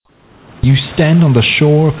You stand on the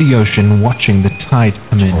shore of the ocean watching the tide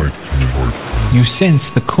come in. You sense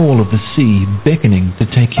the call of the sea beckoning to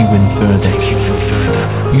take you in further.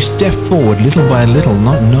 You step forward little by little,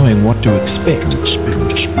 not knowing what to expect,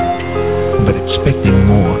 but expecting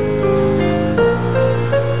more.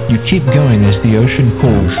 You keep going as the ocean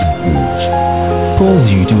calls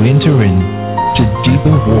you to enter in to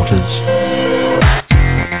deeper waters.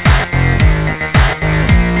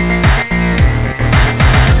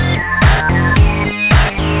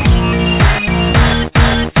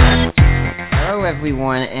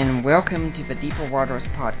 Everyone, and welcome to the Deeper Waters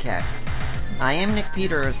podcast. I am Nick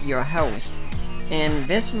Peters, your host, and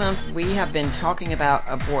this month we have been talking about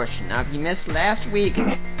abortion. Now, if you missed last week,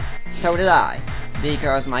 so did I,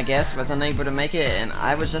 because my guest was unable to make it, and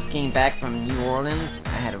I was just getting back from New Orleans.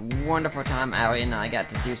 I had a wonderful time out, and I got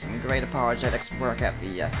to do some great apologetics work at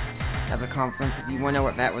the conference. If you want to know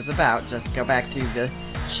what that was about, just go back to the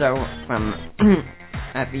show from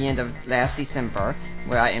at the end of last December,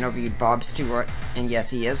 where I interviewed Bob Stewart, and yes,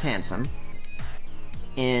 he is handsome,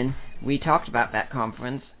 and we talked about that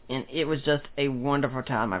conference, and it was just a wonderful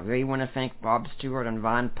time. I really want to thank Bob Stewart and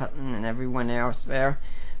Vaughn Putton and everyone else there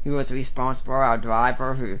who was responsible, our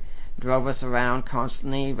driver who drove us around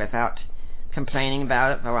constantly without complaining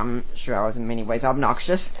about it, though I'm sure I was in many ways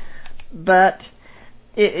obnoxious, but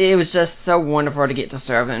it was just so wonderful to get to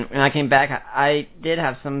serve, and when I came back, I did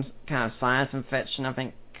have some kind of sinus infection, I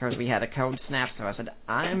think, because we had a cold snap, so I said,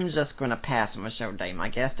 I'm just going to pass on the show today. My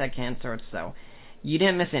guest had cancer, so you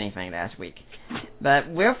didn't miss anything last week. But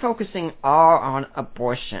we're focusing all on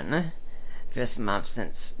abortion this month,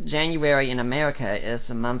 since January in America is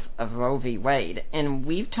the month of Roe v. Wade, and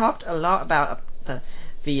we've talked a lot about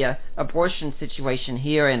the abortion situation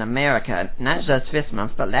here in America, not just this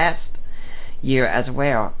month, but last year as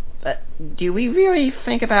well. But do we really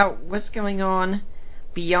think about what's going on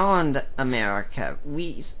beyond America?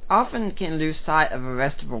 We often can lose sight of the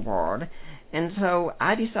rest of the world, and so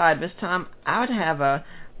I decided this time I would have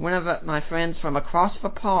one of my friends from across the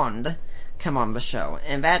pond come on the show,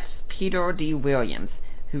 and that's Peter D. Williams,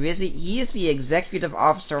 he is the executive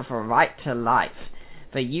officer for Right to Life,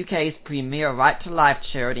 the UK's premier Right to Life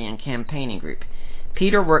charity and campaigning group.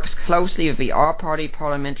 Peter works closely with the All-Party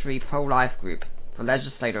Parliamentary Pro-Life Group for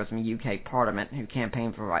legislators in the UK Parliament who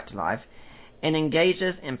campaign for Right to Life, and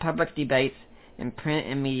engages in public debates in print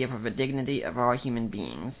and media for the dignity of all human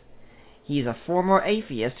beings. He is a former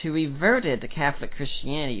atheist who reverted to Catholic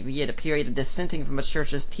Christianity via the period of dissenting from the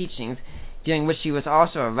Church's teachings, during which he was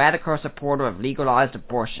also a radical supporter of legalized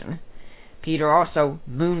abortion. Peter also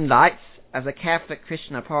moonlights as a Catholic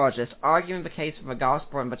Christian apologist, arguing the case for the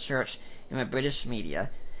gospel and the Church in the British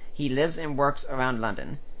media. He lives and works around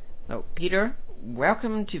London. So, Peter,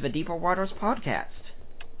 welcome to the Deeper Waters podcast.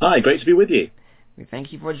 Hi, great to be with you. We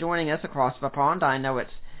thank you for joining us across the pond. I know it's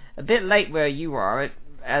a bit late where you are.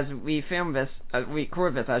 As we film this,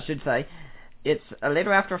 record this, I should say, it's a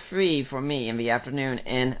little after 3 for me in the afternoon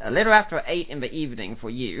and a little after 8 in the evening for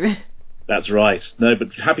you. That's right. No, but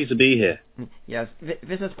happy to be here. Yes,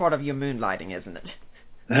 this is part of your moonlighting, isn't it?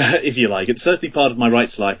 If you like. It's certainly part of my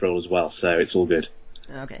Right to Life role as well, so it's all good.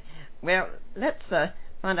 Okay. Well, let's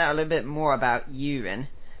find out a little bit more about you and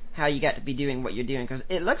how you got to be doing what you're doing, because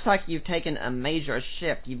it looks like you've taken a major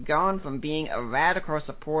shift. You've gone from being a radical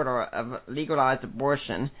supporter of legalized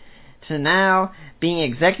abortion to now being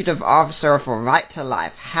executive officer for Right to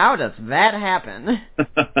Life. How does that happen?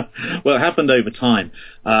 Well, it happened over time.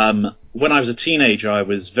 When I was a teenager, I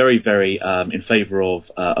was very, very in favour of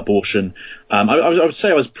abortion. I would say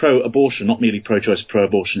I was pro-abortion, not merely pro-choice,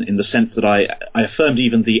 pro-abortion, in the sense that I affirmed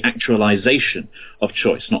even the actualisation of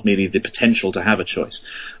choice, not merely the potential to have a choice.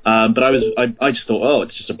 But I just thought, oh,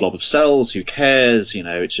 it's just a blob of cells, who cares? You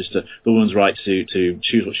know, it's just the woman's right to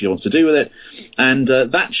choose what she wants to do with it. And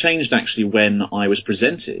that changed actually when I was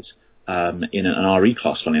presented in an RE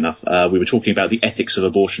class, funny enough. We were talking about the ethics of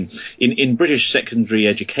abortion. In British secondary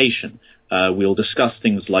education, we'll discuss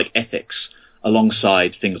things like ethics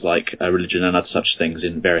alongside things like religion and other such things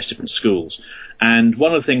in various different schools. And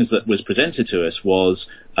one of the things that was presented to us was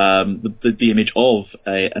the image of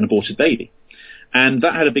an aborted baby. And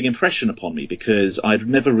that had a big impression upon me because I'd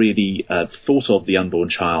never really thought of the unborn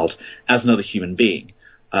child as another human being.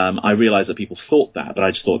 I realised that people thought that, but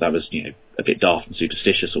I just thought that was, a bit daft and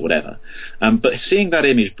superstitious or whatever. But seeing that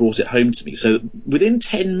image brought it home to me. So within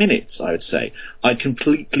 10 minutes, I would say, I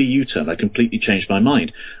completely U-turned. I completely changed my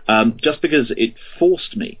mind. Just because it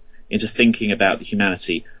forced me into thinking about the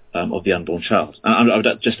humanity of the unborn child. I would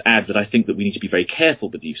just add that I think that we need to be very careful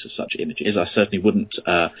with the use of such images. I certainly wouldn't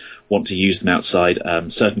want to use them outside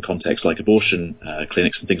certain contexts like abortion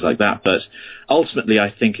clinics and things like that. But ultimately,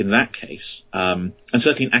 I think in that case, and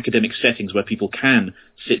certainly in academic settings where people can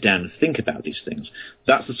sit down and think about these things,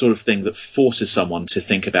 that's the sort of thing that forces someone to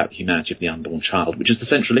think about the humanity of the unborn child, which is the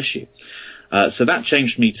central issue. So that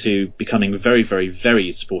changed me to becoming very, very,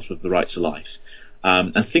 very supportive of the right to life.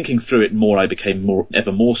 And thinking through it more, I became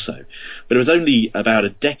ever more so. But it was only about a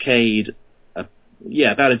decade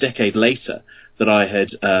later that I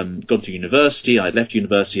had gone to university. I had left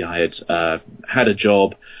university. I had had a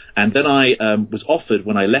job, and then I was offered,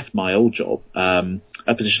 when I left my old job,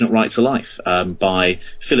 a position at Right to Life by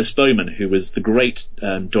Phyllis Bowman, who was the great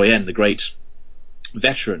doyenne, the great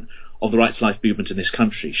veteran of the Right to Life movement in this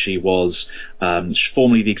country. She was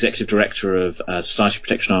formerly the executive director of Society for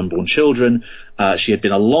Protection of Unborn Children. She had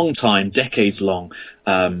been a long time, decades-long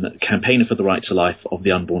campaigner for the right to life of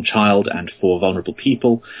the unborn child and for vulnerable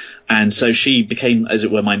people. And so she became, as it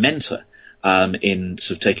were, my mentor in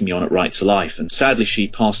sort of taking me on at Right to Life. And sadly, she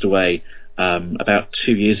passed away about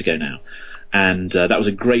 2 years ago now. And that was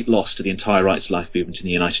a great loss to the entire Right to Life movement in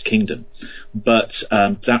the United Kingdom. But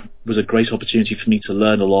that was a great opportunity for me to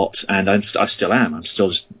learn a lot, and I still am. I'm still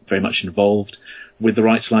just very much involved with the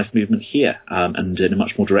Right to Life movement here, and in a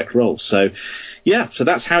much more direct role. So, yeah, so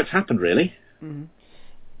that's how it's happened, really. Mm-hmm.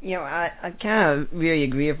 You know, I kind of really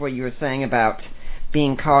agree with what you were saying about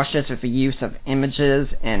being cautious with the use of images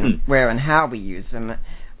and where and how we use them.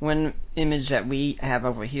 One image that we have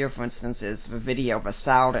over here, for instance, is the video of a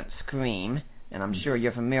silent scream, and I'm sure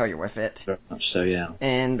you're familiar with it. Very much so, yeah.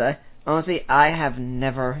 And honestly, I have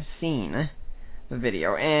never seen the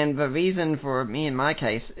video, and the reason for me in my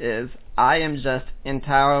case is I am just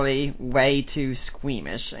entirely way too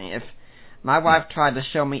squeamish. If my wife tried to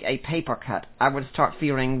show me a paper cut, I would start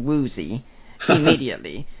feeling woozy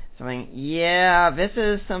immediately. So I'm like, yeah, this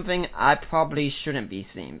is something I probably shouldn't be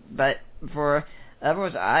seeing. But for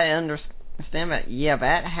others, I understand that, yeah,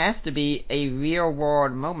 that has to be a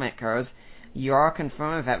real-world moment, because you are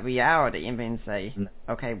confronted with that reality and then say,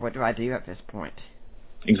 okay, what do I do at this point?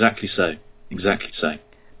 Exactly so. Exactly so.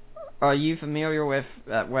 Are you familiar with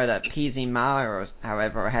what P.Z. Myers,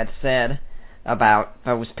 however, had said about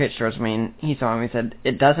those pictures when he saw them? He said,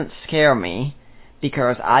 it doesn't scare me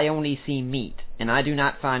because I only see meat, and I do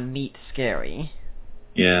not find meat scary.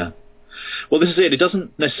 Yeah. Well, this is it. It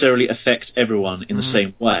doesn't necessarily affect everyone in the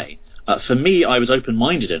same way. For me, I was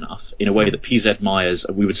open-minded enough in a way that P.Z. Myers,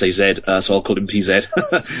 we would say Z, so I'll call him P.Z.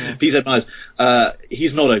 P.Z. Myers,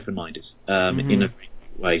 he's not open-minded in a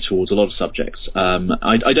way towards a lot of subjects.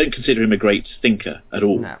 I don't consider him a great thinker at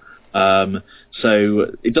all. No.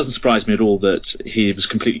 So it doesn't surprise me at all that he was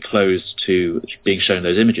completely closed to being shown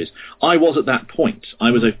those images. I was at that point.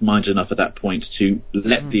 I was open-minded enough at that point to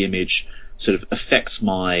let the image sort of affect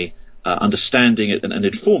my understanding and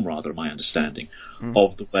inform, rather, my understanding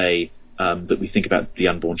of the way that we think about the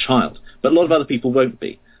unborn child. But a lot of other people won't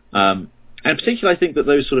be. And particularly, I think that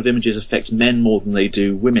those sort of images affect men more than they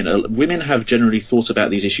do women. Women have generally thought about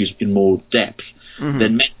these issues in more depth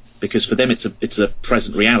than men, because for them it's a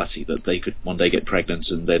present reality that they could one day get pregnant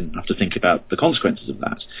and then have to think about the consequences of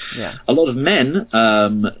that. Yeah. A lot of men,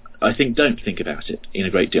 I think, don't think about it in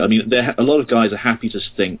a great deal. I mean, a lot of guys are happy to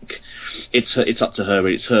think it's up to her,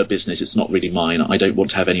 it's her business, it's not really mine, I don't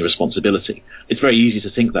want to have any responsibility. It's very easy to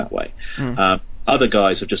think that way. Other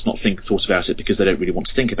guys have just not thought about it because they don't really want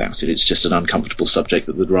to think about it. It's just an uncomfortable subject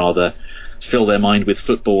that would rather fill their mind with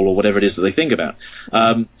football or whatever it is that they think about.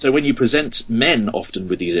 So when you present men often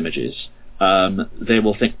with these images, they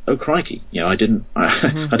will think, oh crikey, I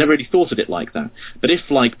never really thought of it like that. But if,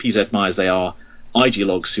 like P.Z. Myers, they are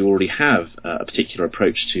ideologues who already have a particular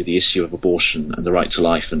approach to the issue of abortion and the right to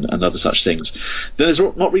life and other such things, there's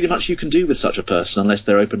not really much you can do with such a person unless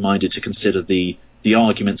they're open-minded to consider the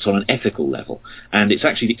arguments on an ethical level. And it's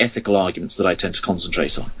actually the ethical arguments that I tend to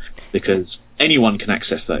concentrate on, because anyone can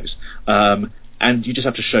access those. And you just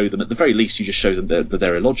have to show them, at the very least, you just show them that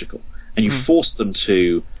they're illogical. And you force them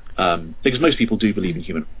to, because most people do believe in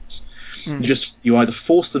human rights, you either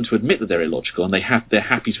force them to admit that they're illogical and they're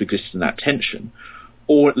happy to exist in that tension,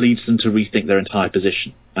 or it leads them to rethink their entire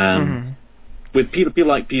position. With people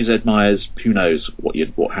like P.Z. Myers, who knows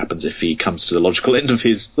what happens if he comes to the logical end of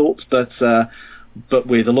his thoughts, but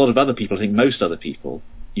with a lot of other people, I think most other people,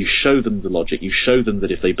 you show them the logic, you show them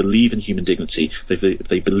that if they believe in human dignity, if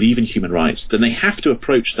they believe in human rights, then they have to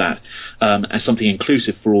approach that as something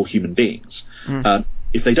inclusive for all human beings.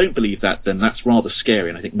 If they don't believe that, then that's rather scary,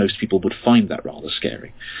 and I think most people would find that rather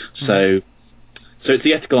scary. So So it's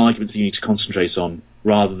the ethical arguments that you need to concentrate on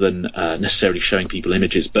rather than necessarily showing people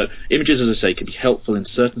images. But images, as I say, can be helpful in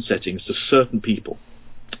certain settings to certain people.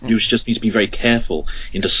 You just need to be very careful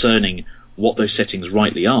in discerning what those settings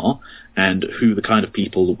rightly are and who the kind of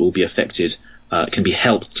people that will be affected can be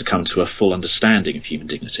helped to come to a full understanding of human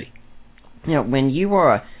dignity. When you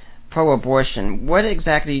were pro-abortion, what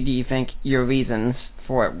exactly do you think your reasons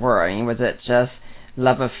for it were? I mean, was it just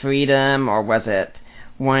love of freedom, or was it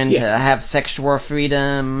wanting to have sexual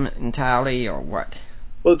freedom entirely, or what?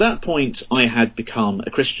 Well, at that point, I had become a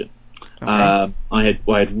Christian. Okay.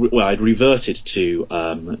 I'd reverted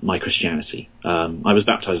to my Christianity. I was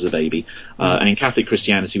baptized as a baby, and in Catholic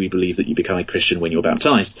Christianity, we believe that you become a Christian when you're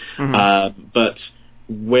baptized. But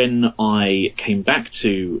when I came back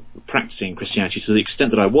to practicing Christianity, to the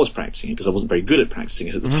extent that I was practicing it, because I wasn't very good at practicing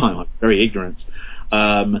it at the time, I was very ignorant.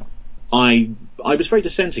 I was very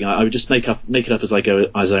dissenting. I would just make it up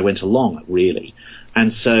as I went along, really.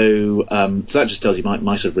 And so that just tells you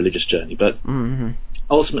my sort of religious journey. But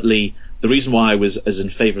ultimately, the reason why I was as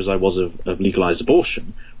in favour as I was of legalised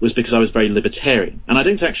abortion was because I was very libertarian. And I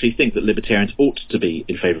don't actually think that libertarians ought to be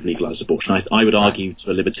in favour of legalised abortion. I would argue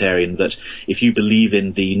to a libertarian that if you believe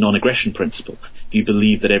in the non-aggression principle, if you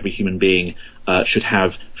believe that every human being should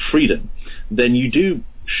have freedom, then you do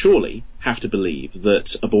surely have to believe that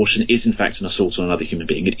abortion is in fact an assault on another human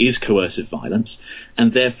being. It is coercive violence,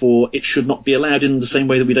 and therefore it should not be allowed in the same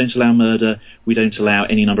way that we don't allow murder, we don't allow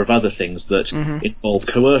any number of other things that involve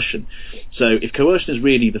coercion. So if coercion is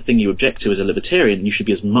really the thing you object to as a libertarian, you should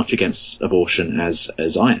be as much against abortion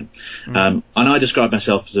as I am. And I describe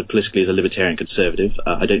myself politically as a libertarian conservative.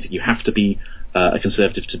 I don't think you have to be a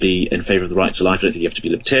conservative to be in favour of the right to life. I don't think you have to be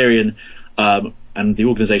libertarian. And the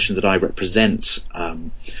organisation that I represent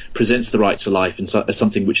presents the right to life as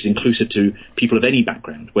something which is inclusive to people of any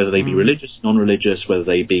background, whether they be religious, non-religious, whether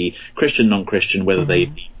they be Christian, non-Christian, whether they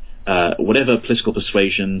be whatever political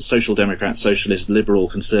persuasion, social democrat, socialist, liberal,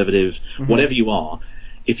 conservative, whatever you are.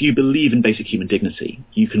 If you believe in basic human dignity,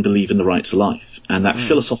 you can believe in the right to life. And that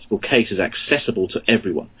philosophical case is accessible to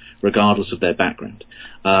everyone, regardless of their background.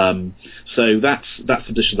 So that's the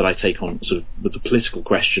position that I take on sort of the political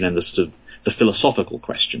question and the sort of the philosophical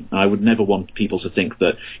question. I would never want people to think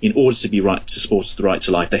that in order to be right to support the right to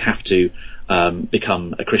life, they have to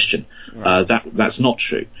become a Christian. That's not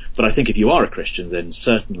true. But I think if you are a Christian, then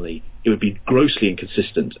certainly it would be grossly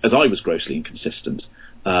inconsistent, as I was grossly inconsistent,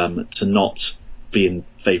 to not be in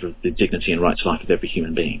favour of the dignity and right to life of every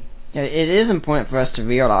human being. It is important for us to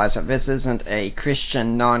realize that this isn't a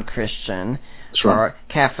Christian, non-Christian, or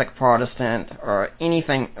Catholic, Protestant, or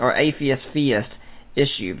anything, or atheist, theist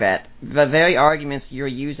issue. That the very arguments you're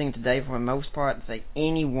using today, for the most part, say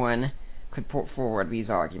anyone could put forward these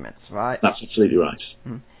arguments, right? That's absolutely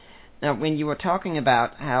right. Now, when you were talking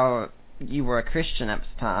about how you were a Christian at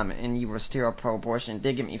the time and you were still pro-abortion, it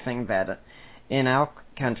did get me thinking that in our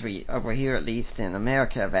country, over here at least in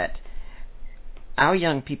America, that our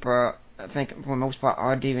young people, I think for the most part,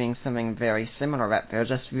 are doing something very similar, that they're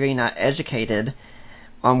just really not educated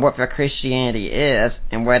on what their Christianity is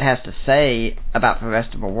and what it has to say about the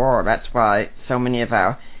rest of the world. That's why so many of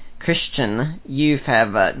our Christian youth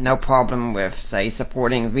have no problem with, say,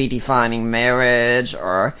 supporting redefining marriage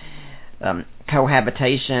or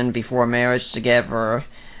cohabitation before marriage together,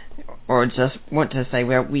 or just want to say,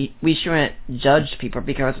 well, we shouldn't judge people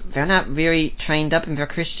because they're not very trained up in their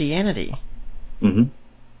Christianity.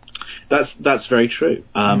 That's very true.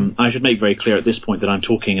 I should make very clear at this point that I'm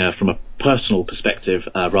talking from a personal perspective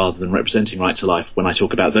rather than representing right to life when I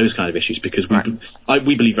talk about those kind of issues, because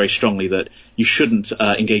we believe very strongly that you shouldn't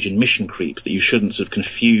engage in mission creep, that you shouldn't sort of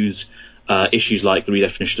confuse issues like the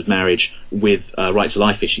redefinition of marriage with right to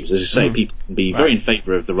life issues. As I say, people can be very in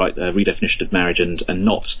favour of the redefinition of marriage and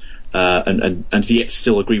not and yet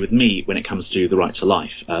still agree with me when it comes to the right to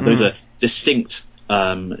life. Those are distinct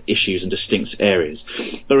issues and distinct areas.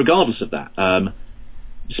 But regardless of that,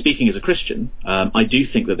 speaking as a Christian, I do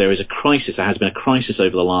think that there is a crisis. There has been a crisis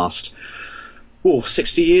over the last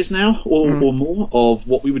 60 years now, or more, of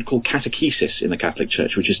what we would call catechesis in the Catholic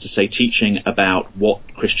Church, which is to say teaching about what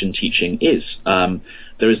Christian teaching is.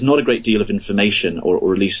 There is not a great deal of information,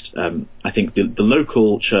 or at least I think the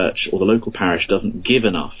local church or the local parish doesn't give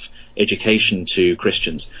enough education to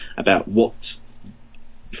Christians about what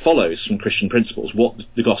follows from Christian principles, what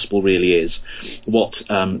the gospel really is, what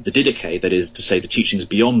the Didache, that is to say the teachings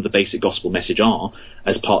beyond the basic gospel message, are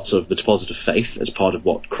as parts of the deposit of faith, as part of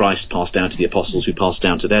what Christ passed down to the apostles who passed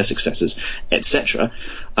down to their successors, etc.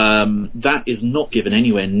 That is not given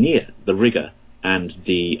anywhere near the rigour and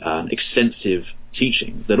the extensive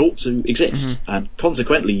teaching that ought to exist. And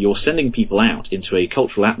consequently, you're sending people out into a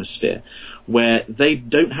cultural atmosphere where they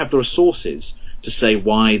don't have the resources to say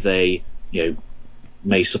why they,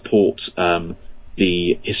 may support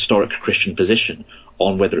the historic Christian position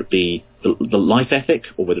on whether it be the life ethic,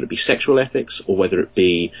 or whether it be sexual ethics, or whether it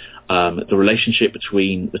be the relationship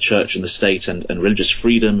between the church and the state and religious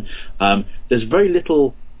freedom. There's very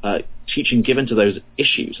little teaching given to those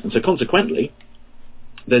issues, and so consequently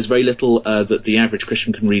there's very little that the average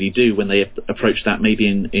Christian can really do when they approach that, maybe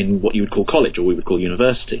in what you would call college, or we would call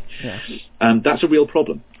university. Yes. That's a real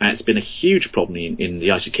problem, and it's been a huge problem in the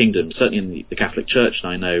United Kingdom, certainly in the Catholic Church,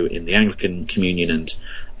 and I know in the Anglican Communion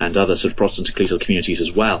and other sort of Protestant ecclesial communities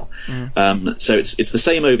as well. So it's the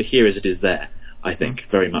same over here as it is there, I think,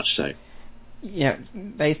 very much so. Yeah,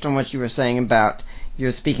 based on what you were saying about,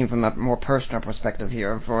 you're speaking from a more personal perspective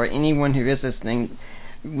here. For anyone who is listening,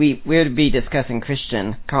 we'll be discussing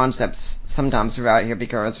Christian concepts sometimes throughout here,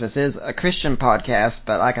 because this is a Christian podcast,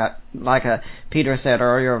 but like Peter said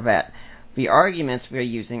earlier, that the arguments we're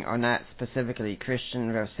using are not specifically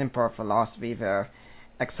Christian. They're simple philosophy. They're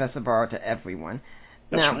accessible to everyone.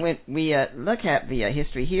 That's now, right. when we look at the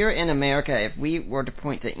history here in America, if we were to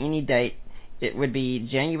point to any date, it would be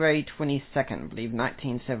January 22nd, I believe,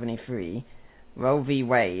 1973, Roe v.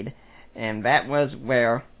 Wade, and that was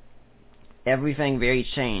where everything very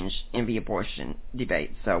changed in the abortion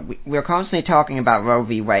debate. So we're constantly talking about Roe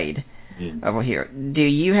v. Wade over here. Do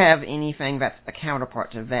you have anything that's a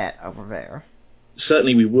counterpart to that over there?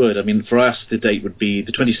 Certainly we would. I mean, for us, the date would be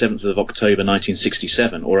the 27th of October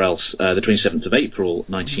 1967, or else the 27th of April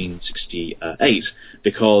 1968,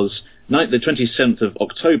 because the 27th of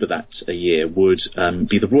October that year would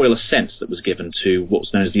be the royal assent that was given to what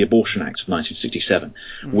was known as the Abortion Act of 1967,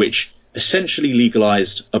 which essentially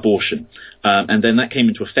legalized abortion, and then that came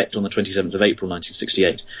into effect on the 27th of April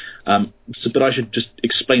 1968. But I should just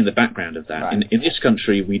explain the background of that. Right. In this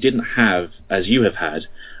country, we didn't have, as you have had,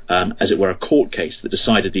 as it were, a court case that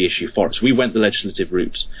decided the issue for us. We went the legislative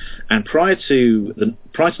route, and prior to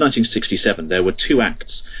 1967, there were two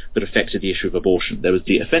acts that affected the issue of abortion. There was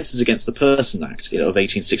the Offences Against the Person Act of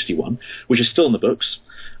 1861, which is still in the books.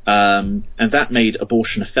 And that made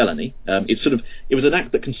abortion a felony. It was an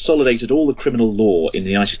act that consolidated all the criminal law in the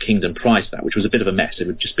United Kingdom prior to that, which was a bit of a mess. It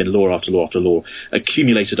had just been law after law after law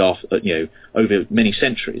accumulated over many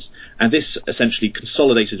centuries, and this essentially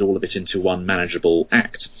consolidated all of it into one manageable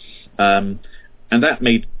act, and that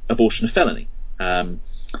made abortion a felony.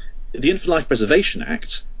 The Infant Life Preservation Act,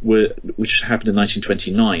 which happened in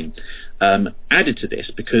 1929, added to this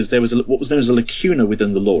because there was what was known as a lacuna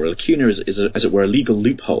within the law. A lacuna is as it were, a legal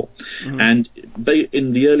loophole. And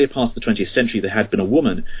in the earlier part of the 20th century, there had been a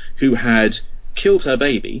woman who had killed her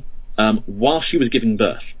baby while she was giving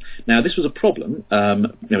birth. Now, this was a problem.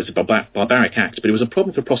 It's a barbaric act, but it was a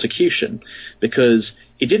problem for prosecution because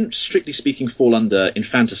it didn't, strictly speaking, fall under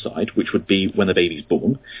infanticide, which would be when the baby's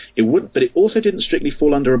born. But it also didn't strictly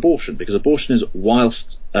fall under abortion, because abortion is whilst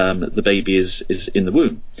the baby is in the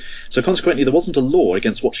womb. So consequently, there wasn't a law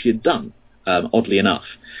against what she had done, oddly enough.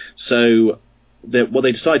 So what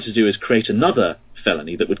they decided to do is create another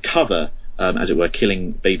felony that would cover, as it were,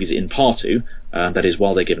 killing babies in partu, that is,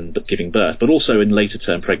 while they're giving birth, but also in later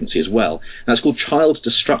term pregnancy as well. And that's called child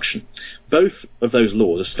destruction. Both of those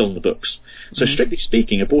laws are still in the books. So strictly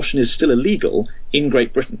speaking, abortion is still illegal in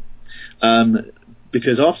Great Britain.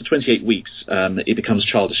 Because after 28 weeks, it becomes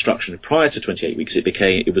child destruction. Prior to 28 weeks,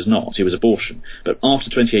 it was not. It was abortion. But after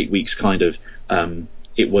 28 weeks,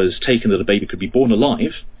 it was taken that a baby could be born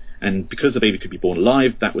alive, and because the baby could be born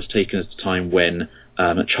alive, that was taken as the time when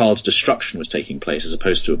child destruction was taking place as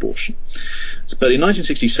opposed to abortion. But in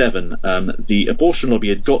 1967, the abortion lobby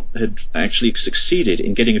had actually succeeded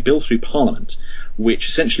in getting a bill through Parliament, which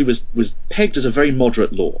essentially was pegged as a very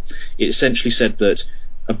moderate law. It essentially said that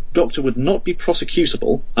a doctor would not be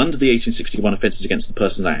prosecutable under the 1861 Offences Against the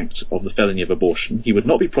Person Act of the felony of abortion. He would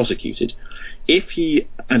not be prosecuted if he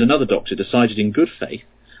and another doctor decided in good faith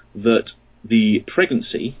that the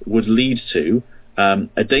pregnancy would lead to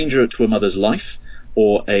a danger to a mother's life,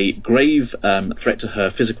 or a grave threat to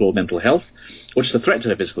her physical or mental health, or just a threat to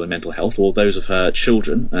her physical and mental health, or those of her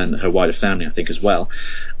children and her wider family, I think, as well,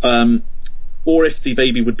 or if the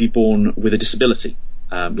baby would be born with a disability,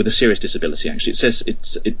 with a serious disability. Actually, it says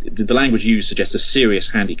the language used suggests a serious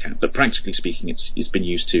handicap, but practically speaking, it's been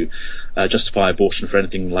used to justify abortion for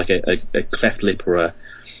anything like a cleft lip or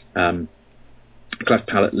a cleft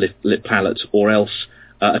palate, lip palate, or else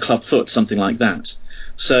a club foot, something like that.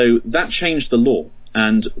 So that changed the law.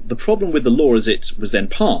 And the problem with the law as it was then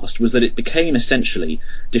passed was that it became essentially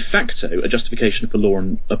de facto a justification for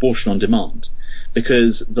abortion on demand,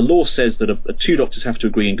 because the law says that two doctors have to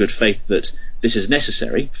agree in good faith that this is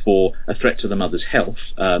necessary for a threat to the mother's health,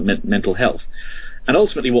 mental health. And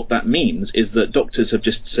ultimately what that means is that doctors have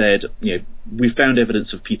just said, we've found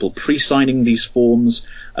evidence of people pre-signing these forms,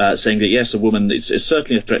 saying that yes, a woman is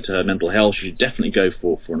certainly a threat to her mental health, she should definitely go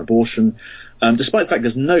for an abortion, despite the fact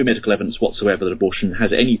there's no medical evidence whatsoever that abortion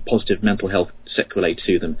has any positive mental health sequelae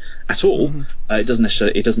to them at all. Mm-hmm.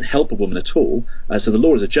 It doesn't help a woman at all, so the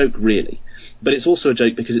law is a joke really. But it's also a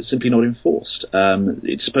joke because it's simply not enforced.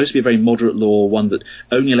 It's supposed to be a very moderate law, one that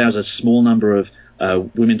only allows a small number of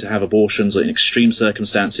women to have abortions or in extreme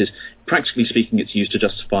circumstances. Practically speaking, it's used to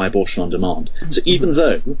justify abortion on demand. So even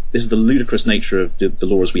though, this is the ludicrous nature of the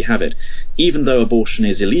law as we have it, even though abortion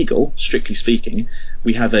is illegal, strictly speaking,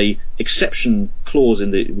 we have exception clauses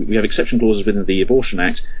within the Abortion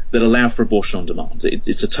Act that allow for abortion on demand.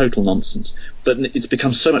 It's a total nonsense. But it's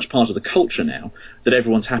become so much part of the culture now that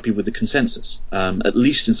everyone's happy with the consensus, at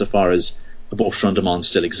least insofar as abortion on demand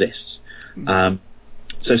still exists.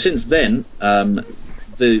 So since then,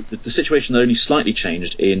 the situation only slightly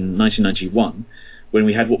changed in 1991, when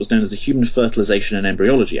we had what was known as the Human Fertilization and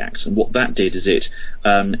Embryology Act. And what that did is it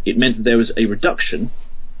meant that there was a reduction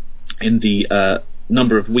in the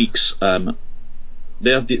number of weeks,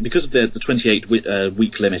 because of the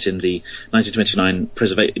 28-week limit in the 1929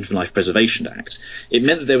 Infant Life Preservation Act. It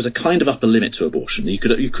meant that there was a kind of upper limit to abortion.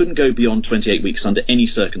 You couldn't go beyond 28 weeks under any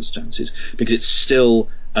circumstances, because it still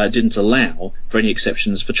didn't allow for any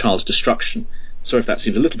exceptions for child destruction. Sorry if that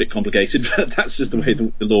seems a little bit complicated, but that's just the way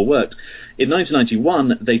the law worked. In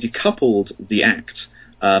 1991, they decoupled the Act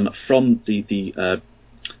from the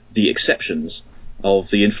exceptions of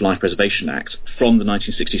the Infant Life Preservation Act from the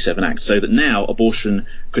 1967 Act, so that now abortion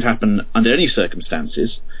could happen under any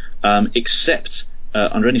circumstances, except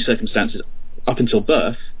under any circumstances up until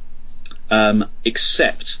birth,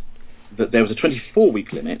 except that there was a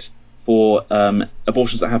 24-week limit for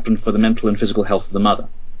abortions that happen for the mental and physical health of the mother.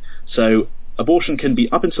 So abortion can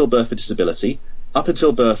be up until birth for disability, up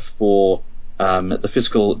until birth for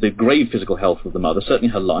the grave physical health of the mother,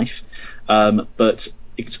 certainly her life, but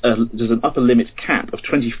there's an upper limit cap of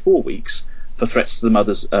 24 weeks for threats to the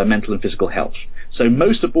mother's mental and physical health. So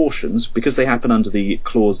most abortions, because they happen under the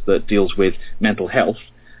clause that deals with mental health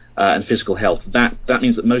and physical health, that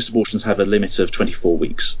means that most abortions have a limit of 24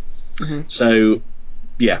 weeks. Mm-hmm. So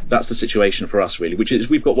yeah, that's the situation for us really, which is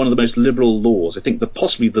we've got one of the most liberal laws, I think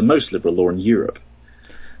possibly the most liberal law in Europe,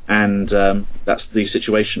 and that's the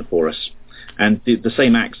situation for us. And the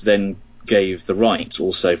same Act then gave the right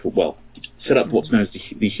also set up what's known as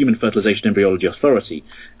the Human Fertilization Embryology Authority,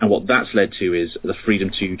 and what that's led to is the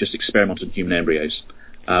freedom to just experiment on human embryos.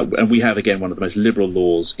 And we have, again, one of the most liberal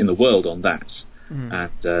laws in the world on that,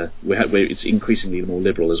 and it's increasingly more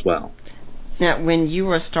liberal as well. Now, when you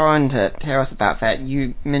were starting to tell us about that,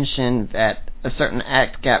 you mentioned that a certain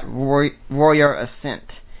act got royal assent.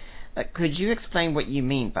 Could you explain what you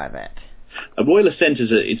mean by that? A royal assent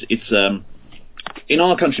is in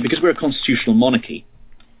our country, because we're a constitutional monarchy,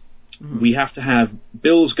 we have to have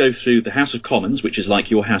bills go through the House of Commons, which is like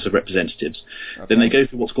your House of Representatives. Okay. Then they go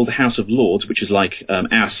through what's called the House of Lords, which is like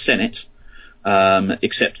our Senate,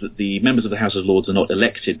 except that the members of the House of Lords are not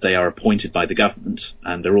elected; they are appointed by the government,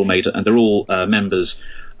 and they're all members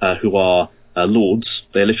who are lords.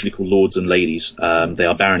 They're literally called lords and ladies. They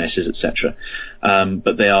are baronesses, etc.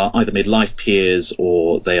 But they are either midlife peers,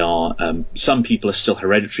 or they are. Some people are still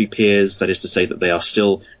hereditary peers. That is to say that they are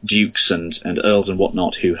still dukes and earls and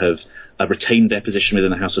whatnot who have retained their position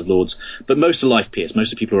within the House of Lords. But most are life peers.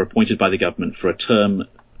 Most of the people are appointed by the government for a term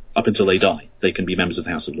up until they die. They can be members of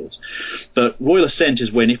the House of Lords. But royal assent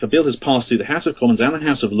is when, if a bill has passed through the House of Commons and the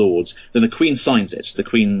House of Lords, then the Queen signs it. The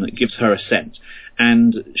Queen gives her assent.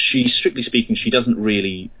 And strictly speaking, she doesn't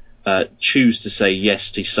really choose to say yes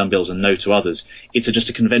to some bills and no to others. It's just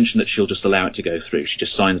a convention that she'll just allow it to go through. She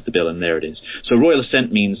just signs the bill and there it is. So royal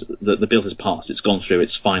assent means that the bill has passed. It's gone through.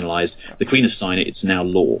 It's finalised. The Queen has signed it. It's now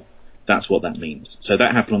law. That's what that means. So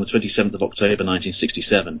that happened on the 27th of October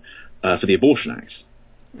 1967 for the Abortion Act.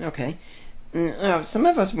 Okay. Some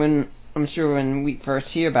of us, when we first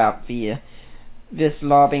hear about this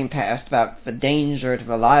law being passed about the danger to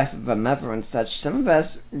the life of a mother and such, some of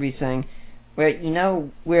us be saying, well,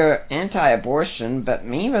 we're anti-abortion, but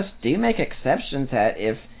many of us do make exceptions that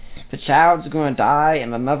if the child's going to die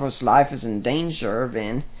and the mother's life is in danger,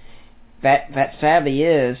 then that sadly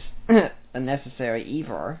is a necessary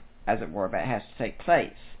evil, as it were, that has to take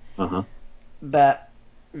place. Uh-huh. But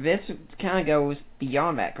this kind of goes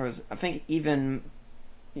beyond that, because I think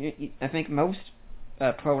most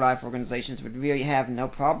pro-life organizations would really have no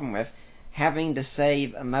problem with having to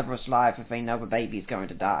save a mother's life if they know the baby's going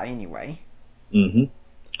to die anyway. Mm-hmm.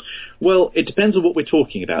 Well, it depends on what we're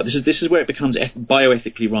talking about. This is where it becomes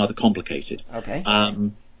bioethically rather complicated. Okay.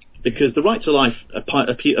 Because the right to life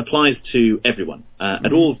applies to everyone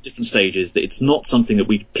at all different stages. It's not something that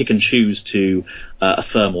we pick and choose to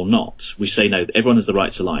affirm or not. We say no, everyone has the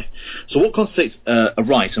right to life. So what constitutes a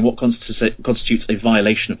right and what constitutes a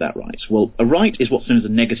violation of that right? Well, a right is what's known as a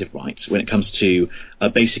negative right when it comes to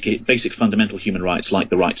basic fundamental human rights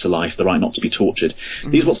like the right to life, the right not to be tortured.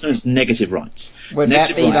 These are what's known as negative rights. Would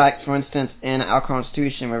that be like, for instance, in our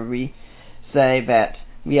Constitution where we say that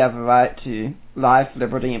we have a right to life,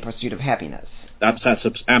 liberty, and pursuit of happiness? That's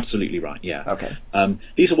absolutely right, yeah. Okay.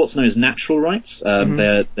 These are what's known as natural rights.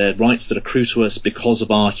 They're rights that accrue to us because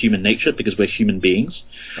of our human nature, because we're human beings.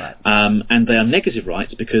 Right. And they are negative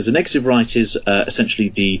rights because the negative right is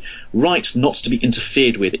essentially the right not to be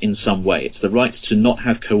interfered with in some way. It's the right to not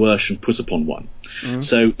have coercion put upon one.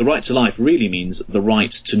 So the right to life really means the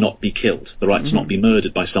right to not be killed, the right to not be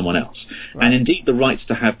murdered by someone else. Right. And indeed the right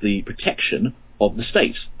to have the protection of the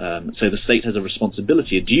state. So the state has a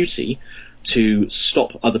responsibility, a duty, to stop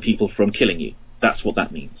other people from killing you. That's what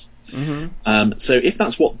that means. So if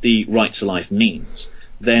that's what the right to life means,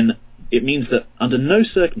 then it means that under no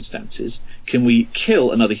circumstances can we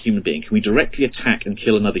kill another human being, can we directly attack and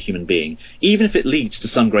kill another human being, even if it leads to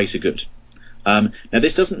some greater good. Now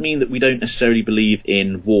this doesn't mean that we don't necessarily believe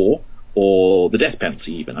in war or the death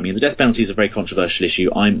penalty even. I mean, the death penalty is a very controversial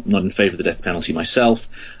issue. I'm not in favour of the death penalty myself,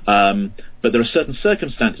 but there are certain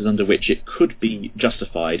circumstances under which it could be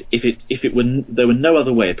justified if there were no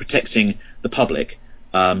other way of protecting the public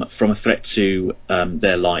from a threat to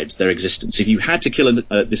their lives, their existence. If you had to kill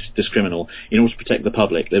this criminal in order to protect the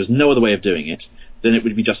public, there was no other way of doing it, then it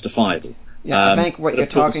would be justifiable. Yeah, I think what you're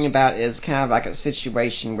talking about is kind of like a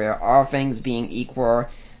situation where all things being equal,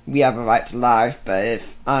 we have a right to life, but if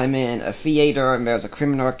I'm in a theater and there's a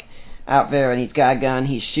criminal out there and he's got a gun,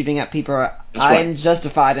 he's shooting at people, I'm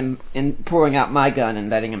justified in pulling out my gun and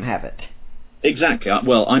letting him have it. Exactly.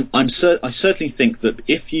 Well, I certainly think that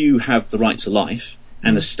if you have the right to life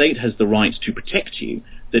and the state has the right to protect you,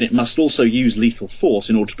 then it must also use lethal force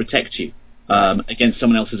in order to protect you against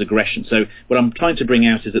someone else's aggression. So what I'm trying to bring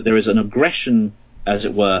out is that there is an aggression, as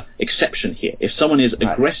it were, exception here. If someone is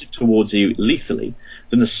aggressive towards you lethally,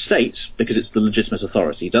 then the state, because it's the legitimate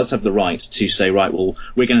authority, does have the right to say, right, well,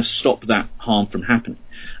 we're going to stop that harm from happening.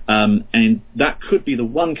 And that could be the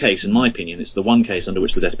one case, in my opinion, it's the one case under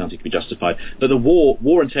which the death penalty could be justified. But the war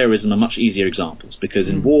and terrorism are much easier examples, because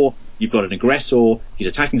in war, you've got an aggressor, he's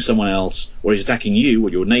attacking someone else, or he's attacking you or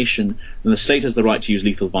your nation, and the state has the right to use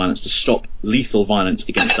lethal violence to stop lethal violence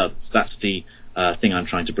against others. That's the thing I'm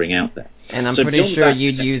trying to bring out there. And I'm pretty sure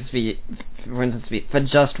you'd use for instance, the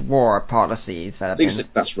just war policies.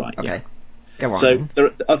 That's right. Okay, yeah. go on. So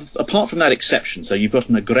apart from that exception, so you've got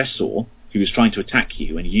an aggressor who is trying to attack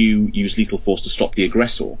you, and you use lethal force to stop the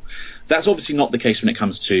aggressor. That's obviously not the case when it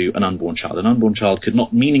comes to an unborn child. An unborn child could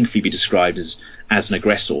not meaningfully be described as an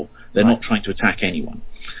aggressor. They're not trying to attack anyone.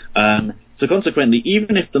 So consequently,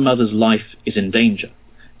 even if the mother's life is in danger,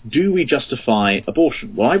 do we justify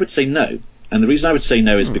abortion? Well, I would say no. And the reason I would say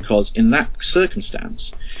no is because in that circumstance,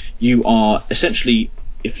 you are essentially,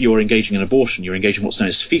 if you're engaging in abortion, you're engaging in what's known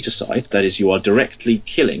as feticide. That is, you are directly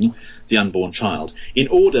killing the unborn child in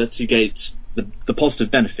order to get the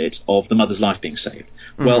positive benefit of the mother's life being saved.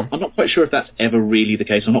 Well, I'm not quite sure if that's ever really the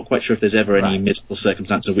case. I'm not quite sure if there's ever any mystical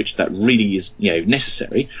circumstance in which that really is,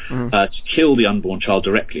 necessary to kill the unborn child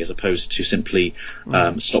directly, as opposed to simply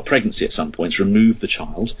stop pregnancy at some point, remove the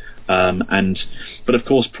child. But of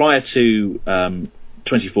course, prior to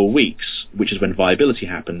 24 weeks, which is when viability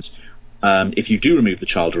happens, if you do remove the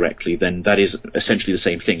child directly, then that is essentially the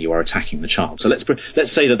same thing. You are attacking the child. So let's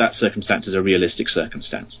say that circumstance is a realistic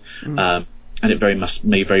circumstance. And it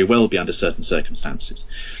may very well be under certain circumstances.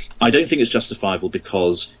 I don't think it's justifiable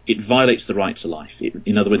because it violates the right to life.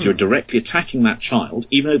 In other words, you're directly attacking that child,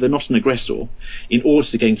 even though they're not an aggressor, in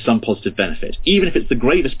order to gain some positive benefit, even if it's the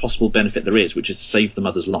gravest possible benefit there is, which is to save the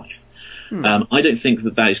mother's life. I don't think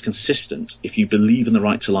that is consistent if you believe in the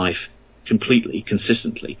right to life completely,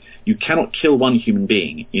 consistently. You cannot kill one human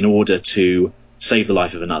being in order to save the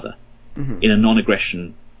life of another in a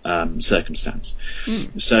non-aggression circumstance.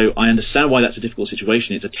 So I understand why that's a difficult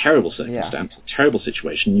situation. It's a terrible circumstance, a terrible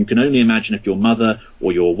situation. You can only imagine if your mother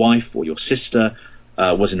or your wife or your sister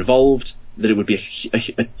was involved, that it would be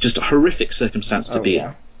just a horrific circumstance to be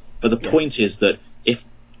in. But the point is that if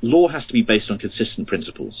law has to be based on consistent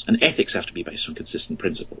principles, and ethics have to be based on consistent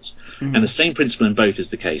principles, and the same principle in both is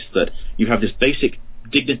the case, that you have this basic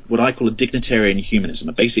what I call a dignitarian humanism,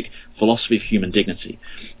 a basic philosophy of human dignity.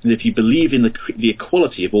 And if you believe in the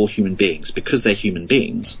equality of all human beings because they're human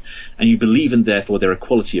beings, and you believe in, therefore, their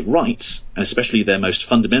equality of rights, and especially their most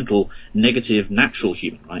fundamental, negative, natural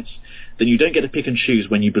human rights, then you don't get to pick and choose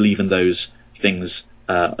when you believe in those things.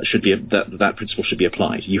 That principle should be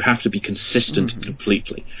applied. You have to be consistent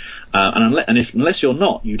completely, unless you're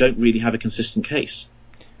not, you don't really have a consistent case.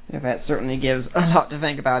 Yeah, that certainly gives a lot to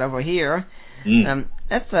think about over here.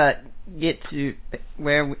 Let's get to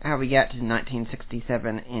how we got to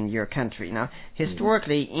 1967 in your country. Now,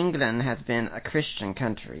 historically, England has been a Christian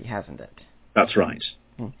country, hasn't it? That's right.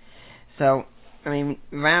 So, I mean,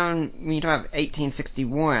 around when you talk about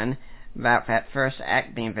 1861, about that first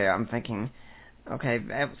act being there, I'm thinking, okay,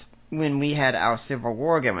 that was when we had our Civil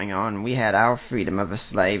War going on. We had our freedom of the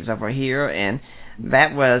slaves over here, and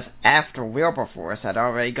that was after Wilberforce had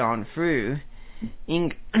already gone through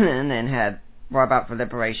England and had brought about the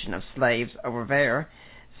liberation of slaves over there.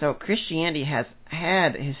 So Christianity has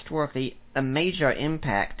had historically a major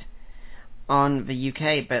impact on the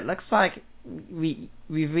UK, but it looks like we've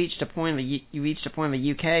reached a point. You reached a point in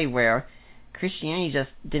the UK where Christianity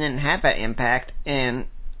just didn't have that impact, and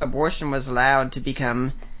abortion was allowed to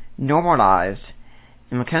become normalized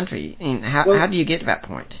in the country. And how do you get to that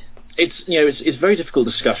point? It's a very difficult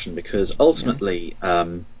discussion because ultimately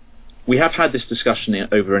we have had this discussion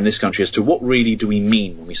over in this country as to what really do we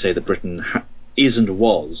mean when we say that Britain is and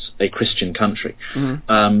was a Christian country.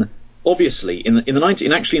 Obviously, in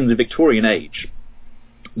the Victorian age,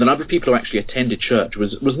 the number of people who actually attended church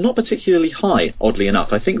was not particularly high, oddly enough.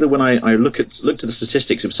 I think that when I looked at the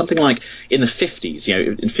statistics, it was something like in the 50s,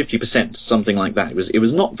 in 50%, something like that. It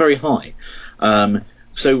was not very high.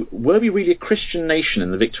 So were we really a Christian nation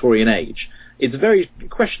in the Victorian age? It's very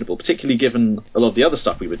questionable, particularly given a lot of the other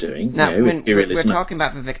stuff we were doing. Now, when we're talking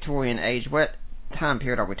about the Victorian age, what time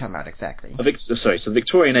period are we talking about exactly? So the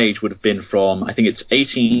Victorian age would have been from, I think it's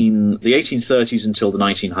the 1830s until the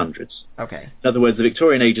 1900s. Okay. In other words, the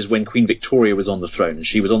Victorian age is when Queen Victoria was on the throne, and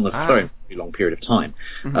she was on the throne for a very long period of time.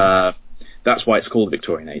 That's why it's called the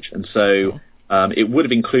Victorian age. And so it would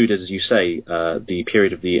have included, as you say, the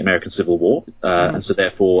period of the American Civil War, and so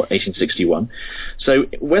therefore 1861. So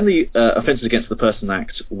when the Offences Against the Person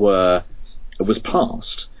Act was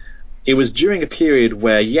passed, it was during a period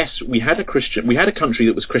where, yes, we had a country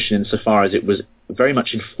that was Christian insofar as it was very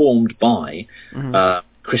much informed by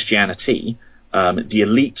Christianity. The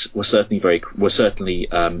elite were certainly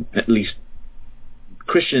at least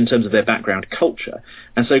Christian in terms of their background culture,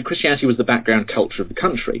 and so Christianity was the background culture of the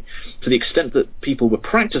country. To the extent that people were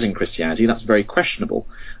practicing Christianity, that's very questionable.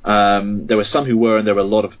 There were some who were, and there were a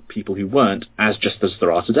lot of people who weren't, as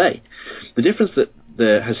there are today. The difference that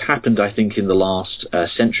there has happened, I think, in the last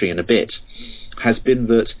century and a bit, has been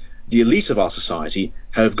that the elite of our society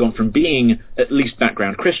have gone from being at least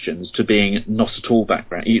background Christians to being not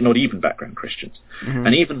even background Christians.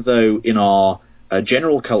 And even though in our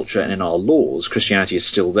general culture and in our laws, Christianity is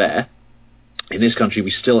still there, in this country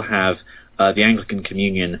we still have the Anglican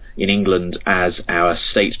Communion in England as our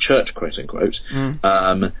state church, quote unquote.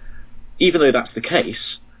 Even though that's the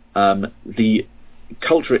case, the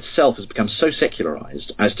culture itself has become so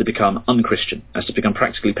secularized as to become unchristian, as to become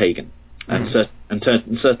practically pagan, and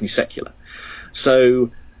certainly secular. So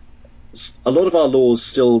a lot of our laws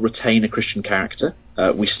still retain a Christian character.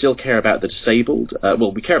 We still care about the disabled.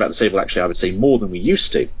 We care about the disabled, actually, I would say, more than we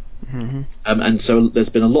used to. And so there's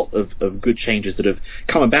been a lot of good changes that have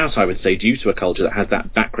come about, I would say, due to a culture that has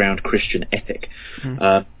that background Christian ethic.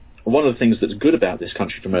 One of the things that's good about this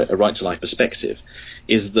country from a right to life perspective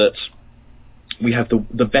is that we have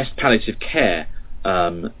the best palliative care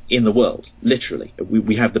in the world, literally.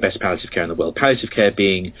 We have the best palliative care in the world. Palliative care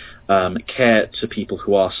being care to people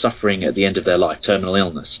who are suffering at the end of their life, terminal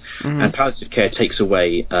illness. And palliative care takes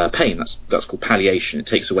away pain. That's called palliation. It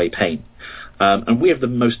takes away pain. And we have the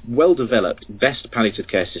most well-developed, best palliative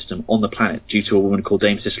care system on the planet due to a woman called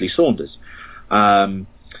Dame Cicely Saunders,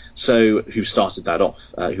 who started that off,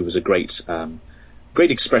 who was a great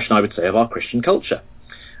expression, I would say, of our Christian culture.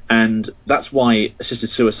 And that's why assisted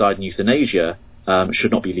suicide and euthanasia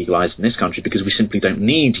should not be legalized in this country, because we simply don't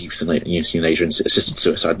need euthanasia and assisted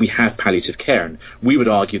suicide. We have palliative care, and we would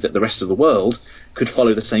argue that the rest of the world could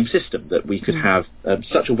follow the same system, that we could have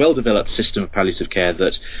such a well-developed system of palliative care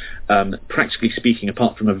that, practically speaking,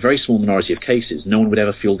 apart from a very small minority of cases, no one would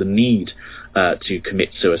ever feel the need to commit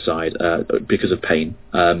suicide because of pain,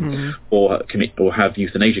 or have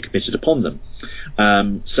euthanasia committed upon them.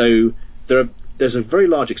 So there's a very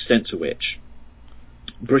large extent to which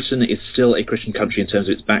Britain is still a Christian country in terms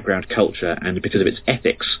of its background culture and because of its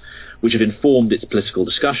ethics, which have informed its political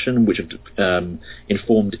discussion, which have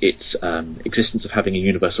informed its existence of having a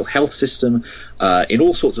universal health system. In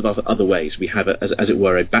all sorts of other ways, we have, as it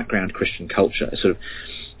were, a background Christian culture, a sort of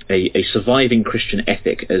a surviving Christian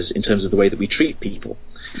ethic as in terms of the way that we treat people.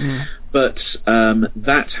 But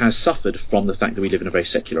that has suffered from the fact that we live in a very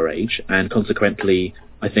secular age, and consequently,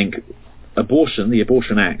 I think the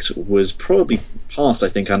Abortion Act was probably passed, I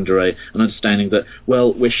think, under an understanding that,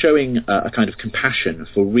 well, we're showing a kind of compassion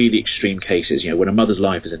for really extreme cases, when a mother's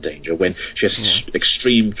life is in danger, when she has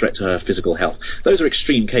extreme threat to her physical health. Those are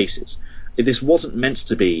extreme cases. This wasn't meant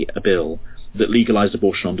to be a bill that legalised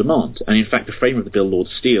abortion on demand. And in fact, the framer of the bill, Lord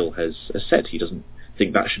Steele, has said he doesn't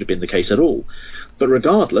think that should have been the case at all. But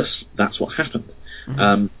regardless, that's what happened.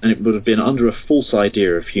 And it would have been under a false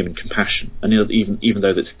idea of human compassion. And even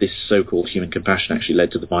though this so-called human compassion actually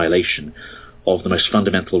led to the violation of the most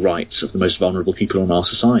fundamental rights of the most vulnerable people in our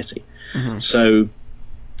society.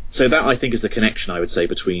 So that, I think, is the connection, I would say,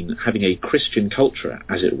 between having a Christian culture,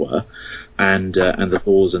 as it were, and the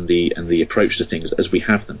laws and the approach to things as we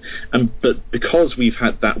have them. But because we've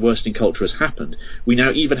had that worsening culture has happened, we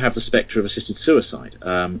now even have the spectre of assisted suicide.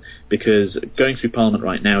 Because going through Parliament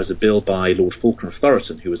right now is a bill by Lord Falkner of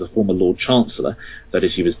Thoroton, who was a former Lord Chancellor. That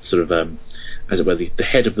is, he was sort of, as it were, the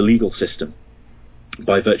head of the legal system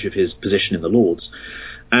by virtue of his position in the Lords.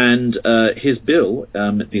 And his bill,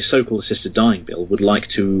 the so-called assisted dying bill, would like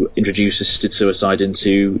to introduce assisted suicide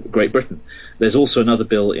into Great Britain. There's also another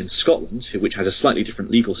bill in Scotland, which has a slightly different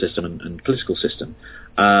legal system and political system,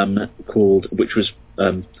 which was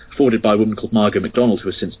forwarded by a woman called Margot MacDonald, who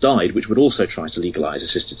has since died, which would also try to legalise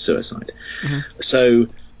assisted suicide. So,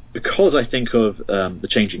 because I think of the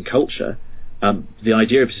changing culture, the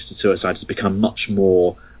idea of assisted suicide has become much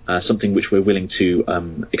more something which we're willing to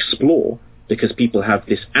explore, because people have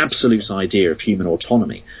this absolute idea of human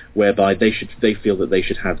autonomy, whereby they feel that they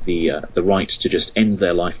should have the right to just end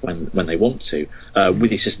their life when they want to, with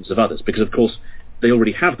the assistance of others. Because, of course, they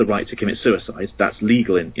already have the right to commit suicide. That's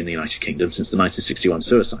legal in the United Kingdom since the 1961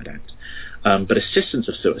 Suicide Act. But assistance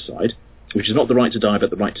of suicide, which is not the right to die but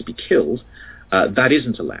the right to be killed, that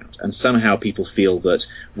isn't allowed. And somehow people feel that,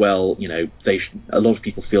 well, a lot of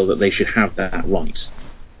people feel that they should have that right.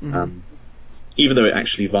 Even though it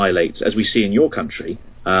actually violates, as we see in your country,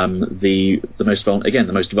 the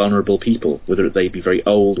most vulnerable people, whether they be very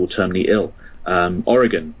old or terminally ill.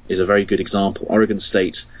 Oregon is a very good example. Oregon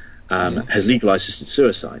State has legalized assisted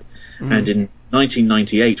suicide, and in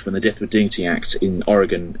 1998, when the Death with Dignity Act in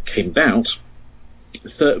Oregon came about,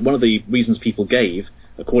 one of the reasons people gave,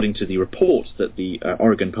 according to the report that the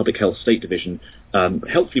Oregon Public Health State Division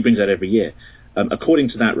helpfully brings out every year, according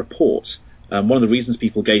to that report, one of the reasons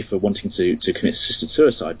people gave for wanting to commit assisted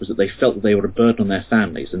suicide was that they felt that they were a burden on their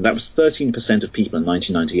families, and that was 13% of people in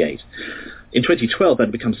 1998. In 2012, that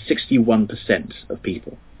had become 61% of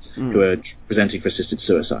people who are presenting for assisted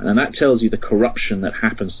suicide, and that tells you the corruption that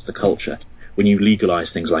happens to the culture when you legalise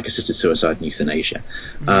things like assisted suicide and euthanasia.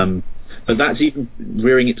 But that's even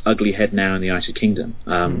rearing its ugly head now in the United Kingdom.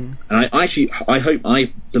 And I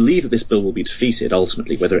believe that this bill will be defeated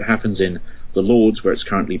ultimately, whether it happens in the Lords, where it's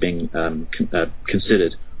currently being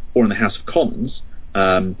considered, or in the House of Commons.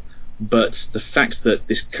 But the fact that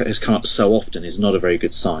this has come up so often is not a very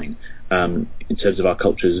good sign in terms of our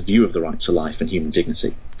culture's view of the right to life and human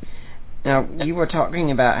dignity. Now, you were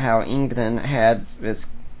talking about how England had this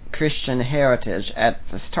Christian heritage at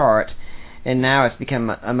the start, and now it's become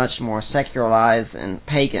a much more secularized and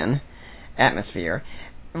pagan atmosphere.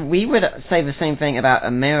 We would say the same thing about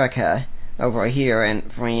America over here,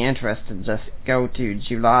 and for any interested, just go to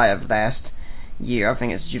July of last year. I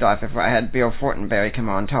think it's July 5th, I had Bill Fortenberry come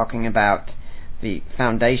on talking about the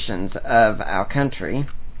foundations of our country,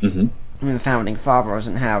 and the founding fathers,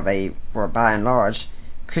 and how they were by and large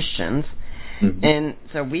Christians. And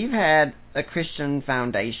so we've had a Christian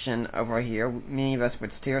foundation over here. Many of us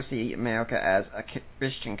would still see America as a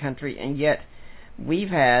Christian country, and yet we've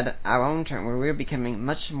had our own turn where we're becoming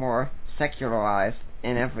much more secularized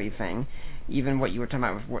in everything, even what you were talking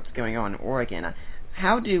about with what's going on in Oregon.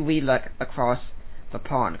 How do we look across the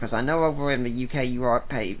pond? Because I know over in the UK you all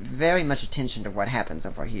pay very much attention to what happens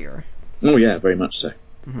over here. Oh yeah, very much so.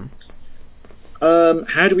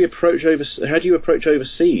 How do you approach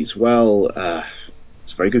overseas? Well,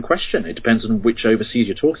 it's a very good question. It depends on which overseas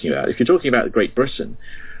you're talking about. If you're talking about Great Britain,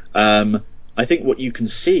 I think what you can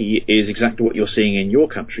see is exactly what you're seeing in your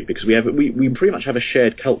country, because we pretty much have a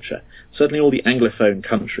shared culture. Certainly all the Anglophone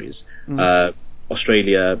countries,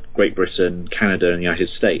 Australia, Great Britain, Canada, and the United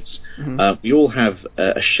States, we all have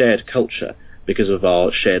a shared culture because of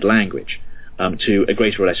our shared language. to a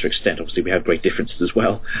greater or lesser extent. Obviously, we have great differences as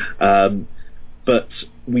well. But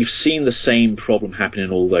we've seen the same problem happen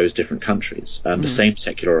in all those different countries, the same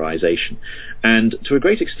secularization. And to a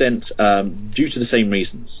great extent, due to the same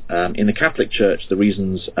reasons. In the Catholic Church, the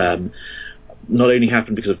reasons not only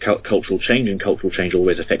happen because of cultural change, and cultural change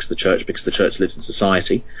always affects the Church because the Church lives in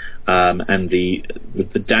society, and the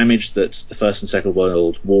damage that the First and Second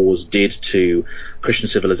World Wars did to Christian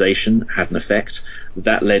civilization had an effect.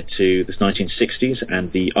 That led to the 1960s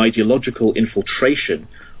and the ideological infiltration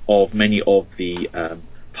of many of the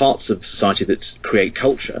parts of society that create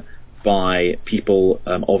culture by people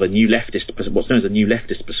of a new leftist, what's known as a new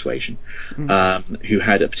leftist persuasion, who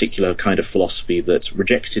had a particular kind of philosophy that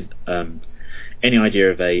rejected any idea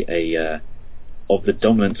of of the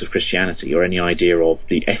dominance of Christianity or any idea of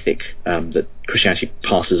the ethic that Christianity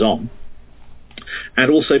passes on.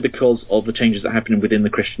 And also because of the changes that happen within the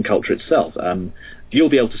Christian culture itself. You'll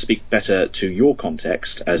be able to speak better to your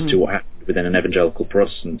context as to what happened within an evangelical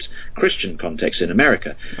Protestant Christian context in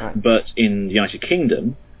America. Right. But in the United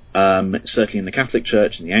Kingdom, certainly in the Catholic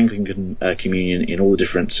Church, in the Anglican Communion, in all the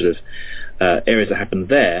different sort of areas that happened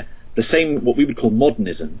there, the same, what we would call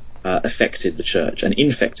modernism, affected the Church and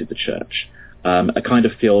infected the Church. A kind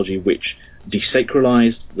of theology which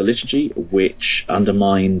desacralized the liturgy, which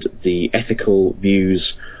undermined the ethical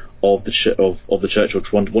views of the Church,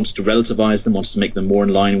 which wanted to relativize them, wanted to make them more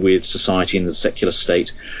in line with society and the secular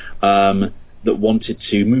state, that wanted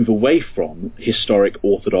to move away from historic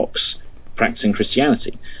Orthodox practicing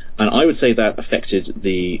Christianity. And I would say that affected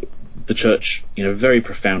the Church in a very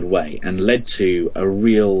profound way and led to a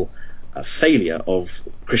real failure of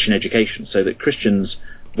Christian education, so that Christians,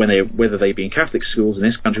 whether they be in Catholic schools, in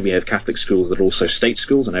this country we have Catholic schools that are also state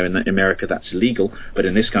schools. I know in America that's illegal, but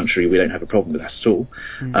in this country we don't have a problem with that at all.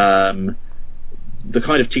 The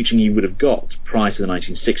kind of teaching you would have got prior to the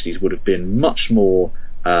 1960s would have been much more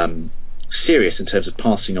serious in terms of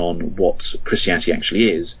passing on what Christianity actually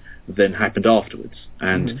is than happened afterwards.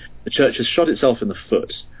 And the Church has shot itself in the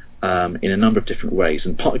foot in a number of different ways,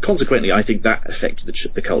 and consequently I think that affected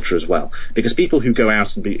the culture as well, because people who go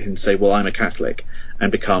out and say, well, I'm a Catholic,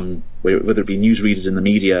 and become, whether it be newsreaders in the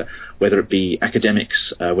media, whether it be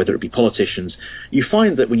academics, whether it be politicians, you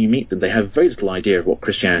find that when you meet them they have very little idea of what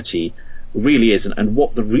Christianity really is and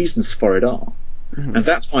what the reasons for it are. And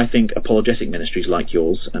that's why I think apologetic ministries like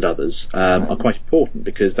yours and others are quite important,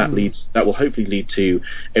 because that will hopefully lead to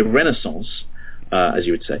a renaissance, as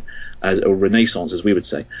you would say, or renaissance, as we would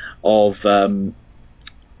say, of an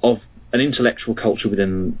intellectual culture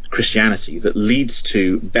within Christianity that leads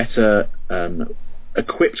to better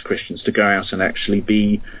equipped Christians to go out and actually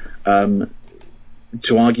be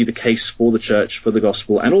to argue the case for the Church, for the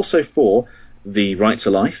gospel, and also for the right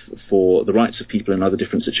to life, for the rights of people in other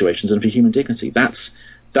different situations, and for human dignity. That's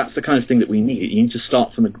the kind of thing that we need. You need to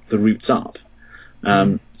start from the roots up.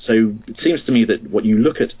 So it seems to me that what you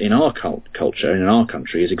look at in our culture and in our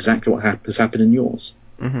country is exactly what has happened in yours.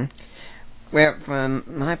 Well, from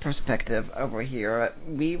my perspective over here,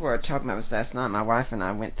 we were talking about this last night. My wife and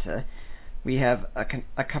I we have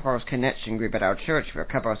a couples connection group at our church where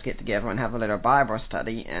couples get together and have a little Bible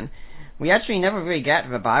study, and we actually never really got to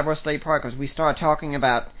the Bible study part because we started talking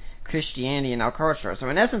about Christianity and our culture. So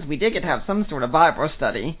in essence, we did get to have some sort of Bible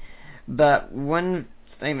study, but one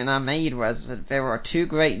statement I made was that there are two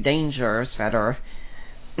great dangers that are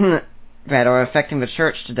affecting the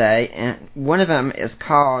church today, and one of them is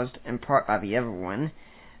caused in part by the other one.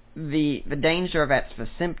 The danger that's the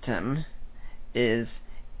symptom is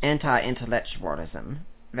anti-intellectualism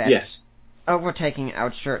that's overtaking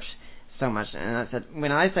our church so much. And I said,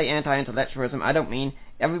 when I say anti-intellectualism, I don't mean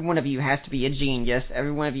every one of you has to be a genius,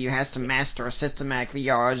 every one of you has to master a systematic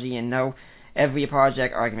theology and know every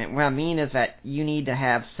apologetic argument. What I mean is that you need to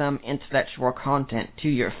have some intellectual content to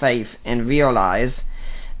your faith and realize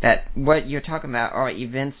that what you're talking about are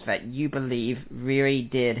events that you believe really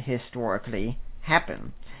did historically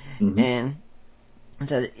happen. And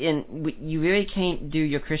so you really can't do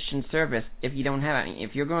your Christian service if you don't have any.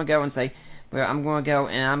 If you're going to go and say, well, I'm going to go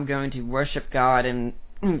and I'm going to worship God in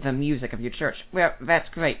the music of your church, well, that's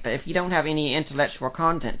great, but if you don't have any intellectual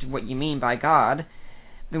content to what you mean by God,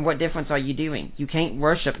 then what difference are you doing? You can't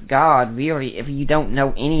worship God, really, if you don't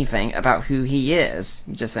know anything about who He is.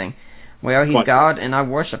 You're just saying, well, He's God, and I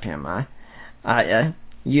worship Him. I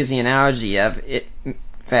use the analogy of it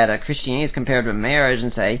that Christianity is compared to marriage,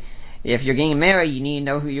 and say, if you're getting married, you need to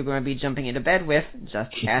know who you're going to be jumping into bed with. Just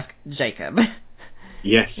ask Jacob.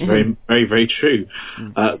 Yes, very, very, very true.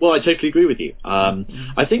 Well, I totally agree with you.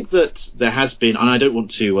 I think that there has been, and I don't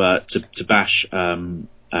want to bash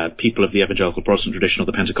people of the evangelical Protestant tradition or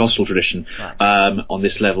the Pentecostal tradition on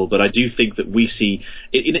this level, but I do think that we see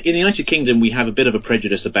in the United Kingdom we have a bit of a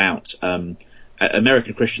prejudice about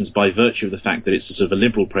American Christians by virtue of the fact that it's a sort of a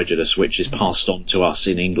liberal prejudice which is passed on to us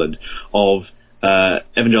in England of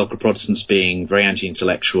evangelical Protestants being very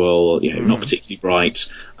anti-intellectual, not particularly bright,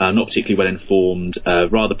 not particularly well-informed,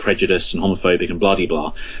 rather prejudiced and homophobic and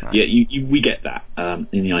blah-de-blah. Right. Yeah, we get that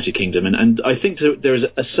in the United Kingdom, and I think there is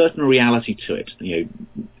a certain reality to it.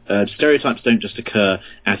 Stereotypes don't just occur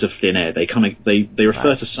out of thin air. They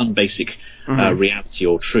refer to some basic reality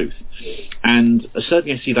or truth, and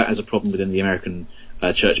certainly I see that as a problem within the American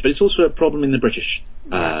church, but it's also a problem in the British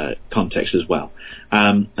context as well.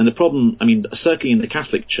 And the problem, certainly in the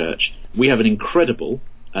Catholic Church, we have an incredible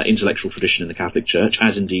intellectual tradition in the Catholic Church,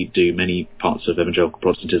 as indeed do many parts of evangelical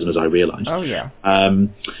Protestantism, as I realise. Oh, yeah.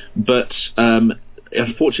 But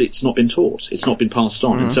unfortunately, it's not been taught. It's not been passed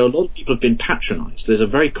on. And so a lot of people have been patronised. There's a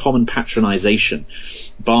very common patronisation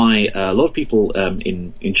by a lot of people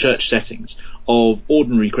in church settings of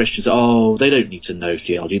ordinary Christians. Oh, they don't need to know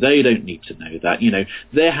theology. They don't need to know that.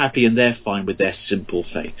 They're happy and they're fine with their simple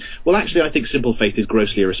faith. Well, actually, I think simple faith is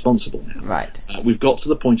grossly irresponsible now. Right. We've got to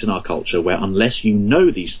the point in our culture where unless you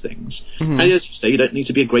know these things, and as you say, you don't need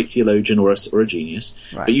to be a great theologian or a genius,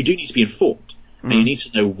 but you do need to be informed. And you need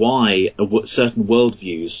to know why certain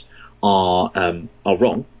worldviews are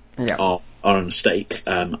wrong, are a mistake,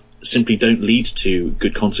 simply don't lead to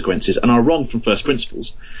good consequences, and are wrong from first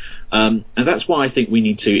principles. And that's why I think we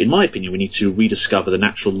need to, in my opinion, we need to rediscover the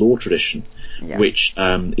natural law tradition, which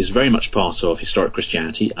is very much part of historic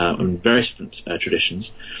Christianity and various different traditions,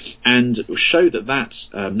 and show that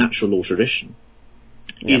natural law tradition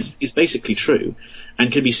is basically true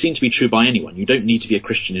and can be seen to be true by anyone. You don't need to be a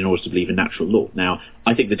Christian in order to believe in natural law. Now,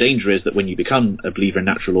 I think the danger is that when you become a believer in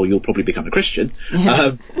natural law, you'll probably become a Christian.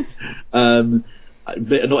 But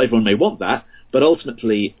not everyone may want that, but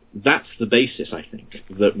ultimately that's the basis, I think,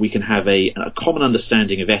 that we can have a common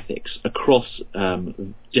understanding of ethics across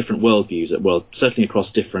different worldviews, certainly across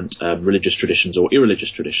different religious traditions or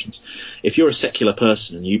irreligious traditions. If you're a secular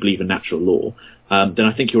person and you believe in natural law, then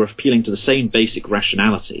I think you're appealing to the same basic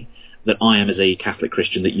rationality that I am as a Catholic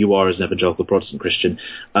Christian, that you are as an evangelical Protestant Christian.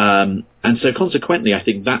 And so consequently, I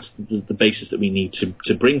think that's the basis that we need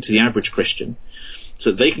to bring to the average Christian, so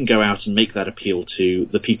that they can go out and make that appeal to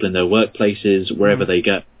the people in their workplaces, wherever they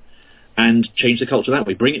go, and change the culture that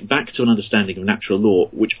way. Bring it back to an understanding of natural law,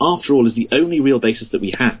 which after all is the only real basis that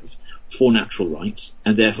we have for natural rights,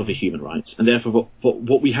 and therefore for human rights, and therefore for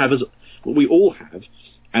what we all have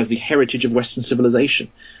as the heritage of Western civilization.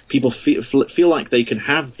 People feel like they can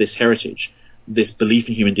have this heritage, this belief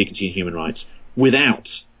in human dignity and human rights, without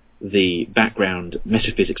the background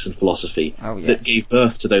metaphysics and philosophy that gave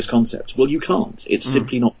birth to those concepts. Well, you can't. It's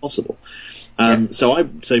simply not possible. So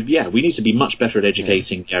we need to be much better at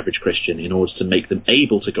educating the average Christian in order to make them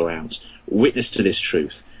able to go out, witness to this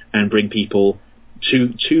truth, and bring people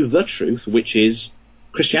to the truth, which is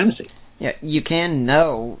Christianity. Yeah, you can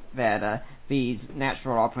know that these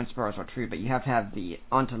natural law principles are true, but you have to have the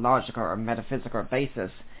ontological or metaphysical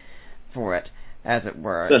basis for it, as it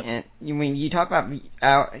were. Sure. And when you talk about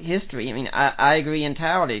our history, I agree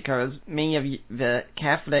entirely, because many of the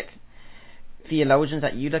Catholic theologians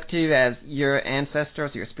that you look to as your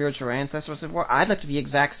ancestors, your spiritual ancestors, I look to the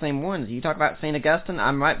exact same ones. You talk about St. Augustine,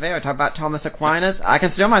 I'm right there. I talk about Thomas Aquinas, I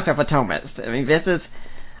consider myself a Thomist. This is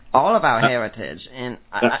all of our heritage. And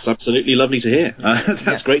that's absolutely lovely to hear.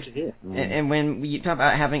 That's great to hear. And when you talk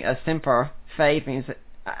about having a simple faith,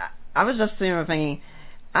 I was just thinking,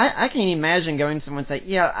 I can imagine going to someone and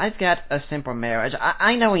say, I've got a simple marriage.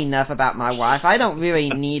 I know enough about my wife. I don't really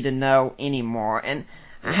need to know anymore. And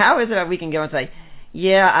how is it that we can go and say,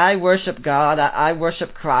 I worship God, I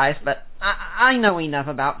worship Christ, but I know enough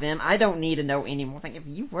about them. I don't need to know anymore. I think if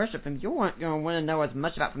you worship Him, you're going to want to know as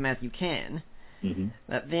much about Him as you can.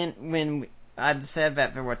 But then when I've said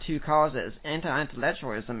that there were two causes,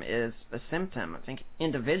 anti-intellectualism is a symptom. I think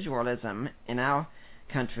individualism in our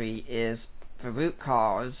country is the root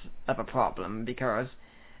cause of a problem, because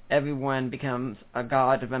everyone becomes a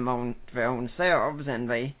god of their own selves, and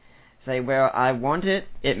they say, well, I want it,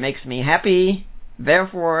 it makes me happy,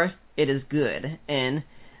 therefore it is good. And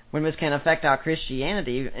when this can affect our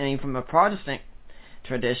Christianity, from a Protestant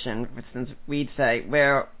tradition, for instance, we'd say,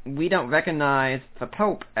 well, we don't recognize the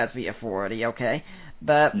Pope as the authority,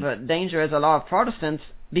 but the danger is a lot of Protestants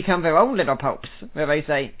become their own little popes, where they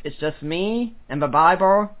say, it's just me and the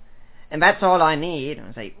Bible, and that's all I need. And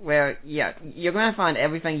I say, well, you're going to find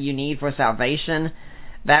everything you need for salvation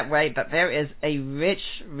that way, but there is a rich,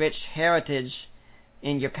 rich heritage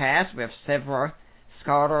in your past with several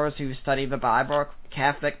scholars who study the Bible,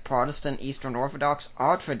 Catholic, Protestant, Eastern Orthodox,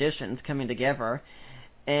 all traditions coming together.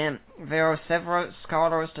 And there are several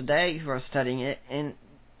scholars today who are studying it, and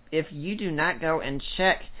if you do not go and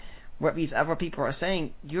check what these other people are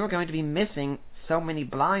saying, you're going to be missing so many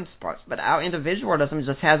blind spots. But our individualism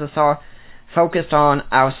just has us all focused on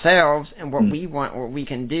ourselves and what we want, what we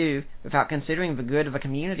can do, without considering the good of the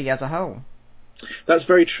community as a whole. That's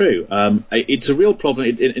very true. It's a real problem.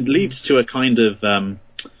 It leads to a kind of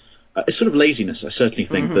a sort of laziness. I certainly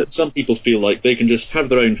think that some people feel like they can just have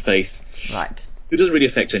their own faith. Right. It doesn't really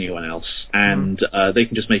affect anyone else, and they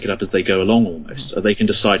can just make it up as they go along almost. They can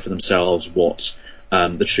decide for themselves what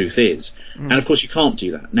the truth is. And of course you can't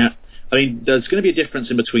do that. Now, I mean, there's going to be a difference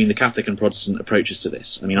in between the Catholic and Protestant approaches to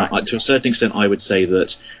this. I mean, to a certain extent, I would say that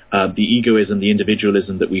the egoism, the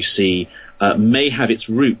individualism that we see may have its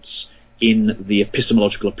roots in the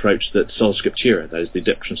epistemological approach that Sola Scriptura, that is the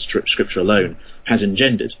doctrine of Scripture alone, has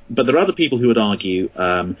engendered. But there are other people who would argue,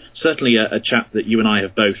 certainly a chap that you and I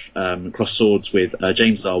have both crossed swords with,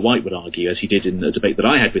 James R. White, would argue, as he did in the debate that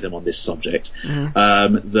I had with him on this subject,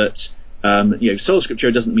 that Sola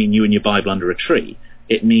Scriptura doesn't mean you and your Bible under a tree.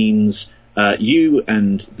 It means you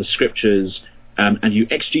and the Scriptures, and you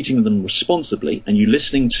exegeting them responsibly, and you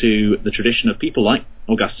listening to the tradition of people like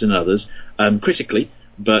Augustine and others critically,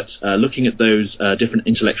 but looking at those different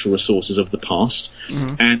intellectual resources of the past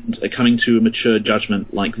and coming to a mature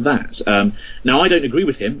judgment like that. Now, I don't agree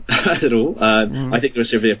with him at all. I think there are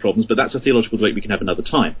severe problems, but that's a theological debate we can have another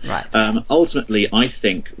time. Right. Ultimately, I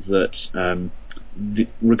think that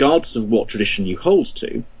regardless of what tradition you hold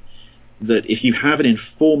to, that if you have an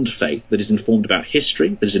informed faith that is informed about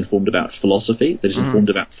history, that is informed about philosophy, that is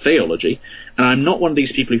informed about theology, and I'm not one of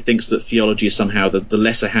these people who thinks that theology is somehow the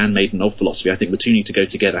lesser handmaiden of philosophy. I think the two need to go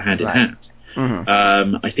together hand in hand.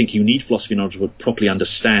 I think you need philosophy knowledge to properly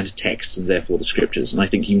understand texts and therefore the Scriptures, and I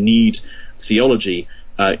think you need theology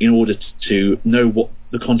in order to know what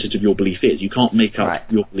the content of your belief is. You can't make up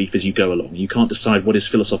your belief as you go along. You can't decide what is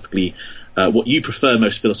philosophically, what you prefer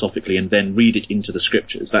most philosophically, and then read it into the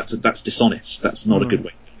Scriptures. That's dishonest. That's not a good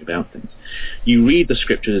way to think about things. You read the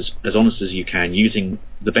Scriptures as honest as you can, using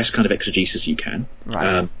the best kind of exegesis you can,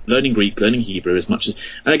 learning Greek, learning Hebrew as much as...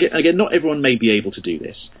 And again, not everyone may be able to do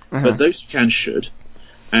this, but those who can should,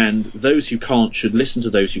 and those who can't should listen to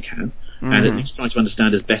those who can, and at least try to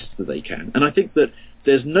understand as best that they can. And I think that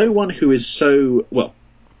there's no one who is so... Well,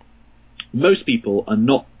 most people are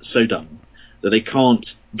not so dumb that they can't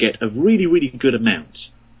get a really, really good amount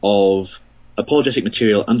of apologetic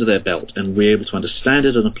material under their belt and be able to understand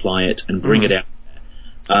it and apply it and bring it out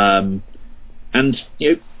there. And,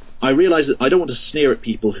 I realise that I don't want to sneer at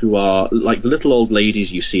people who are like the little old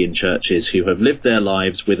ladies you see in churches who have lived their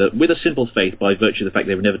lives with a simple faith by virtue of the fact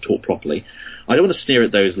they were never taught properly. I don't want to sneer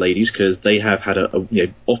at those ladies because they have had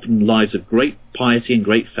often lives of great piety and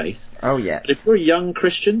great faith. Oh, yeah. But if you're a young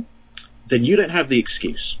Christian, then you don't have the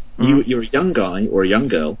excuse. You're a young guy or a young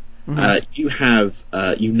girl. You have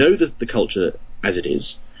the culture as it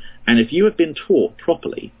is, and if you have been taught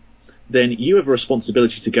properly, then you have a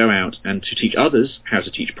responsibility to go out and to teach others how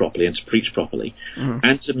to teach properly and to preach properly,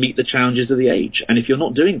 and to meet the challenges of the age. And if you're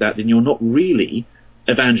not doing that, then you're not really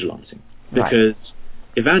evangelizing, because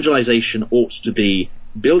evangelization ought to be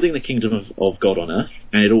building the kingdom of God on earth,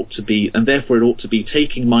 and therefore it ought to be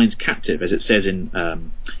taking minds captive, as it says in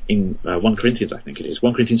 1 Corinthians, I think it is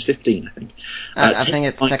 1 Corinthians 15, I think. I think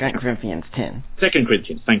it's 2 Corinthians 10. 2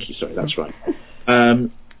 Corinthians, thank you. Sorry, that's right.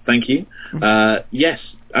 Thank you. Yes,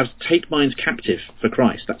 as take minds captive for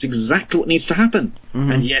Christ. That's exactly what needs to happen,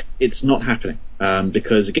 and yet it's not happening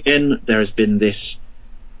because again there has been this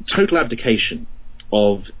total abdication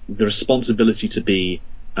of the responsibility to be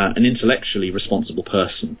an intellectually responsible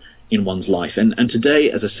person in one's life. And today,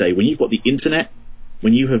 as I say, when you've got the internet,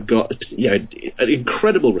 when you have got an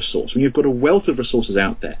incredible resource, when you've got a wealth of resources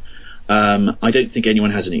out there, I don't think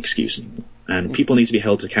anyone has any excuse anymore. And people need to be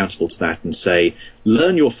held accountable to that and say,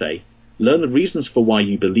 learn your faith, learn the reasons for why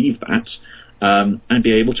you believe that, and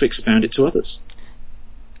be able to expound it to others.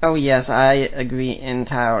 Oh yes, I agree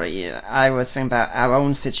entirely. I was thinking about our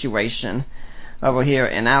own situation over here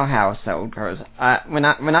in our household, because when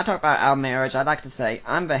I talk about our marriage, I like to say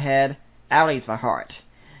I'm the head, Allie's the heart,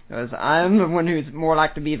 because I'm the one who's more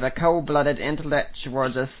like to be the cold-blooded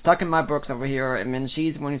intellectual, just stuck in my books over here, and then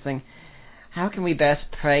she's the one who's saying, how can we best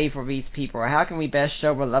pray for these people, or how can we best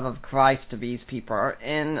show the love of Christ to these people?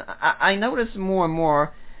 And I notice more and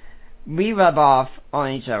more we rub off on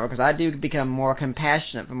each other, because I do become more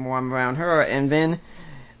compassionate the more I'm around her, and then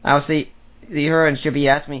I'll see her and she'll be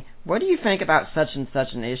asking me, what do you think about such and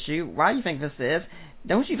such an issue? Why do you think this is?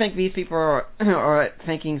 Don't you think these people are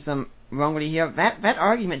thinking some wrongly here. That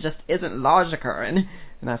argument just isn't logical. And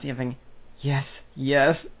I see him thinking, yes.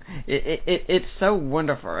 It's so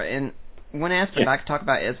wonderful. And one aspect I could talk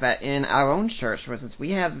about is that in our own church, for instance,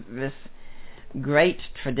 we have this great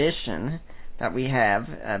tradition that we have.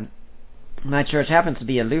 My church happens to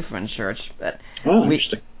be a Lutheran church, but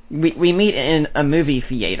we meet in a movie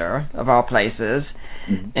theater of all places,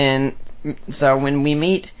 and so when we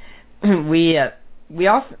meet, we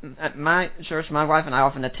often at my church, my wife and I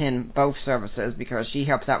often attend both services because she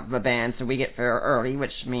helps out with the band, so we get there early,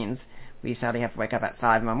 which means we sadly have to wake up at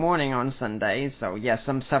 5 in the morning on Sundays. So yes,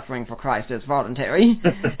 some suffering for Christ is voluntary,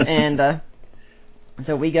 and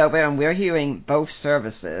so we go there and we're hearing both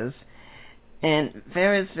services. And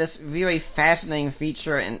there is this really fascinating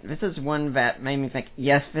feature, and this is one that made me think,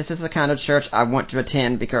 yes, this is the kind of church I want to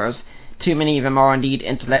attend because too many of them are indeed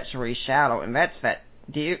intellectually shallow. And that's that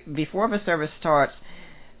before the service starts,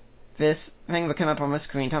 this thing will come up on the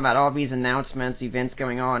screen talking about all these announcements, events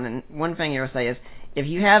going on. And one thing it will say is, if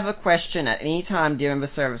you have a question at any time during the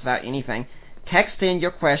service about anything, text in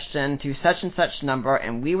your question to such and such number,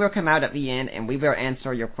 and we will come out at the end and we will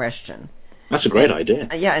answer your question. That's a great idea.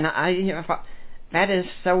 Yeah, and I thought, that is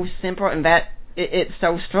so simple, and that it's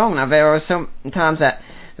so strong. Now, there are some times that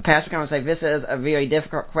the pastor comes and say, this is a very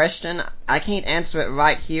difficult question. I can't answer it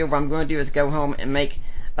right here. What I'm going to do is go home and make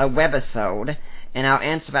a webisode, and I'll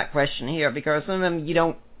answer that question here, because some of them you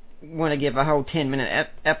don't want to give a whole 10-minute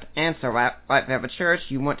answer right there at church.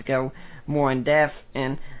 You want to go more in depth,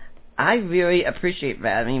 and I really appreciate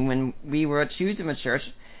that. I mean, when we were choosing a church,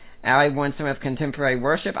 I wanted some of contemporary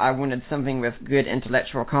worship. I wanted something with good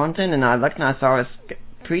intellectual content, and I looked and I saw this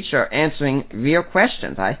preacher answering real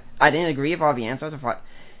questions. I didn't agree with all the answers. I thought,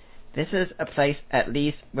 this is a place at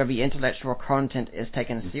least where the intellectual content is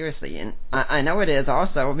taken seriously. And I know it is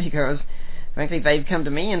also because, frankly, they've come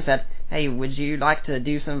to me and said, hey, would you like to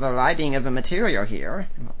do some of the writing of the material here?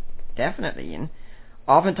 Definitely. And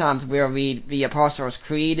oftentimes we'll read the Apostles'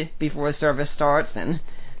 Creed before the service starts, and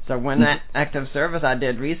so one act of service I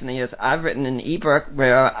did recently is I've written an ebook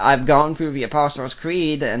where I've gone through the Apostles'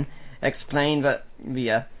 Creed and explained what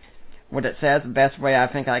it says the best way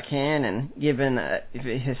I think I can, and given a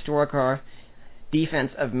historical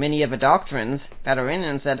defense of many of the doctrines that are in it,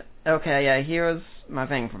 and said, okay, here's my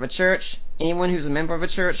thing for the church. Anyone who's a member of a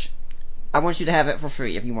church, I want you to have it for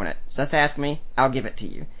free if you want it. Just ask me, I'll give it to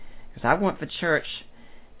you. Because I want the church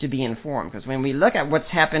to be informed. Because when we look at what's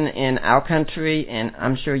happened in our country, and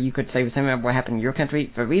I'm sure you could say the same about what happened in your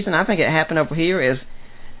country, the reason I think it happened over here is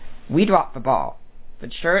we dropped the ball. The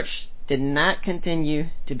church did not continue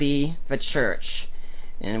to be the church.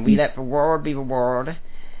 And we let the world be the world.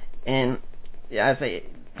 And I say,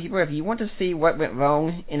 people, if you want to see what went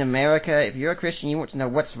wrong in America, if you're a Christian, you want to know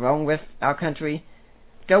what's wrong with our country,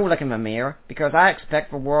 go look in the mirror, because I expect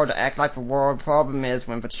the world to act like the world. The problem is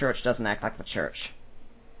when the church doesn't act like the church.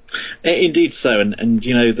 Indeed so, and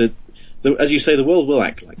you know, as you say, the world will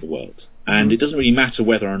act like the world, and it doesn't really matter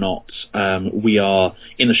whether or not we are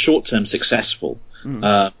in the short term successful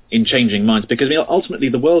in changing minds, because ultimately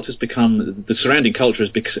the world has become, the surrounding culture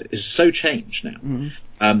is so changed now.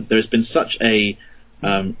 There has been such a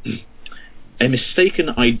mistaken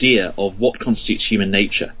idea of what constitutes human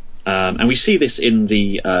nature, and we see this in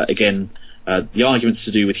the arguments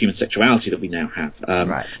to do with human sexuality that we now have.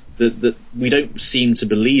 Right. That we don't seem to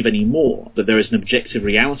believe anymore that there is an objective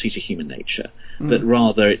reality to human nature, that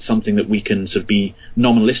rather it's something that we can sort of be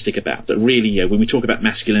nominalistic about. That really, when we talk about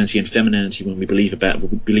masculinity and femininity, when we believe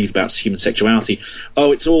about human sexuality,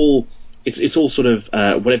 it's all sort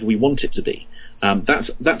of whatever we want it to be.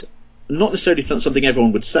 That's not necessarily something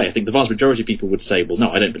everyone would say. I think the vast majority of people would say, well,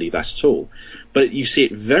 no, I don't believe that at all. But you see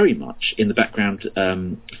it very much in the background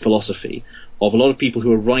philosophy of a lot of people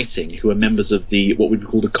who are writing, who are members of what we would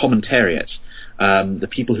call the commentariat, the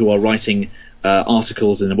people who are writing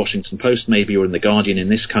articles in the Washington Post maybe, or in the Guardian in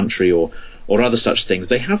this country, or other such things.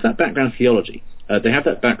 They have that background theology. They have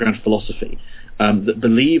that background philosophy that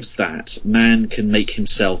believes that man can make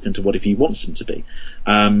himself into whatever he wants him to be.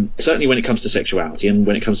 Certainly when it comes to sexuality and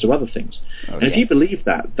when it comes to other things. Okay. And if you believe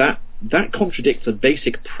that contradicts a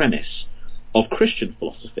basic premise of Christian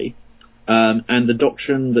philosophy and the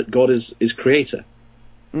doctrine that God is creator.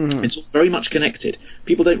 It's very much connected.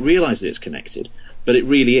 People don't realize that it's connected, but it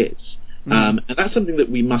really is. And that's something that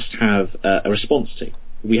we must have a response to.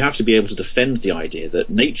 We have to be able to defend the idea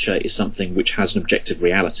that nature is something which has an objective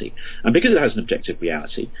reality. And because it has an objective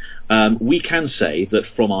reality, we can say that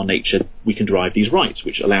from our nature we can derive these rights,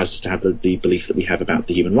 which allows us to have the belief that we have about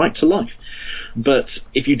the human right to life. But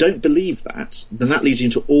if you don't believe that, then that leads you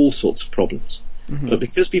into all sorts of problems. But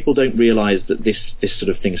because people don't realize that this sort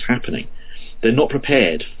of thing is happening, they're not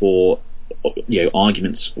prepared for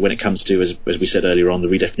arguments when it comes to, as we said earlier on, the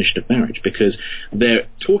redefinition of marriage, because they're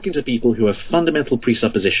talking to people who have fundamental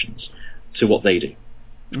presuppositions to what they do.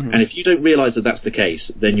 Mm-hmm. And if you don't realise that that's the case,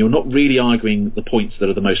 then you're not really arguing the points that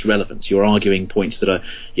are the most relevant. You're arguing points that are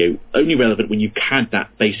only relevant when you've had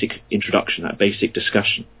that basic introduction, that basic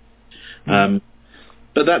discussion. Mm-hmm.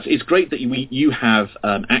 But it's great that you have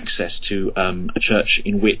access to a church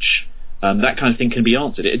in which that kind of thing can be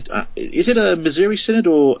answered. Is it a Missouri Synod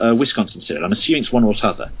or a Wisconsin Synod? I'm assuming it's one or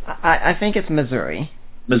t'other. I think it's Missouri.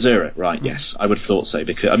 Missouri, right? Mm-hmm. Yes, I would have thought so.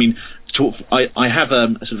 Because I have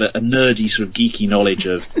a sort of a nerdy, sort of geeky knowledge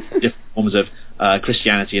of different forms of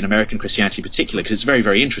Christianity, and American Christianity in particular, because it's very,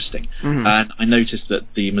 very interesting. Mm-hmm. And I noticed that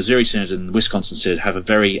the Missouri Synod and the Wisconsin Synod have a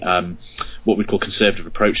very what we'd call conservative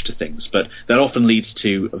approach to things, but that often leads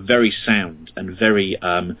to a very sound and very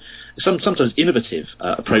sometimes innovative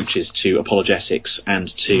approaches to apologetics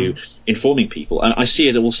and to informing people. And I see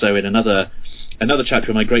it also in another chap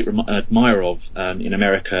who I'm a great admirer of in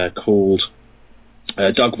America called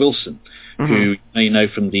Doug Wilson, mm-hmm. who you may know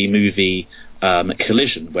from the movie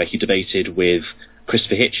Collision, where he debated with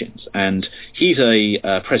Christopher Hitchens. And he's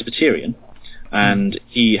a Presbyterian, and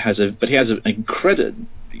he has an incredible,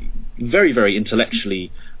 very, very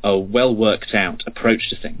intellectually well worked out approach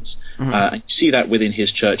to things. Mm-hmm. You see that within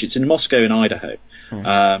his church. It's in Moscow in Idaho.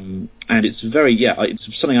 Mm-hmm. And it's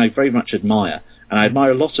it's something I very much admire. And I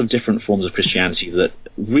admire a lot of different forms of Christianity that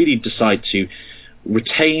really decide to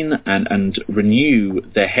retain and renew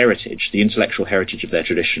their heritage, the intellectual heritage of their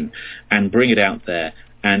tradition, and bring it out there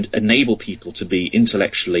and enable people to be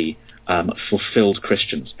intellectually fulfilled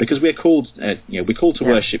Christians. Because we're called to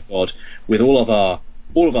worship God with all of our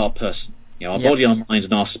person, our body, our mind,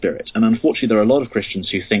 and our spirit. And unfortunately, there are a lot of Christians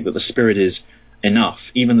who think that the spirit is enough,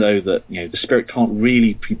 even though that the spirit can't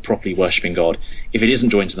really be properly worshipping God if it isn't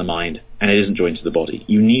joined to the mind and it isn't joined to the body.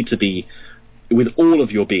 You need to be, with all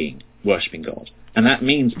of your being, worshipping God, and that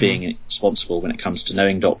means being responsible when it comes to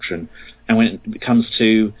knowing doctrine and when it comes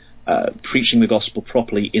to preaching the gospel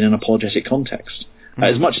properly in an apologetic context,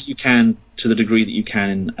 as much as you can, to the degree that you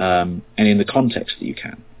can, and in the context that you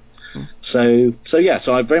can. So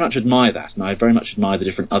I very much admire that, and I very much admire the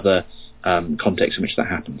different other contexts in which that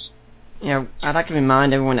happens. I'd like to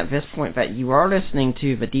remind everyone at this point that you are listening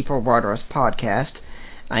to the Deeper Waters podcast.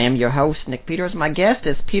 I am your host, Nick Peters. My guest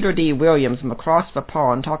is Peter D. Williams from across the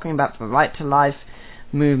pond, talking about the Right to Life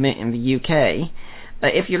movement in the UK.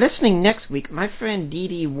 If you're listening next week, my friend Dee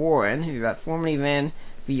Dee Warren, who formerly ran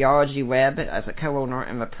Theology Web as a co-owner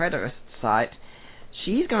in the Preterist site,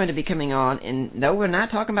 she's going to be coming on, and no, we're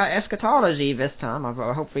not talking about eschatology this time,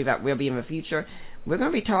 although hopefully that will be in the future. We're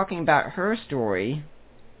going to be talking about her story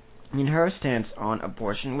and her stance on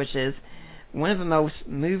abortion, which is one of the most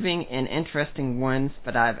moving and interesting ones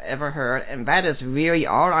that I've ever heard, and that is really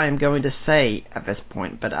all I am going to say at this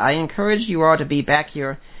point. But I encourage you all to be back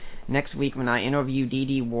here next week when I interview Dee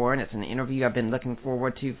Dee Warren. It's an interview I've been looking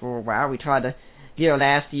forward to for a while. We tried to get her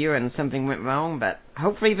last year and something went wrong, but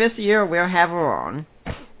hopefully this year we'll have her on.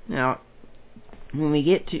 Now, when we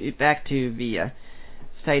get back to the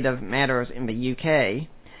state of matters in the UK,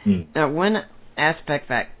 now one aspect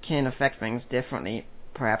that can affect things differently,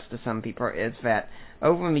 perhaps to some people, is that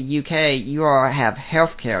over in the UK, you all have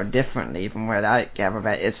healthcare differently from where I gather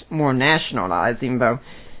that it's more nationalized, even though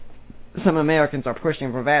some Americans are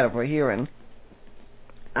pushing for that over here, and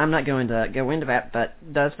I'm not going to go into that, but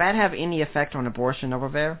does that have any effect on abortion over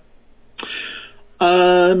there?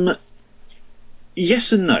 Yes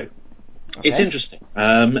and no. Okay. It's interesting,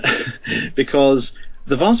 because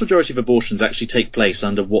the vast majority of abortions actually take place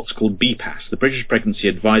under what's called BPAS, the British Pregnancy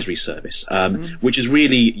Advisory Service, which is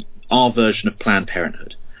really our version of Planned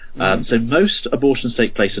Parenthood. So most abortions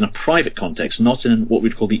take place in a private context, not in what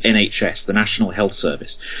we'd call the NHS, the National Health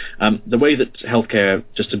Service. The way that healthcare,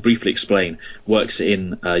 just to briefly explain, works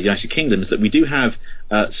in the United Kingdom is that we do have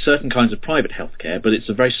certain kinds of private healthcare, but it's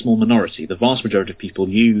a very small minority. The vast majority of people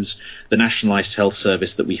use the nationalised health service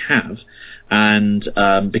that we have, and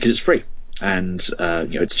because it's free. And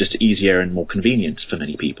it's just easier and more convenient for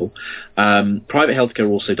many people. Private healthcare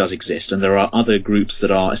also does exist, and there are other groups that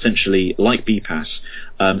are essentially, like BPAS,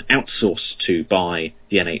 outsourced to by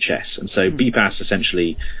the NHS. And so BPAS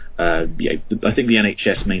essentially, I think the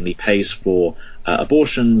NHS mainly pays for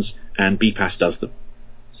abortions, and BPAS does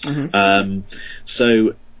them.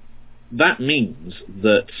 So that means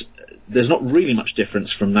that there's not really much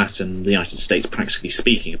difference from that in the United States, practically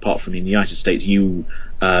speaking, apart from in the United States you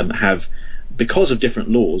have, because of different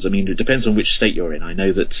laws, I mean, it depends on which state you're in. I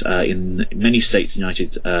know that in many states,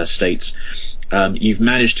 United States, you've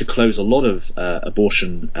managed to close a lot of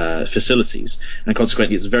abortion facilities, and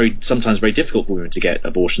consequently it's sometimes very difficult for women to get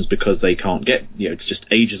abortions because they can't get, it's just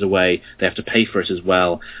ages away, they have to pay for it as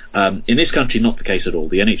well. In this country, not the case at all.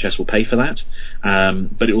 The NHS will pay for that,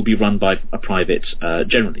 but it will be run by a private,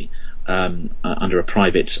 generally, under a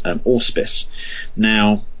private auspice.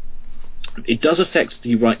 Now, it does affect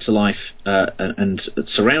the right to life and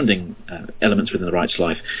surrounding elements within the right to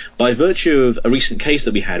life by virtue of a recent case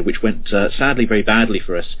that we had, which went sadly very badly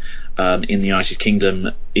for us in the United Kingdom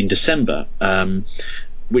in December,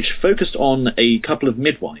 which focused on a couple of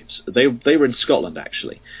midwives. They were in Scotland,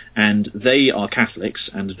 actually, and they are Catholics,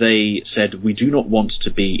 and they said, we do not want to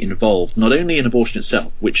be involved, not only in abortion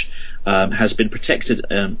itself, which has been protected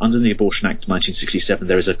under the Abortion Act of 1967.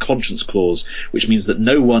 There is a conscience clause, which means that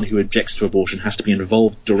no one who objects to abortion has to be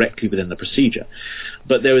involved directly within the procedure.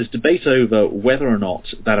 But there was debate over whether or not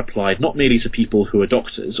that applied not merely to people who are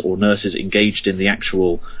doctors or nurses engaged in the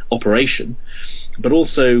actual operation, but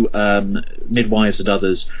also midwives and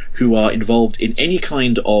others who are involved in any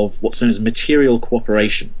kind of what's known as material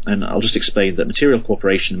cooperation. And I'll just explain that material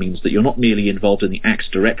cooperation means that you're not merely involved in the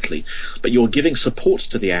act directly, but you're giving support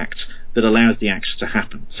to the act that allows the act to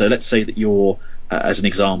happen. So let's say that you're, as an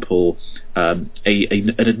example, an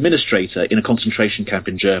administrator in a concentration camp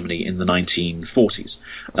in Germany in the 1940s.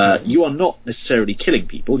 You are not necessarily killing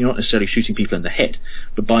people, you're not necessarily shooting people in the head,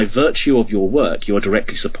 but by virtue of your work, you are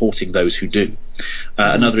directly supporting those who do.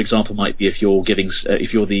 Another example might be if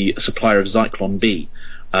you're the supplier of Zyklon B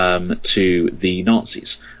to the Nazis,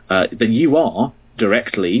 then you are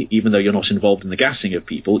directly, even though you're not involved in the gassing of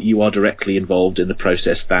people, you are directly involved in the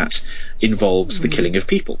process that involves the killing of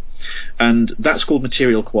people. And that's called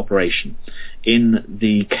material cooperation. In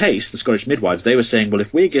the case, the Scottish midwives, they were saying, well,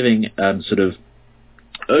 if we're giving sort of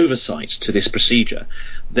oversight to this procedure,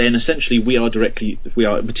 then essentially we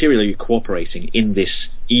are materially cooperating in this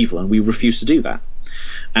evil, and we refuse to do that.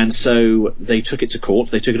 And so they took it to court.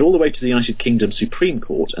 They took it all the way to the United Kingdom Supreme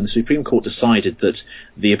Court, and the Supreme Court decided that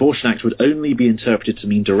the Abortion Act would only be interpreted to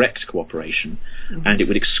mean direct cooperation, and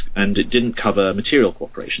it didn't cover material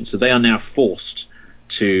cooperation. So they are now forced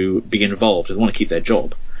to be involved. They want to keep their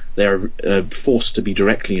job. They're forced to be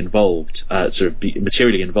directly involved, be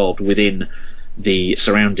materially involved within the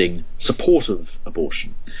surrounding support of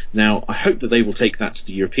abortion. Now, I hope that they will take that to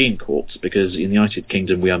the European courts, because in the United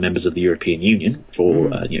Kingdom we are members of the European Union. For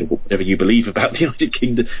whatever you believe about the United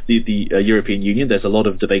Kingdom, the European Union, there's a lot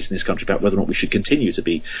of debate in this country about whether or not we should continue to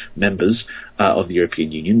be members of the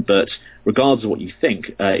European Union. But regardless of what you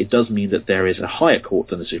think, it does mean that there is a higher court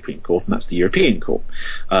than the Supreme Court, and that's the European Court.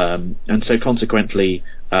 And so consequently,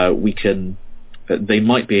 they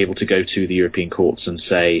might be able to go to the European courts and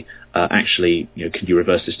say, actually, can you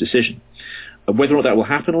reverse this decision? Whether or not that will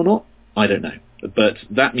happen or not, I don't know. But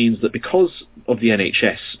that means that because of the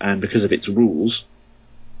NHS and because of its rules,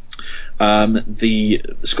 the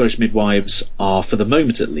Scottish midwives are, for the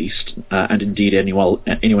moment at least, and indeed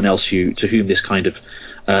anyone else to whom this kind of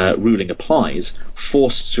ruling applies,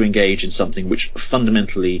 forced to engage in something which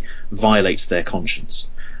fundamentally violates their conscience.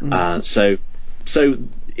 So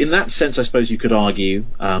in that sense, I suppose you could argue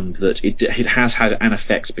that it has had an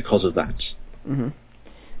effect because of that. Mm-hmm.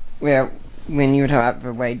 Well, when you talk about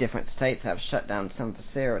the way different states have shut down some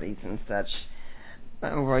facilities and such,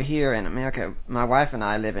 over here in America, my wife and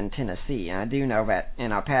I live in Tennessee, and I do know that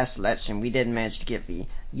in our past election we did manage to get the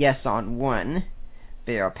Yes on One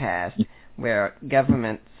bill passed, where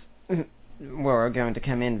governments were going to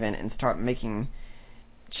come in then and start making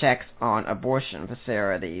checks on abortion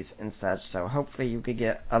facilities and such, so hopefully you could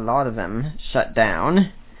get a lot of them shut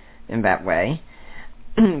down in that way.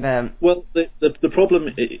 Well, the problem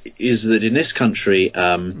is that in this country,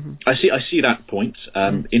 I see that point.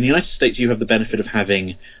 In the United States, you have the benefit of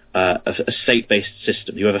having a state-based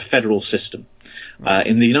system. You have a federal system.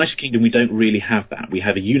 In the United Kingdom, we don't really have that. We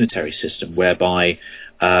have a unitary system whereby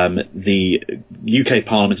the UK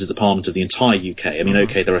Parliament is the Parliament of the entire UK. I mean,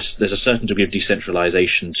 okay, there's a certain degree of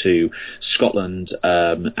decentralisation to Scotland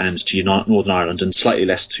and to Northern Ireland, and slightly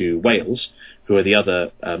less to Wales, who are the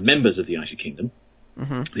other members of the United Kingdom.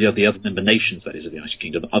 The other member nations, that is, of the United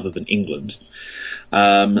Kingdom, other than England.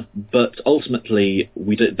 But ultimately,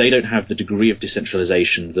 they don't have the degree of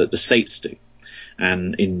decentralisation that the states do,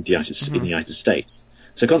 and in the United States.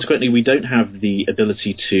 So consequently, we don't have the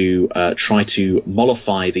ability to try to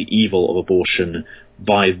mollify the evil of abortion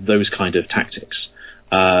by those kind of tactics.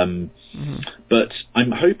 But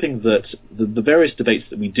I'm hoping that the various debates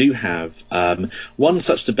that we do have, one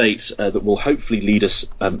such debate that will hopefully lead us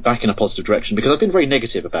back in a positive direction, because I've been very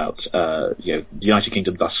negative about the United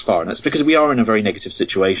Kingdom thus far, and that's because we are in a very negative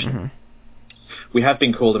situation. we have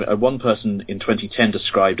been called, one person in 2010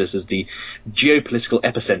 described us as the geopolitical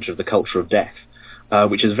epicenter of the culture of death,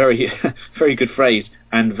 which is a very, very good phrase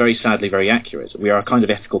and very sadly very accurate. We are a kind of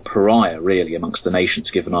ethical pariah, really, amongst the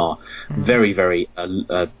nations, given our very, very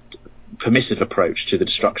permissive approach to the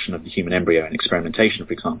destruction of the human embryo and experimentation,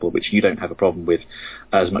 for example, which you don't have a problem with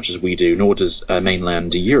as much as we do, nor does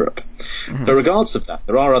mainland Europe. But regardless of that,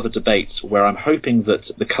 there are other debates where I'm hoping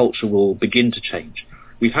that the culture will begin to change.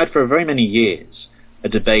 We've had for very many years a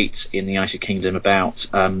debate in the United Kingdom about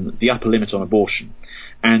the upper limit on abortion,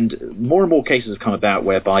 and more cases have come about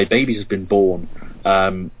whereby babies have been born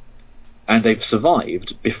and they've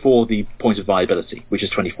survived before the point of viability, which is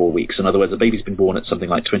 24 weeks. In other words, the baby's been born at something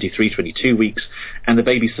like 23, 22 weeks, and the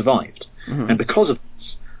baby survived. And because of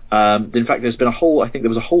this, in fact, there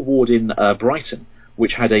was a whole ward in Brighton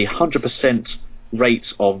which had 100% rate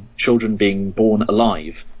of children being born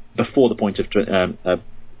alive before the point of,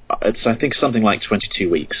 I think, something like 22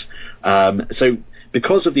 weeks. So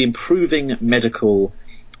because of the improving medical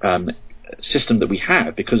system that we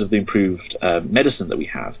have, because of the improved medicine that we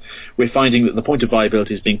have, we're finding that the point of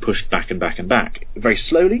viability is being pushed back and back and back, very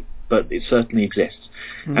slowly, but it certainly exists.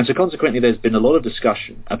 And so consequently there's been a lot of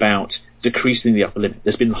discussion about decreasing the upper limit.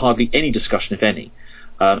 There's been hardly any discussion, if any,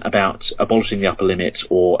 about abolishing the upper limit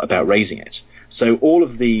or about raising it. So all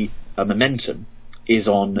of the momentum is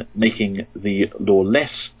on making the law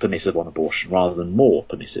less permissive on abortion rather than more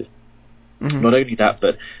permissive. Not only that,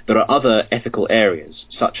 but there are other ethical areas,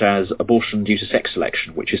 such as abortion due to sex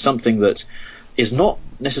selection, which is something that is not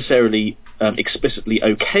necessarily explicitly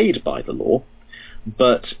okayed by the law,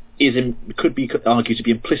 but could be argued to be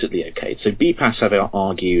implicitly okayed. So BPAS have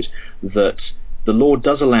argued that the law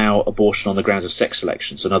does allow abortion on the grounds of sex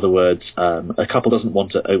selection. So in other words, a couple doesn't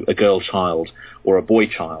want a girl child or a boy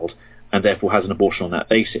child, and therefore has an abortion on that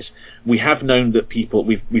basis. We have known that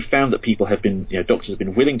we've found that people have been, doctors have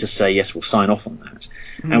been willing to say, yes, we'll sign off on that.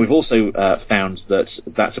 And we've also found that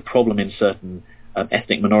that's a problem in certain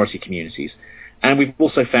ethnic minority communities. And we've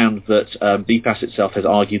also found that BPAS itself has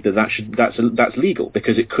argued that that's legal,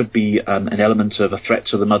 because it could be an element of a threat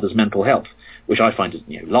to the mother's mental health, which I find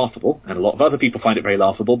laughable, and a lot of other people find it very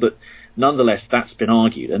laughable, but nonetheless that's been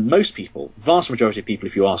argued. And most people, vast majority of people,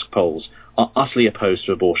 if you ask polls, are utterly opposed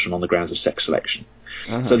to abortion on the grounds of sex selection.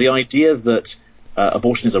 So the idea that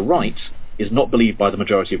abortion is a right is not believed by the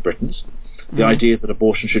majority of Britons. The idea that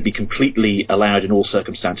abortion should be completely allowed in all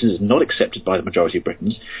circumstances is not accepted by the majority of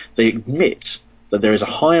Britons. They admit that there is a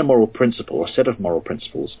higher moral principle, or a set of moral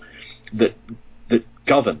principles, that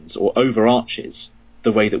governs or overarches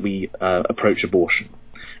the way that we approach abortion.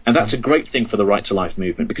 And that's a great thing for the Right to Life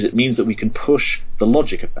movement, because it means that we can push the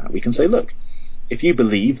logic of that. We can say, look, if you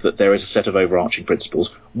believe that there is a set of overarching principles,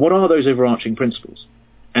 what are those overarching principles?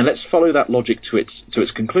 And let's follow that logic to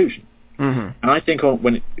its conclusion. And I think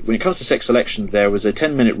when it comes to sex selection, there was a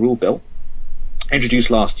 10-minute rule bill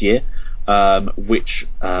introduced last year, which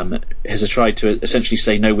has tried to essentially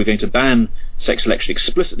say, no, we're going to ban sex selection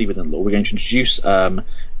explicitly within the law. We're going to introduce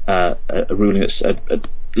a ruling,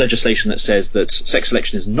 legislation that says that sex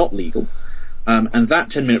selection is not legal. And that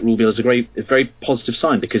 10-minute rule bill is a very positive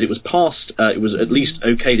sign, because it was passed, it was at least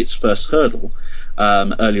okayed its first hurdle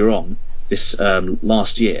earlier on this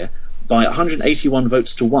last year by 181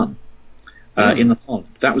 votes to 1. In the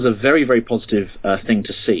Parliament. That was a very, very positive thing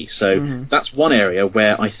to see. So that's one area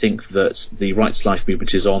where I think that the Right to Life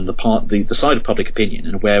movement is on the side of public opinion,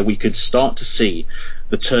 and where we could start to see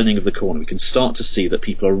the turning of the corner. We can start to see that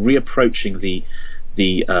people are reapproaching the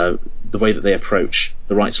way that they approach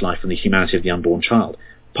the right to life and the humanity of the unborn child.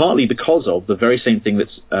 Partly because of the very same thing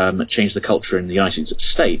that's changed the culture in the United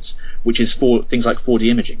States, which is for things like 4D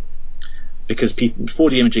imaging. Because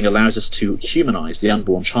 4D imaging allows us to humanize the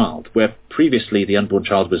unborn child, where previously the unborn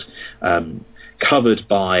child was covered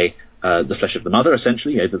by the flesh of the mother,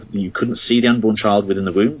 essentially. You couldn't see the unborn child within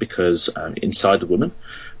the womb because inside the woman.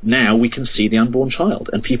 Now we can see the unborn child,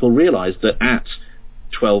 and people realize that at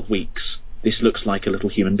 12 weeks this looks like a little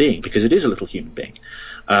human being, because it is a little human being,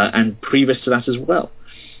 and previous to that as well.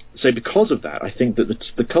 So because of that, I think that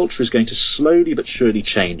the culture is going to slowly but surely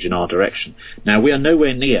change in our direction. Now, we are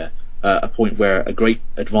nowhere near a point where a great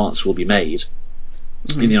advance will be made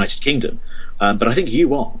in the United Kingdom, but I think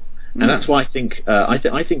you are, and that's why I think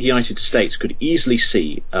the United States could easily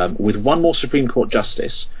see, with one more Supreme Court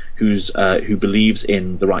justice who believes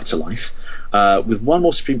in the right to life, with one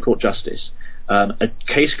more Supreme Court justice, a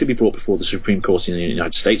case could be brought before the Supreme Court in the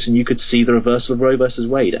United States, and you could see the reversal of Roe versus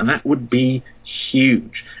Wade, and that would be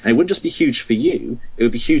huge. And it wouldn't just be huge for you; it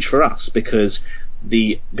would be huge for us, because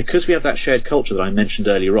we have that shared culture that I mentioned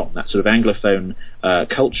earlier on, that sort of Anglophone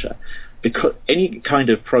culture. Because any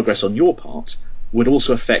kind of progress on your part would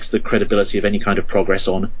also affect the credibility of any kind of progress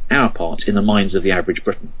on our part in the minds of the average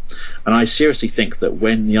Briton. And I seriously think that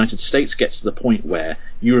when the United States gets to the point where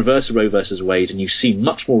you reverse Roe versus Wade and you see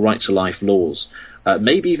much more right-to-life laws,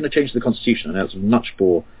 maybe even a change to the Constitution, I know it's much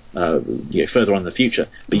more further on in the future,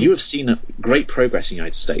 but you have seen great progress in the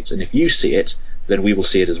United States, and if you see it, then we will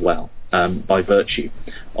see it as well, by virtue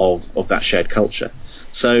of that shared culture.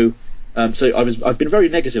 So I've been very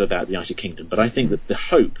negative about the United Kingdom, but I think that the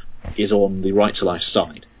hope is on the right-to-life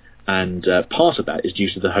side, and part of that is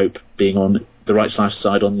due to the hope being on the right-to-life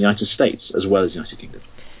side on the United States as well as the United Kingdom.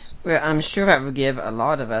 Well, I'm sure that will give a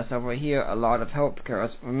lot of us over here a lot of hope,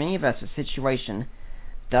 because for many of us the situation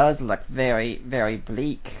does look very, very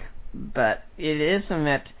bleak, but it is something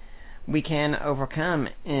that we can overcome,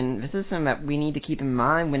 and this is something that we need to keep in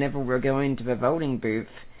mind whenever we're going to the voting booth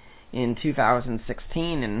in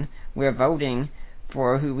 2016 and we're voting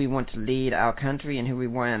for who we want to lead our country and who we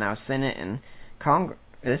want in our Senate and Congress.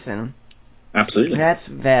 And absolutely,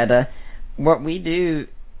 that what we do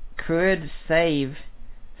could save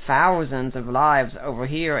thousands of lives over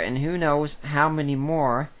here, and who knows how many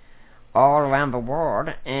more all around the world.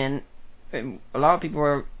 And a lot of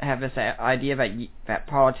people have this idea that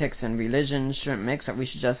politics and religion shouldn't mix, that we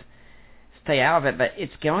should just stay out of it, but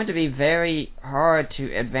it's going to be very hard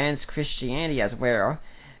to advance Christianity as well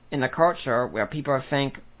in a culture where people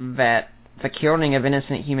think that the killing of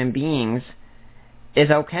innocent human beings is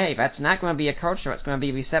okay. That's not going to be a culture that's going to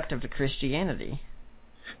be receptive to Christianity.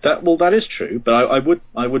 That is true, but I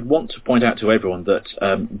would want to point out to everyone that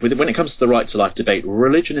when it comes to the right to life debate,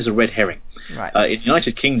 religion is a red herring. Right. In the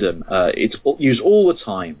United Kingdom, it's used all the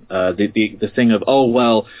time. The thing of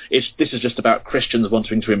this is just about Christians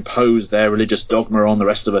wanting to impose their religious dogma on the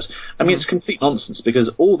rest of us. I mean, it's complete nonsense, because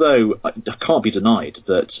although it can't be denied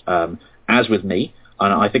that, as with me,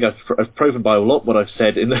 and I think I've proven by a lot what I've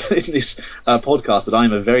said in this podcast that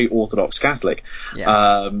I'm a very orthodox Catholic,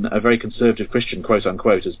 a very conservative Christian, quote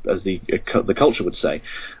unquote, as the culture would say.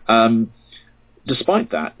 Despite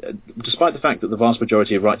the fact that the vast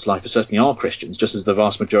majority of Right to Life certainly are Christians, just as the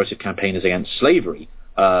vast majority of campaigners against slavery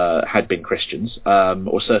had been Christians,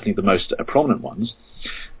 or certainly the most prominent ones,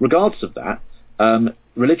 regardless of that,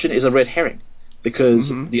 religion is a red herring, because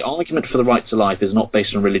the argument for the right to life is not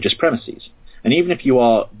based on religious premises. And even if you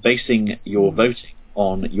are basing your voting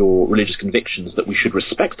on your religious convictions that we should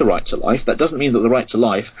respect the right to life, that doesn't mean that the right to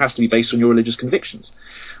life has to be based on your religious convictions.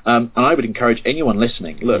 And I would encourage anyone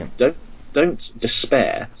listening, don't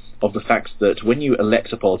despair of the fact that when you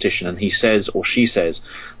elect a politician and he says or she says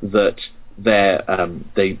that they're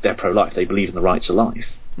pro-life, they believe in the right to life,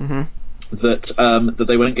 that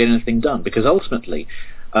they won't get anything done, because ultimately,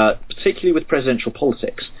 particularly with presidential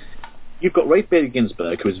politics, you've got Ruth Bader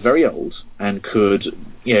Ginsburg, who is very old and could,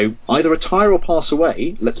 either retire or pass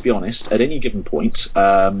away, let's be honest, at any given point.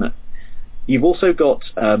 You've also got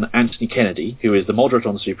Anthony Kennedy, who is the moderate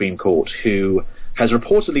on the Supreme Court, who has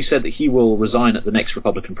reportedly said that he will resign at the next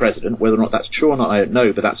Republican president. Whether or not that's true or not, I don't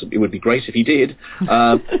know, but it would be great if he did.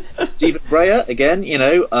 Stephen Breyer, again,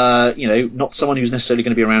 not someone who's necessarily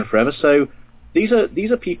going to be around forever. So these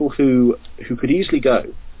are people who could easily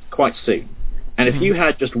go quite soon. And if you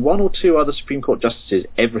had just one or two other Supreme Court justices,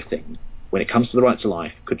 everything, when it comes to the right to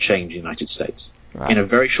life, could change in the United States in a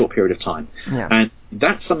very short period of time. Yeah. And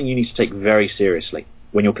that's something you need to take very seriously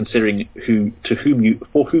when you're considering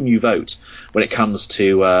for whom you vote when it comes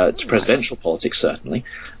to presidential politics, certainly,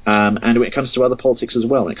 and when it comes to other politics as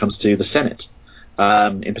well, when it comes to the Senate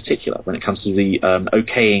in particular, when it comes to the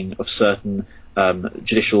okaying of certain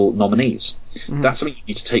judicial nominees. That's something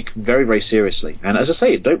you need to take very, very seriously. And as I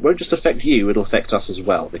say, it won't just affect you, it'll affect us as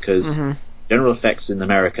well, because general effects in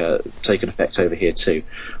America take an effect over here too.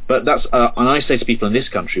 But that's and I say to people in this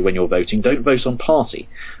country, when you're voting, don't vote on party,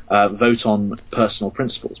 vote on personal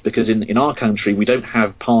principles, because in our country we don't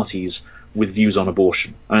have parties with views on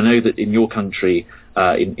abortion. I know that in your country,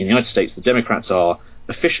 in the United States, the Democrats are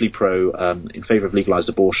officially in favor of legalized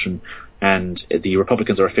abortion, and the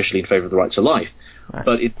Republicans are officially in favor of the right to life. Right.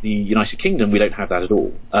 But in the United Kingdom, we don't have that at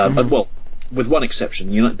all. Well, with one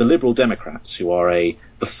exception, the Liberal Democrats, who are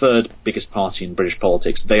the third biggest party in British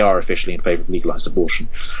politics, they are officially in favor of legalized abortion.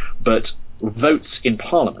 But votes in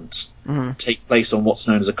Parliament take place on what's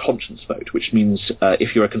known as a conscience vote, which means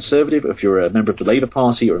if you're a Conservative, if you're a member of the Labour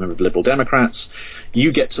Party or a member of the Liberal Democrats,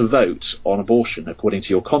 you get to vote on abortion according to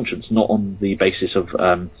your conscience, not on the basis of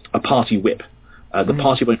a party whip. The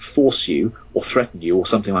party won't force you or threaten you or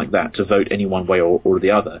something like that to vote any one way or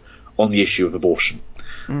the other on the issue of abortion.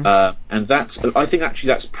 And I think actually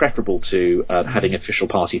that's preferable to having official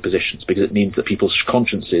party positions, because it means that people's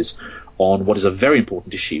consciences on what is a very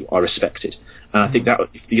important issue are respected. And I think that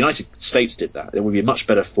if the United States did that, it would be much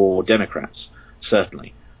better for Democrats,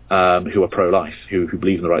 certainly, who are pro-life, who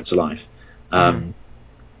believe in the right to life.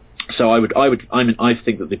 So I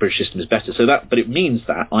think that the British system is better. But it means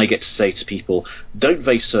that I get to say to people, don't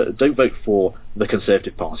vote for the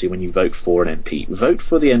Conservative Party when you vote for an MP. Vote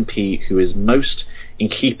for the MP who is most in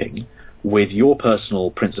keeping with your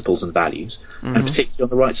personal principles and values, and particularly on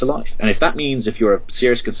the right to life. And if that means, if you're a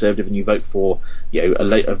serious Conservative and you vote for,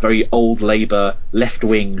 a very old Labour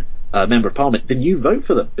left-wing Member of Parliament, then you vote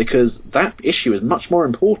for them, because that issue is much more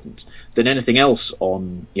important than anything else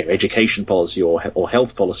on education policy or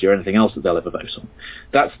health policy or anything else that they'll ever vote on.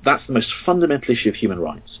 That's the most fundamental issue of human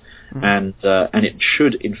rights, and it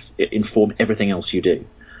should inform everything else you do.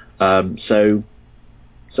 So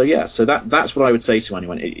that's what I would say to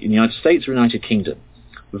anyone in the United States or United Kingdom: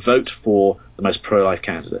 vote for the most pro-life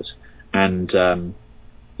candidate, and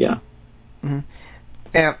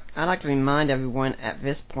Well, I'd like to remind everyone at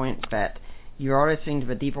this point that you're already listening to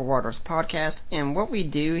the Deeper Waters podcast, and what we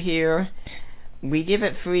do here, we give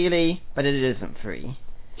it freely, but it isn't free.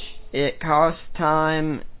 It costs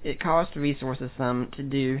time, it costs resources some to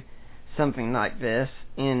do something like this,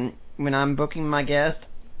 and when I'm booking my guests,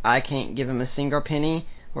 I can't give them a single penny.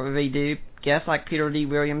 What they do, guests like Peter D.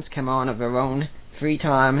 Williams come on of their own free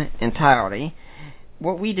time entirely.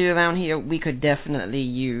 What we do around here, we could definitely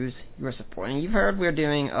use your support. And you've heard we're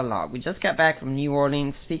doing a lot. We just got back from New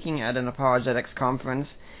Orleans speaking at an apologetics conference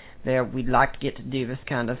there. We'd like to get to do this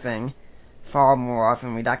kind of thing far more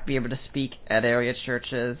often. We'd like to be able to speak at area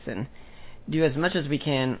churches and do as much as we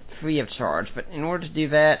can free of charge. But in order to do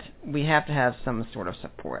that, we have to have some sort of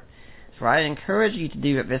support. So what I encourage you to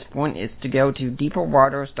do at this point is to go to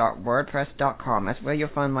deeperwaters.wordpress.com. That's where you'll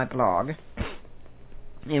find my blog.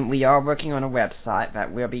 And we are working on a website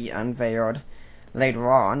that will be unveiled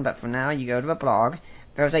later on, but for now you go to the blog.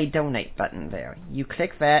 There's a donate button there. You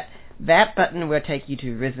click that. That button will take you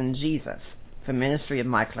to Risen Jesus, the ministry of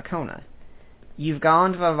Mike Licona. You've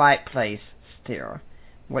gone to the right place still.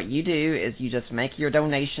 What you do is you just make your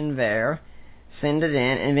donation there, send it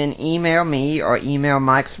in, and then email me or email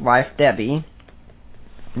Mike's wife Debbie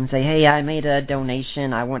and say, hey, I made a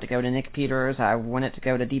donation. I want to go to Nick Peters. I want it to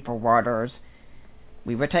go to Deeper Waters.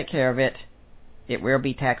 We will take care of it. It will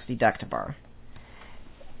be tax deductible.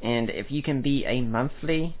 And if you can be a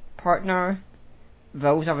monthly partner,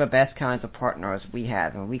 those are the best kinds of partners we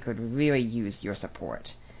have, and we could really use your support.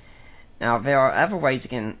 Now, there are other ways you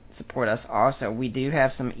can support us also. We do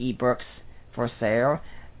have some ebooks for sale.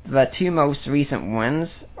 The two most recent ones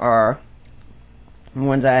are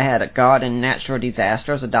ones I had, God and Natural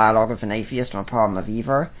Disasters, a dialogue with an atheist on the problem of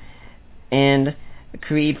evil, and The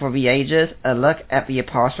Creed for the Ages, a look at the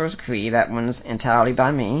Apostles' Creed. That one's entirely by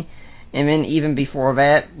me. And then even before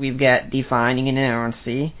that, we've got Defining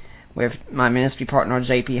Inerrancy, with my ministry partner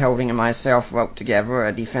J.P. Holding and myself wrote together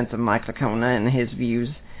a defense of Mike Licona and his views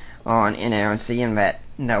on inerrancy, and that,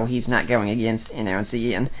 no, he's not going against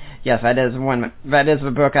inerrancy. And yes, that is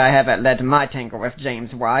the book I have that led to my tangle with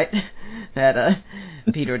James White, that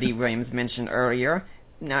Peter D. Williams mentioned earlier.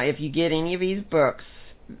 Now, if you get any of these books,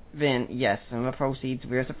 then yes, some of the proceeds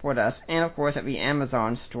will support us. And of course, at the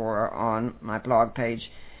Amazon store on my blog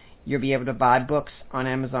page, you'll be able to buy books on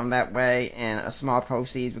Amazon that way, and a small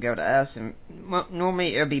proceeds will go to us. And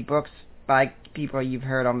normally it'll be books by people you've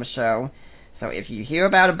heard on the show. So if you hear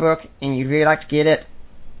about a book and you'd really like to get it,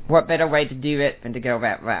 what better way to do it than to go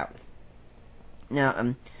that route?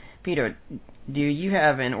 Now, Peter, do you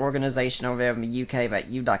have an organization over there in the UK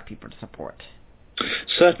that you'd like people to support?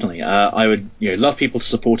 Certainly. I would love people to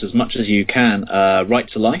support as much as you can Right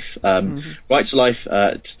to Life. Right to Life,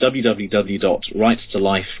 it's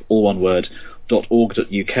www.rightstolife, all one word,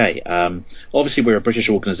 .org.uk. Obviously, we're a British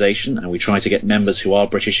organisation, and we try to get members who are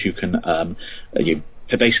British who can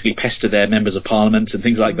to basically pester their members of parliament and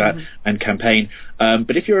things like that and campaign.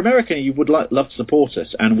 But if you're American, you would love to support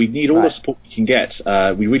us, and we need all the support you can get.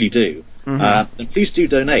 We really do. And please do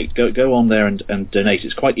donate. Go on there and donate.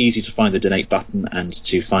 It's quite easy to find the donate button and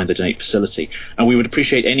to find the donate facility. And we would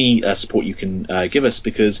appreciate any support you can give us,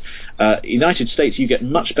 because in the United States you get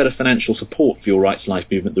much better financial support for your Right to Life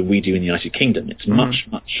movement than we do in the United Kingdom. It's much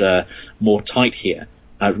more tight here.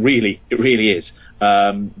 It really is.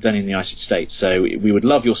 Than in the United States. So we would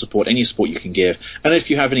love your support, any support you can give. And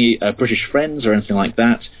if you have any British friends or anything like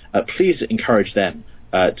that, please encourage them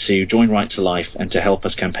to join Right to Life and to help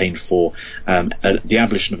us campaign for the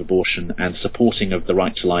abolition of abortion and supporting of the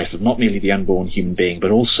right to life of not merely the unborn human being,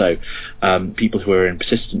 but also people who are in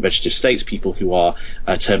persistent vegetative states, people who are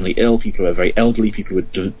terminally ill, people who are very elderly, people who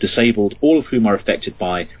are disabled, all of whom are affected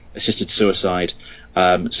by assisted suicide.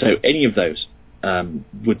 So any of those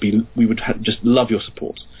we would just love your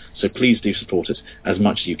support. So please do support us as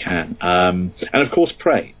much as you can, and of course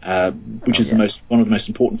pray, which is one of the most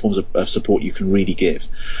important forms of support you can really give.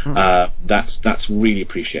 That's really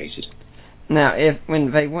appreciated. Now,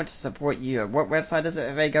 when they want to support you, what website is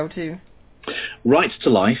it they go to?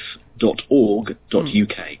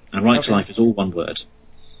 righttolife.org.uk, and Right to Life is all one word.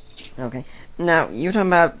 Okay. Now, you're talking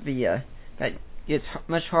about that it's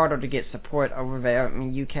much harder to get support over there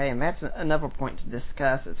in the UK, and that's another point to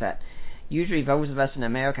discuss, is that usually those of us in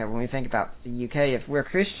America, when we think about the UK, if we're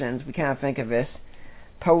Christians, we kind of think of this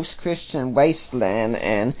post-Christian wasteland,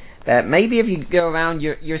 and that maybe if you go around,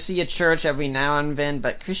 you see a church every now and then,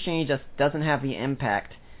 but Christianity just doesn't have the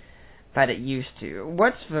impact that it used to.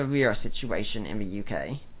 What's the real situation in the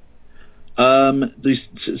UK?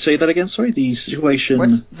 Say that again, sorry? The situation...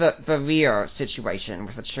 What's the real situation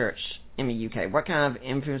with the church in the UK? What kind of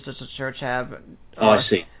influence does the church have? I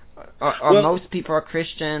see. Or most people are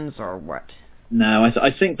Christians, or what? No,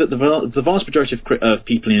 I think that the vast majority of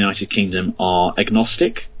people in the United Kingdom are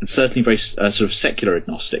agnostic, and certainly very sort of secular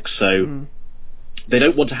agnostic, so they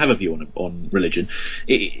don't want to have a view on religion.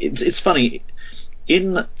 It's funny...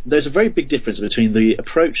 There's a very big difference between the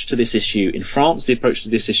approach to this issue in France, the approach to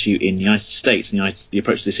this issue in the United States, and the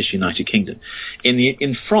approach to this issue in the United Kingdom.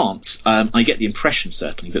 In France, I get the impression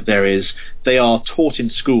certainly that they are taught in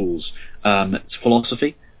schools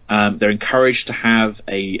philosophy. They're encouraged to have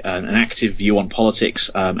an active view on politics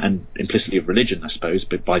and implicitly of religion, I suppose,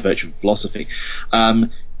 but by virtue of philosophy.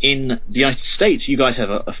 In the United States, you guys have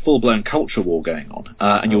a full-blown culture war going on,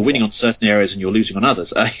 and you're winning on certain areas and you're losing on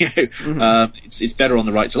others. It's better on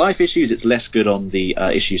the right to life issues. It's less good on the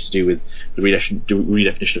issues to do with the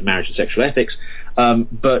redefinition of marriage and sexual ethics.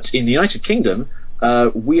 But in the United Kingdom,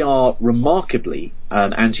 we are remarkably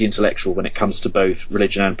anti-intellectual when it comes to both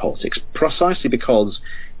religion and politics, precisely because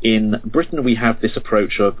in Britain we have this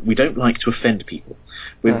approach of we don't like to offend people.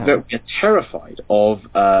 We're terrified of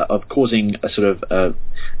causing a sort of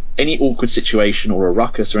any awkward situation or a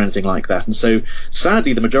ruckus or anything like that. And so,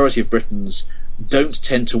 sadly, the majority of Britons don't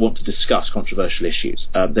tend to want to discuss controversial issues.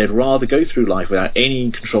 They'd rather go through life without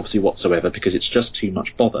any controversy whatsoever because it's just too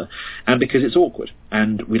much bother and because it's awkward,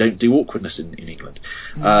 and we don't do awkwardness in England.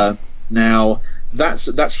 Now,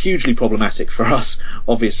 that's hugely problematic for us,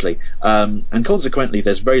 obviously, and consequently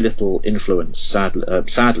there's very little influence,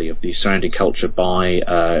 sadly, of the surrounding culture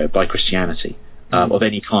by Christianity of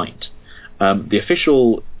any kind. The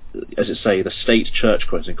official, as it say, the state church,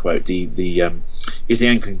 quote unquote, is the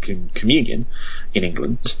Anglican Communion in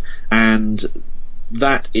England, and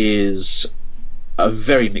that is a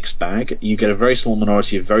very mixed bag. You get a very small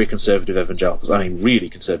minority of very conservative evangelicals, I mean really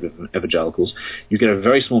conservative evangelicals. You get a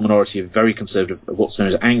very small minority of very conservative, what's known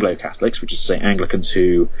as Anglo-Catholics, which is to say Anglicans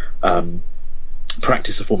who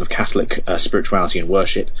practice a form of Catholic spirituality and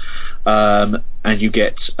worship, and you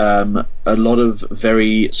get a lot of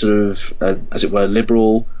very sort of, as it were,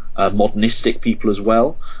 liberal, modernistic people as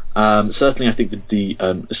well. Certainly I think that the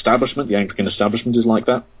establishment, the Anglican establishment, is like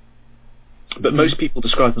that. But most people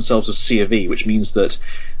describe themselves as C of E, which means that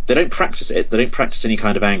they don't practice it. They don't practice any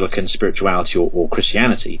kind of Anglican spirituality or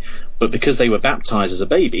Christianity. But because they were baptised as a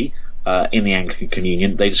baby in the Anglican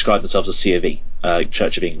Communion, they describe themselves as C of E,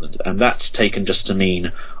 Church of England. And that's taken just to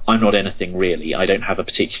mean I'm not anything really. I don't have a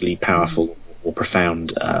particularly powerful or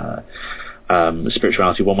profound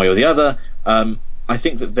spirituality one way or the other. I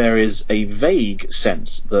think that there is a vague sense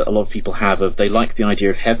that a lot of people have of they like the idea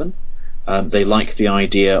of heaven. They like the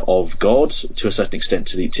idea of God to a certain extent,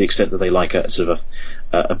 to the extent that they like a sort of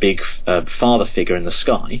a big father figure in the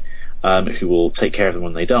sky who will take care of them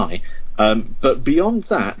when they die. But beyond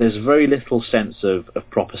that, there's very little sense of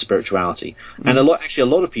proper spirituality. And a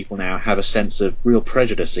lot of people now have a sense of real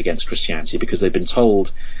prejudice against Christianity because they've been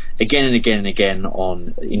told again and again and again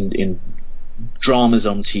in dramas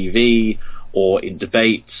on TV or in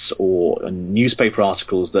debates or in newspaper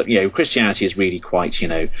articles that Christianity is really quite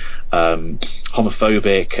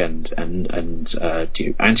homophobic and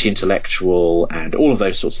anti-intellectual and all of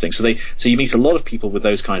those sorts of things. So you meet a lot of people with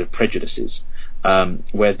those kind of prejudices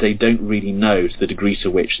where they don't really know to the degree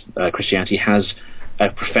to which Christianity has a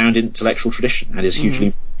profound intellectual tradition and is hugely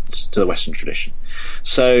important to the Western tradition.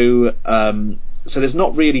 So there's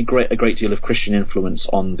not really a great deal of Christian influence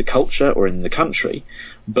on the culture or in the country,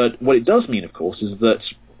 but what it does mean, of course, is that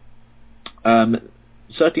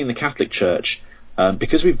certainly in the Catholic Church,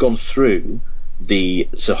 because we've gone through the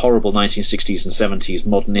horrible 1960s and 70s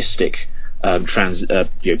modernistic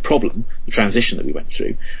problem, the transition that we went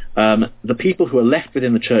through, the people who are left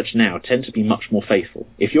within the church now tend to be much more faithful.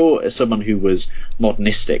 If you're someone who was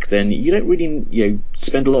modernistic, then you don't really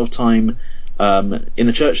spend a lot of time in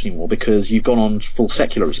the church anymore because you've gone on full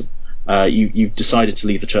secularism. You've decided to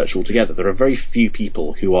leave the church altogether. There are very few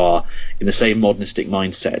people who are in the same modernistic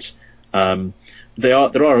mindset. There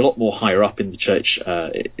are a lot more higher up in the church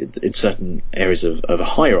in certain areas of a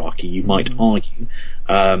hierarchy, you might argue,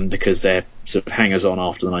 because they're sort of hangers-on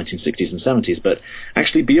after the 1960s and 70s. But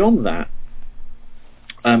actually beyond that,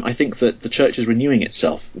 I think that the church is renewing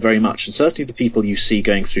itself very much, and certainly the people you see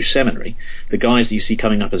going through seminary, the guys that you see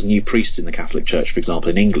coming up as new priests in the Catholic Church, for example,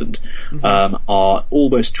 in England, are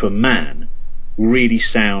almost to a man really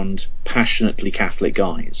sound, passionately Catholic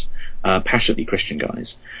guys, passionately Christian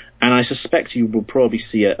guys. And I suspect you will probably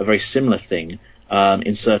see a very similar thing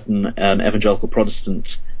in certain evangelical Protestant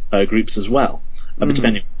groups as well,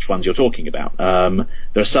 depending on which ones you're talking about.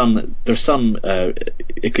 There are some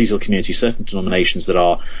ecclesial communities, certain denominations that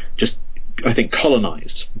are just, I think,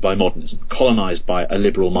 colonized by modernism, colonized by a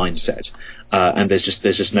liberal mindset, and there's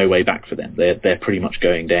just no way back for them. They're pretty much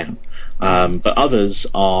going down. But others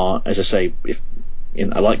are, as I say,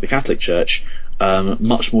 like the Catholic Church,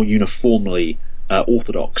 much more uniformly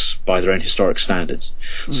orthodox by their own historic standards.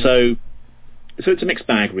 So it's a mixed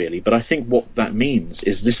bag, really, but I think what that means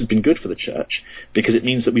is this has been good for the church because it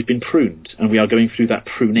means that we've been pruned, and we are going through that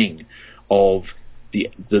pruning of the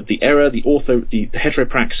error, the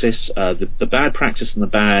heteropraxis, the bad practice and the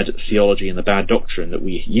bad theology and the bad doctrine that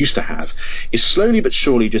we used to have is slowly but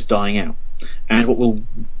surely just dying out. And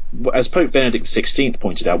as Pope Benedict XVI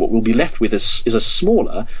pointed out, what we'll be left with is a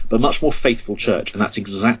smaller but much more faithful church, and that's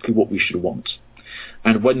exactly what we should want.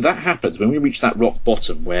 And when that happens, when we reach that rock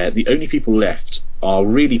bottom where the only people left are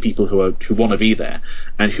really people who want to be there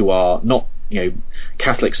and who are not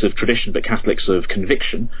Catholics of tradition but Catholics of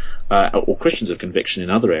conviction, or Christians of conviction in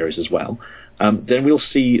other areas as well, then we'll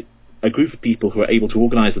see a group of people who are able to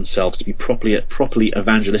organise themselves to be properly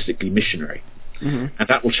evangelistically missionary. And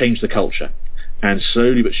that will change the culture. And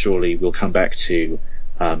slowly but surely we'll come back to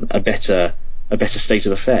a better state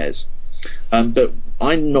of affairs. But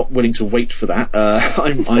I'm not willing to wait for that.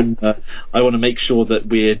 I want to make sure that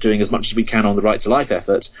we're doing as much as we can on the Right to Life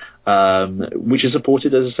effort, which is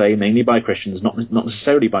supported, as I say, mainly by Christians, not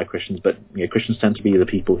necessarily by Christians, but Christians tend to be the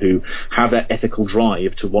people who have that ethical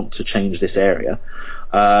drive to want to change this area.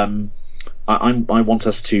 I want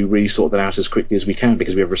us to really sort that out as quickly as we can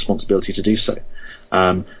because we have a responsibility to do so.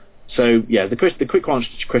 So yeah, the quick answer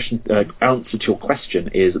to your question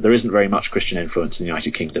is that there isn't very much Christian influence in the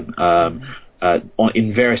United Kingdom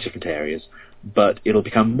in various different areas, but it'll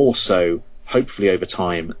become more so, hopefully over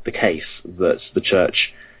time, the case that the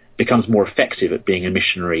church becomes more effective at being a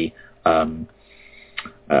missionary,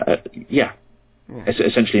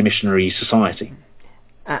 essentially a missionary society.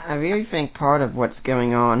 I really think part of what's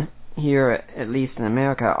going on here, at least in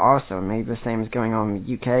America also, maybe the same is going on in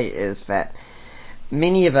the UK, is that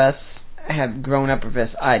many of us have grown up with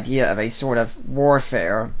this idea of a sort of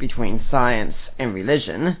warfare between science and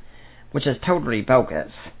religion, which is totally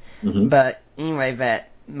bogus. But anyway,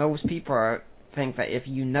 that most people think that if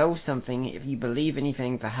you know something, if you believe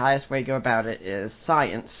anything, the highest way to go about it is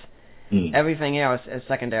science. Everything else is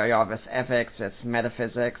secondary, all this ethics, it's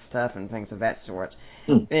metaphysics stuff and things of that sort.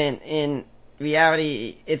 In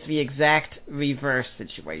reality, it's the exact reverse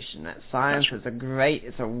situation. That science is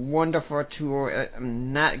it's a wonderful tool.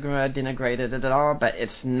 I'm not going to denigrate it at all, but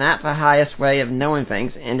it's not the highest way of knowing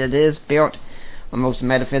things, and it is built on most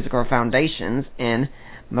metaphysical foundations, and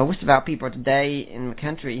most of our people today in the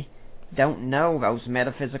country don't know those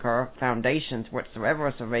metaphysical foundations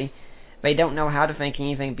whatsoever, so they don't know how to think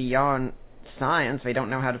anything beyond science. They don't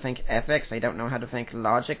know how to think ethics. They don't know how to think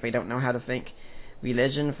logic. They don't know how to think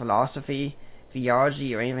religion, philosophy,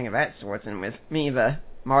 theology, or anything of that sort. And with me, the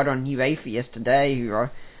modern new atheists today who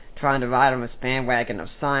are trying to ride on this bandwagon of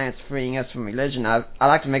science freeing us from religion, I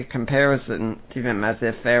like to make a comparison to them as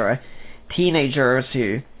if they're teenagers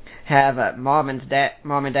who have mom and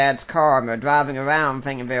dad's car and they're driving around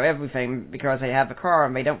thinking they're everything because they have the car,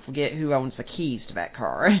 and they don't forget who owns the keys to that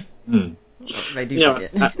car. They do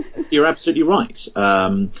forget. You're absolutely right.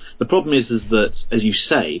 The problem is that, as you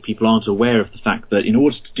say, people aren't aware of the fact that in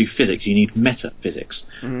order to do physics, you need metaphysics.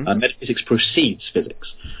 Metaphysics precedes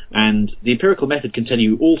physics. And the empirical method can tell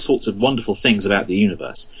you all sorts of wonderful things about the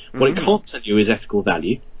universe. What it can't tell you is ethical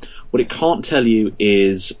value. What it can't tell you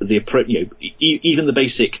is even the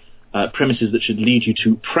basic premises that should lead you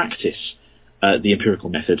to practice the empirical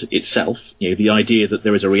method itself. The idea that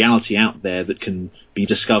there is a reality out there that can be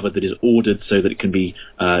discovered, that is ordered so that it can be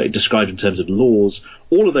described in terms of laws.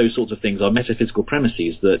 All of those sorts of things are metaphysical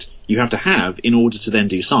premises that you have to have in order to then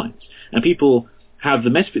do science. And people have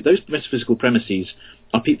those metaphysical premises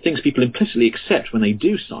are things people implicitly accept when they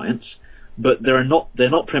do science, but they're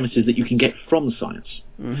not premises that you can get from science.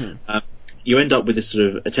 Mm-hmm. You end up with this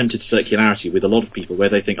sort of attempted circularity with a lot of people where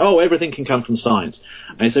they think, oh, everything can come from science.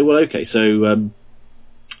 And I say, well, okay, so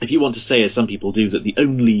if you want to say, as some people do, that the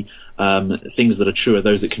only things that are true are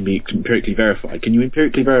those that can be empirically verified, can you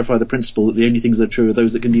empirically verify the principle that the only things that are true are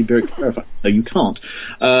those that can be empirically verified? No, you can't.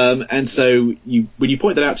 And so when you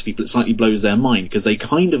point that out to people, it slightly blows their mind, because they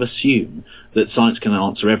kind of assume that science can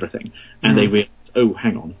answer everything. And they realize, oh,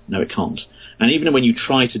 hang on, no, it can't. And even when you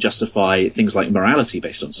try to justify things like morality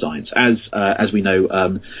based on science, as we know,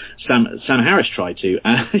 Sam Harris tried to,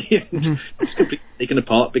 it's completely taken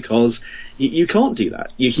apart because you can't do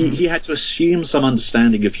that. He had to assume some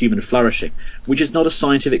understanding of human flourishing, which is not a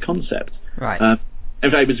scientific concept. Right.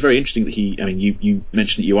 In fact, it was very interesting that you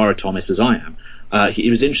mentioned that you are a Thomist as I am.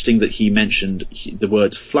 It was interesting that he mentioned the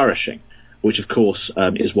word flourishing, which of course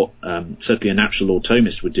is what certainly a natural law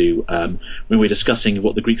Thomist would do when we're discussing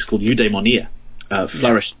what the Greeks called eudaimonia,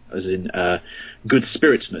 flourish, as in good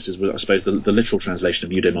spiritedness, is I suppose the literal translation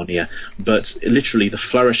of eudaimonia, but literally the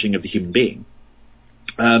flourishing of the human being.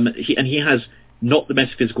 He has not the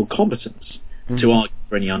metaphysical competence to argue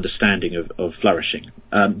for any understanding of flourishing,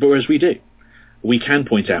 but whereas we do. We can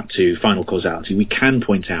point out to final causality. We can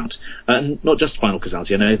point out, not just final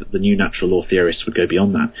causality. I know that the new natural law theorists would go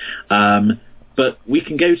beyond that. But we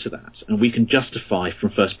can go to that, and we can justify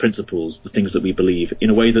from first principles the things that we believe in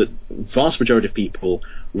a way that vast majority of people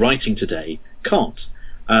writing today can't.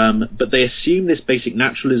 But they assume this basic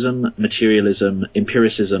naturalism, materialism,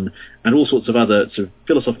 empiricism, and all sorts of other sort of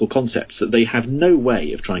philosophical concepts that they have no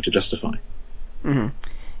way of trying to justify. Mm-hmm.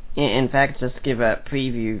 In fact, just to give a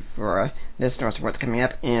preview for listeners of what's coming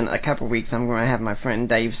up, in a couple of weeks I'm going to have my friend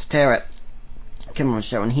Dave Sterrett come on the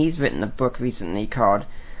show, and he's written a book recently called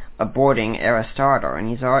Aborting Aristotle, and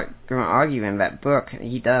he's going to argue in that book, I've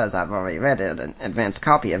already read it, an advanced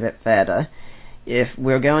copy of it, that if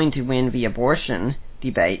we're going to win the abortion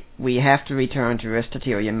debate, we have to return to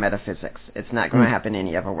Aristotelian metaphysics. It's not going to happen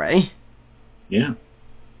any other way. Yeah.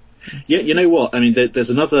 Yeah, you know what? I mean, there's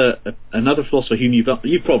another philosopher whom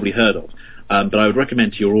you've probably heard of, but I would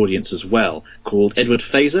recommend to your audience as well, called Edward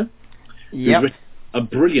Feser. Yep. Who's written a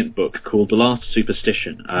brilliant book called The Last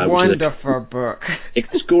Superstition. Wonderful book.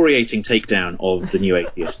 Excoriating takedown of the new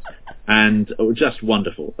atheist. And just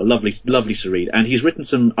wonderful. A lovely to read. And he's written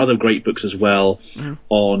some other great books as well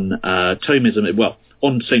on Thomism,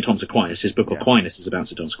 on St. Thomas Aquinas. His book Aquinas is about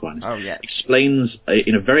St. Thomas Aquinas. Oh, yes. Explains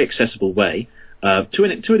in a very accessible way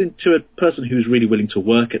to a person who's really willing to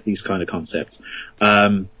work at these kind of concepts,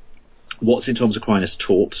 what St. Thomas Aquinas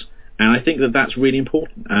taught, and I think that that's really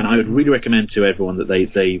important, and I would really recommend to everyone that they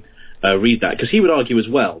read that, because he would argue as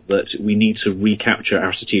well that we need to recapture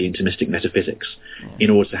Aristotelian Thomistic metaphysics in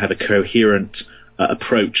order to have a coherent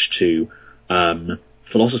approach to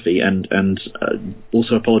philosophy and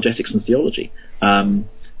also apologetics and theology, and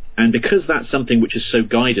because that's something which is so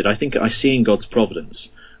guided, I think I see in God's providence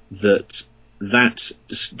that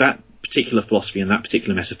particular philosophy and that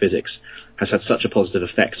particular metaphysics has had such a positive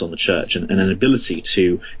effect on the church, and an ability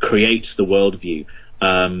to create the worldview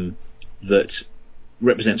that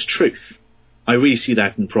represents truth. I really see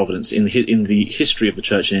that in providence, in the history of the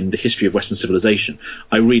church and in the history of Western civilization.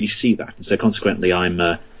 I really see that, and so consequently I'm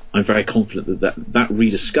very confident that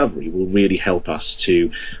rediscovery will really help us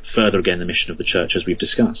to further again the mission of the church as we've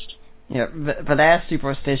discussed. Yeah, The Last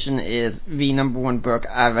Superstition is the number one book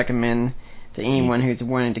I recommend to anyone who's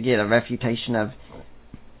wanting to get a refutation of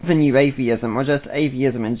the new atheism, or just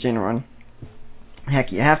atheism in general.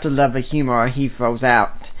 Heck, you have to love the humor he throws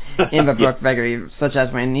out in the book regularly, such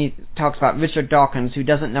as when he talks about Richard Dawkins, who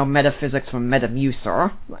doesn't know metaphysics from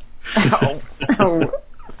Metamucil.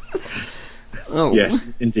 Oh. Yes,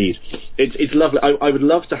 indeed. It's lovely. I would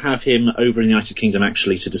love to have him over in the United Kingdom,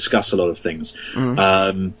 actually, to discuss a lot of things.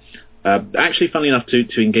 Actually, funnily enough,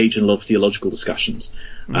 to engage in a lot of theological discussions.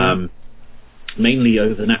 Mainly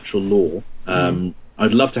over natural law.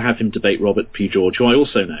 I'd love to have him debate Robert P. George, who I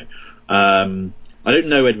also know. I don't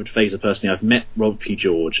know Edward Feser personally. I've met Robert P.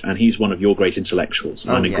 George, and he's one of your great intellectuals.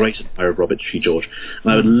 And I'm a great admirer of Robert P. George.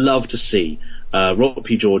 And I would love to see Robert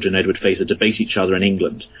P. George and Edward Feser debate each other in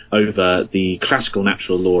England over the classical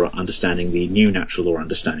natural law understanding, the new natural law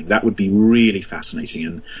understanding. That would be really fascinating.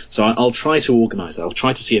 And so I'll try to organise that. I'll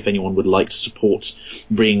try to see if anyone would like to support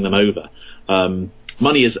bringing them over.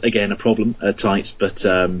 money is again a problem at times, but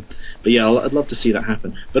yeah, I'd love to see that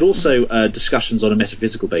happen. But also discussions on a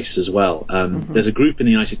metaphysical basis as well. There's a group in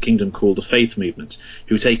the United Kingdom called the Faith Movement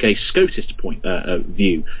who take a Scotist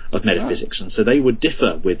view of metaphysics, and so they would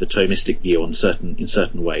differ with the Thomistic view in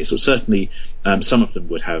certain ways. So certainly, some of them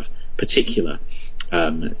would have particular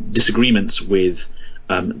disagreements with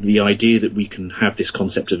the idea that we can have this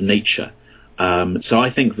concept of nature. So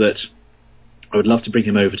I think that I would love to bring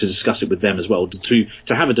him over to discuss it with them as well, to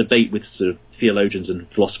have a debate with sort of theologians and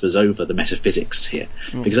philosophers over the metaphysics here,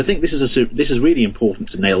 because I think this is really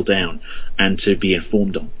important to nail down and to be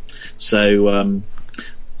informed on. So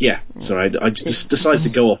sorry, I just decided to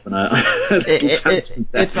go off on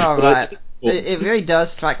it's all right. It really does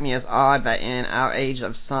strike me as odd that in our age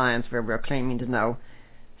of science, where we're claiming to know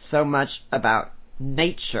so much about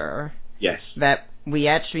nature, yes, that we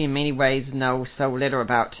actually in many ways know so little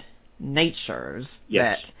about natures.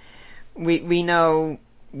 Yes. That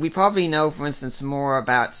we probably know, for instance, more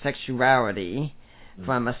about sexuality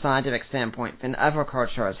from a scientific standpoint than other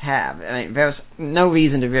cultures have. I mean, there's no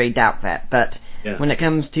reason to really doubt that, but when it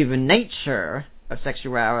comes to the nature of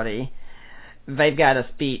sexuality, they've got us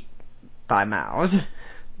beat by miles.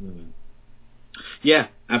 Yeah,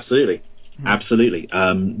 absolutely. Absolutely.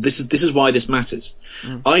 This is why this matters.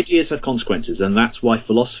 Ideas have consequences, and that's why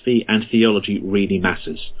philosophy and theology really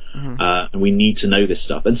matters. And we need to know this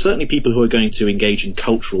stuff. And certainly people who are going to engage in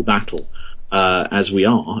cultural battle, as we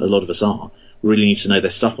are, a lot of us are, really need to know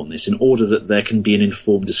their stuff on this in order that there can be an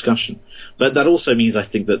informed discussion. But that also means, I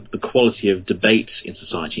think, that the quality of debate in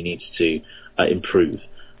society needs to improve.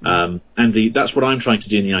 And that's what I'm trying to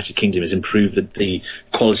do in the United Kingdom, is improve the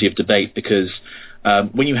quality of debate, because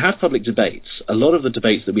when you have public debates, a lot of the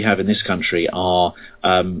debates that we have in this country are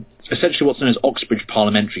essentially what's known as Oxbridge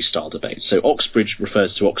parliamentary style debates. So Oxbridge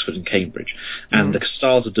refers to Oxford and Cambridge, and the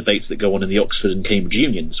styles of debates that go on in the Oxford and Cambridge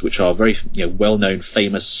unions, which are very well-known,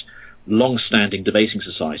 famous, long-standing debating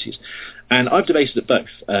societies. And I've debated at both,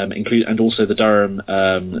 and also the Durham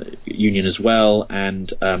Union as well, and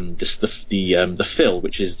the Phil,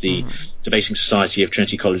 which is the Debating Society of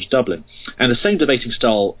Trinity College Dublin. And the same debating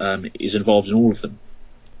style is involved in all of them.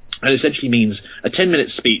 And it essentially means a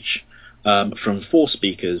 10-minute speech from 4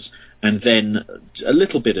 speakers, and then a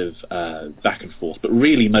little bit of back and forth, but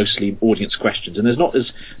really mostly audience questions. And there's not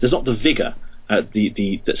the vigour,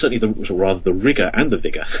 certainly the rigour and the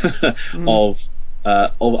vigour of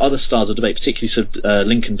other styles of debate, particularly sort of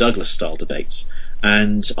Lincoln Douglas style debates.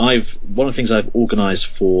 And one of the things I've organised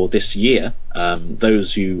for this year,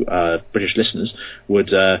 those who British listeners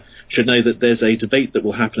should know that there's a debate that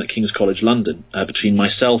will happen at King's College London between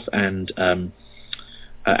myself and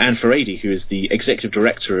Anne Furedi, who is the executive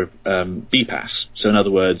director of BPAS, so in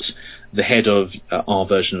other words, the head of our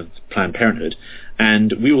version of Planned Parenthood,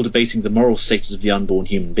 and we were debating the moral status of the unborn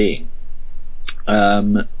human being.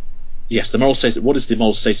 Yes, the moral status. What is the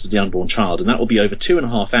moral status of the unborn child? And that will be over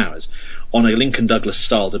 2.5 hours on a Lincoln Douglas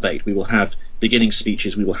style debate. We will have beginning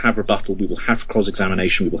speeches, we will have rebuttal, we will have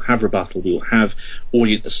cross-examination, we will have rebuttal, we will have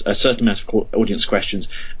a certain amount of audience questions,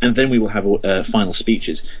 and then we will have final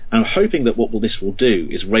speeches. And I'm hoping that what this will do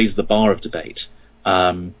is raise the bar of debate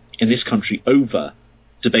in this country over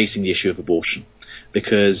debating the issue of abortion.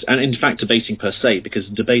 And in fact debating per se, because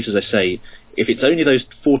debate, as I say, if it's only those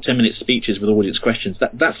 4 10-minute speeches with audience questions,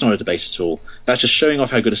 that's not a debate at all. That's just showing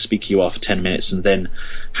off how good a speaker you are for 10 minutes and then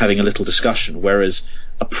having a little discussion, whereas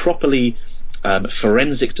a properly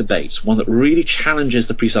forensic debate, one that really challenges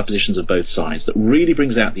the presuppositions of both sides, that really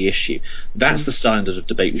brings out the issue, that's the standard of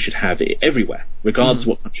debate we should have everywhere, regardless of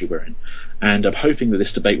what country we're in. And I'm hoping that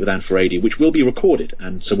this debate with Anne Furedi, which will be recorded,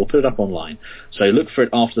 and so we'll put it up online, so look for it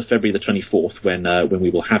after February the 24th when we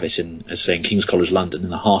will have it in King's College London, in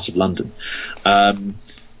the heart of London.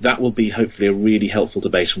 That will be hopefully a really helpful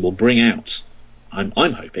debate, and will bring out, I'm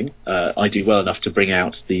hoping, I do well enough to bring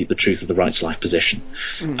out the truth of the right to life position.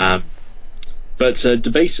 But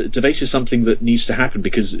debate is something that needs to happen,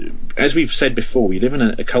 because, as we've said before, we live in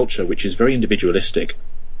a culture which is very individualistic,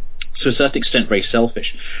 to a certain extent very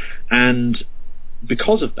selfish, and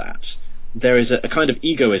because of that, there is a kind of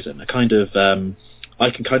egoism, a kind of I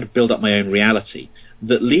can kind of build up my own reality,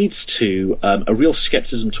 that leads to a real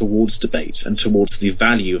skepticism towards debate and towards the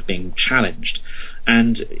value of being challenged.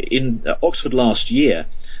 And in Oxford last year,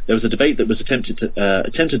 there was a debate that was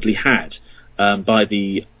attemptedly had by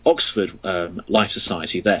the Oxford Life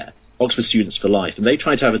Society there, Oxford Students for Life, and they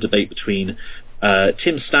tried to have a debate between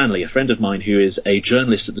Tim Stanley, a friend of mine who is a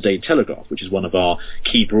journalist at the Daily Telegraph, which is one of our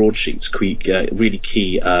key broadsheets, really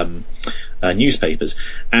key newspapers,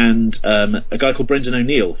 and a guy called Brendan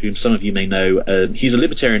O'Neill, whom some of you may know. He's a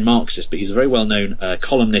libertarian Marxist, but he's a very well-known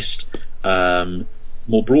columnist,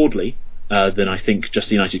 more broadly than I think just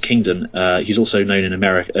the United Kingdom. He's also known in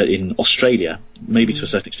America, in Australia, maybe to a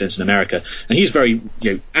certain extent in America, and he's very,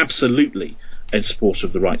 absolutely in support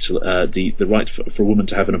of the right to the right for a woman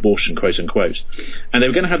to have an abortion, quote unquote. And they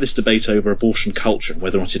were going to have this debate over abortion culture and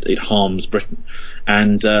whether or not it harms Britain,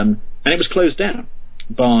 and it was closed down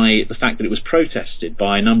by the fact that it was protested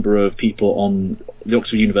by a number of people on the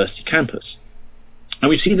Oxford University campus. And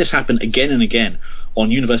we've seen this happen again and again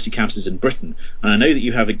on university campuses in Britain. And I know that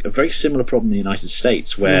you have a very similar problem in the United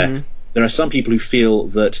States, where there are some people who feel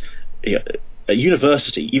that a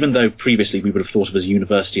university, even though previously we would have thought of as a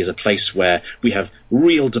university as a place where we have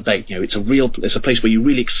real debate, it's a place where you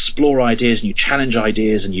really explore ideas and you challenge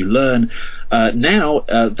ideas and you learn. Now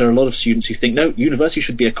there are a lot of students who think, no, university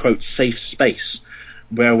should be a, quote, safe space,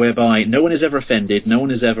 whereby no one is ever offended, no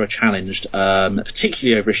one is ever challenged,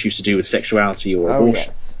 particularly over issues to do with sexuality or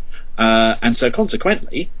abortion. And so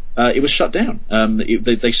consequently, it was shut down.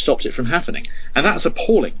 They stopped it from happening. And that's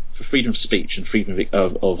appalling for freedom of speech and freedom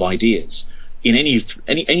of ideas. In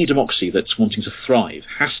any democracy that's wanting to thrive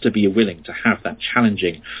has to be willing to have that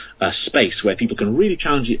challenging space where people can really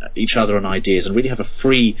challenge each other on ideas and really have a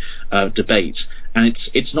free debate. And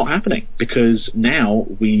it's not happening, because now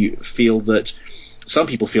we feel that some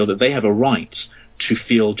people feel that they have a right to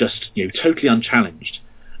feel just totally unchallenged,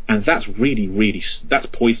 and that's really that's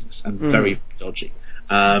poisonous and very dodgy.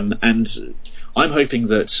 And I'm hoping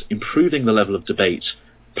that improving the level of debate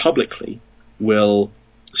publicly will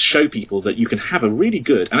show people that you can have a really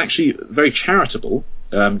good and actually very charitable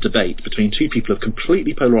debate between two people of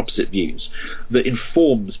completely polar opposite views that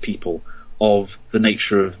informs people of the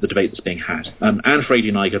nature of the debate that's being had. Anne Frady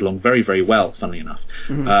and I get along very, very well, funnily enough,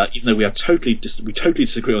 even though we totally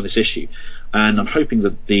disagree on this issue. And I'm hoping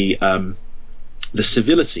that the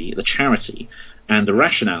civility, the charity, and the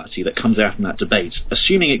rationality that comes out from that debate,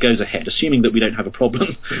 assuming it goes ahead, assuming that we don't have a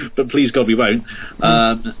problem, but please God we won't,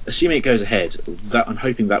 assuming it goes ahead, that I'm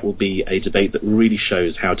hoping that will be a debate that really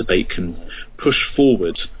shows how debate can push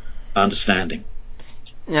forward understanding.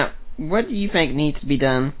 Now, what do you think needs to be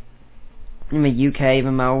done in the UK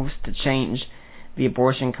the most to change the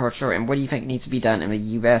abortion culture, and what do you think needs to be done in the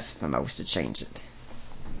US the most to change it?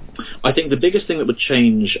 I think the biggest thing that would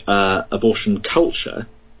change abortion culture,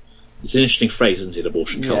 it's an interesting phrase, isn't it,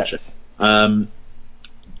 abortion culture? I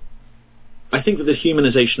think that the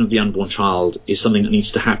humanization of the unborn child is something that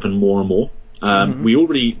needs to happen more and more. We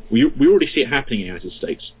already see it happening in the United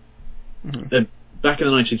States. Back in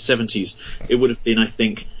the 1970s, it would have been, I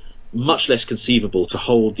think, much less conceivable to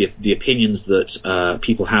hold the opinions that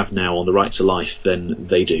people have now on the right to life than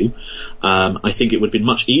they do. I think it would have been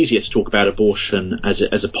much easier to talk about abortion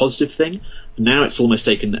as a positive thing. Now it's almost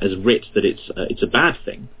taken as writ that it's a bad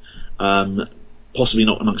thing. Possibly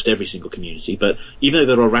not amongst every single community, but even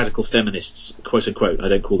though there are radical feminists, quote unquote, I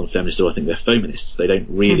don't call them feminists, though I think they're feminists, they don't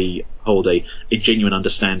really hold a genuine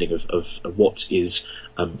understanding of what is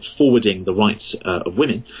forwarding the rights of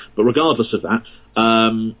women. But regardless of that,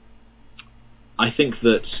 I think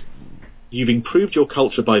that you've improved your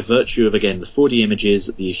culture by virtue of, again, the 4D images,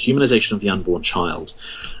 the humanization of the unborn child,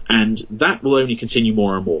 and that will only continue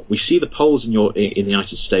more and more. We see the polls in the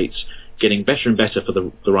United States getting better and better for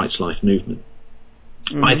the Right to Life movement.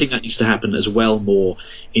 I think that needs to happen as well more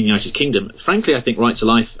in the United Kingdom. Frankly, I think Right to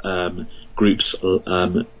Life groups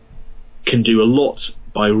can do a lot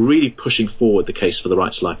by really pushing forward the case for the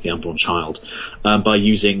right to life of the unborn child, by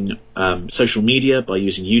using social media, by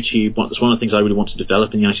using YouTube. That's one of the things I really want to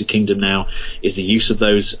develop in the United Kingdom now, is the use of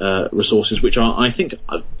those resources, which are, I think,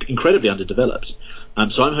 incredibly underdeveloped.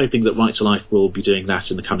 So I'm hoping that Right to Life will be doing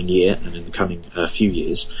that in the coming year and in the coming few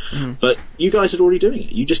years. But you guys are already doing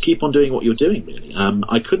it. You just keep on doing what you're doing, really.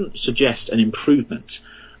 I couldn't suggest an improvement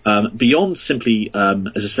beyond simply,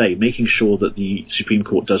 as I say, making sure that the Supreme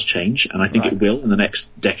Court does change, and I think it will in the next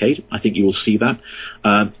decade. I think you will see that.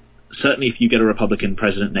 Certainly if you get a Republican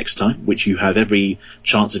president next time, which you have every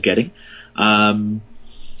chance of getting. So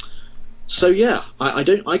yeah,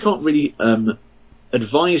 I can't really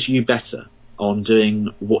advise you better on doing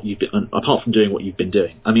what you've been, apart from doing what you've been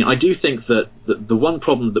doing. I mean, I do think that the one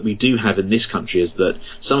problem that we do have in this country is that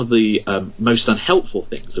some of the most unhelpful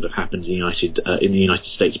things that have happened in the United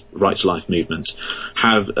States Right to Life movement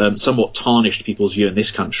have somewhat tarnished people's view in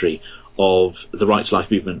this country of the Right to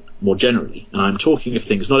Life movement more generally. And I'm talking of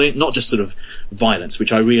things not just sort of violence,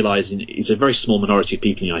 which I realise is a very small minority of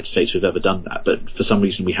people in the United States who have ever done that, but for some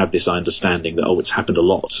reason we have this understanding that, it's happened a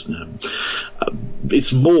lot.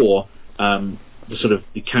 It's more the sort of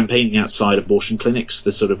the campaigning outside abortion clinics,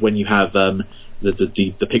 the sort of when you have the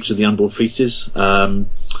picture of the unborn fetuses.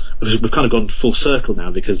 We've kind of gone full circle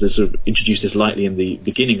now because they sort of introduced this lightly in the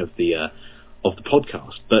beginning of the of the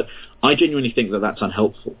podcast. But I genuinely think that that's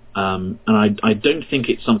unhelpful, and I don't think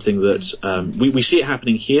it's something that we see it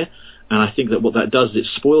happening here. And I think that what that does is it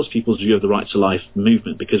spoils people's view of the Right to Life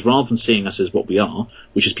movement, because rather than seeing us as what we are,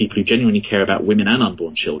 which is people who genuinely care about women and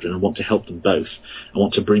unborn children and want to help them both and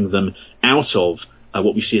want to bring them out of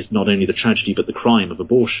what we see as not only the tragedy but the crime of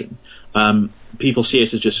abortion, people see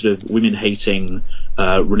us as just sort of women-hating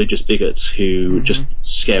religious bigots who just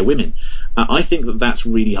scare women. I think that that's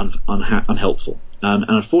really unhelpful. And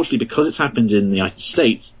unfortunately, because it's happened in the United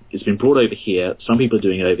States, it's been brought over here. Some people are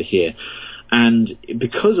doing it over here. And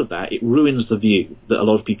because of that, it ruins the view that a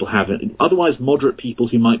lot of people have. Otherwise, moderate people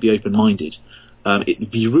who might be open-minded,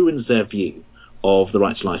 it ruins their view of the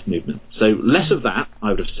Right to Life movement. So less of that, I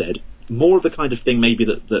would have said. More of the kind of thing maybe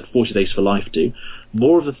that 40 Days for Life do.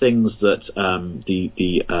 More of the things that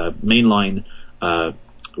the mainline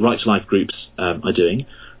Right to Life groups are doing.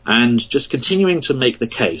 And just continuing to make the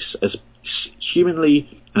case as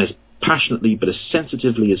humanly and as passionately but as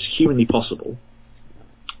sensitively as humanly possible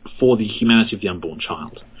for the humanity of the unborn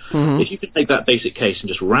child. If you could make that basic case and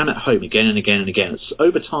just ram it home again and again and again,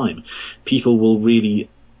 over time, people will really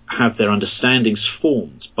have their understandings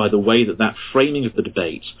formed by the way that framing of the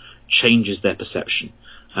debate changes their perception.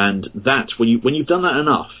 And that, when you've done that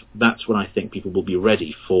enough, that's when I think people will be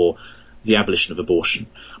ready for the abolition of abortion.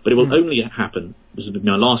 But it will only happen, this is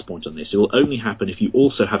my last point on this, it will only happen if you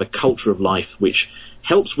also have a culture of life which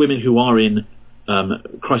helps women who are in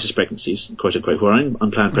crisis pregnancies, quote unquote, who are in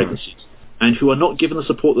unplanned pregnancies, and who are not given the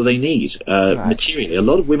support that they need materially. A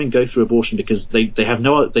lot of women go through abortion because they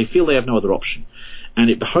feel they have no other option, and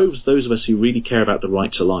it behoves those of us who really care about the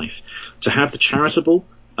right to life to have the charitable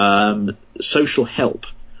social help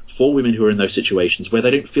for women who are in those situations where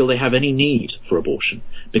they don't feel they have any need for abortion,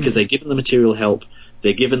 because they're given the material help.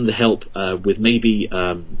 They're given the help with maybe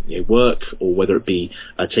work, or whether it be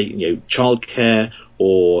childcare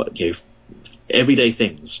or everyday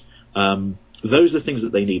things. Those are the things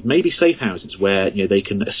that they need. Maybe safe houses where they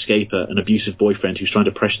can escape an abusive boyfriend who's trying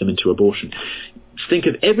to pressure them into abortion. Think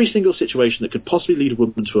of every single situation that could possibly lead a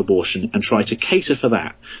woman to abortion and try to cater for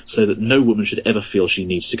that, so that no woman should ever feel she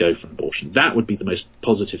needs to go for an abortion. That would be the most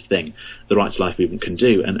positive thing the Right to Life movement can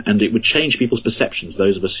do, and it would change people's perceptions.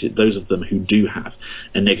 Those of them who do have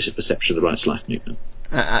a negative perception of the Right to Life movement.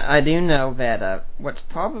 I do know that what's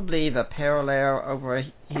probably the parallel over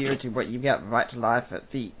here to what you got Right to Life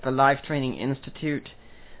at the Life Training Institute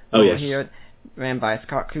here, ran by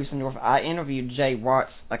Scott Kusendorf. I interviewed Jay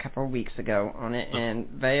Watts a couple of weeks ago on it, and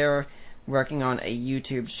they're working on a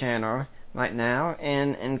YouTube channel right now,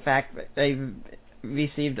 and in fact they've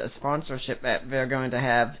received a sponsorship that they're going to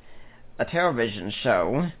have a television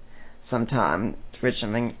show sometime, which, I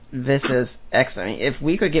mean, this is excellent. If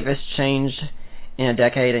we could get this changed in a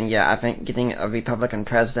decade, and I think getting a Republican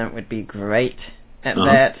president would be great at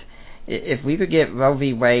that. If we could get Roe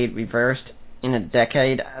v. Wade reversed in a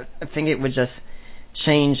decade, I think it would just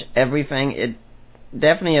change everything. It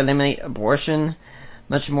definitely eliminate abortion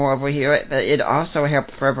much more over here, but it also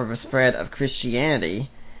help further the spread of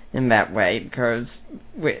Christianity in that way, because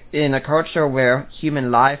in a culture where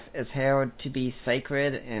human life is held to be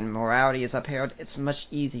sacred and morality is upheld, it's much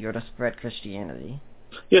easier to spread Christianity.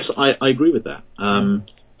 Yes, I agree with that.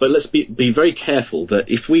 But let's be very careful that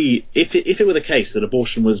if it were the case that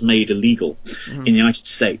abortion was made illegal in the United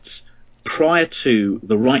States prior to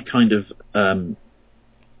the right kind of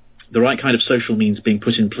social means being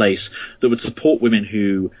put in place that would support women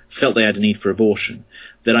who felt they had a need for abortion,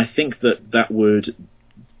 then I think that would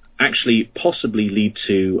actually possibly lead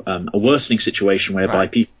to a worsening situation whereby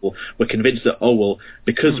people were convinced that,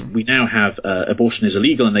 because we now have abortion is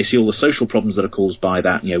illegal, and they see all the social problems that are caused by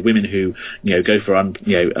that, women who go for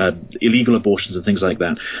illegal abortions and things like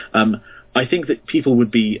that. I think that people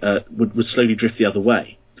would would slowly drift the other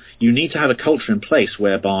way. You need to have a culture in place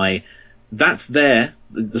whereby that's there,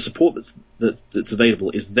 the support that's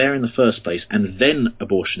available is there in the first place, and then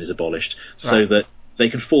abortion is abolished, so that they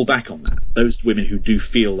can fall back on that. Those women who do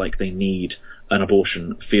feel like they need an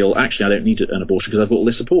abortion feel, actually, I don't need an abortion because I've got all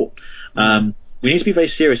this support. We need to be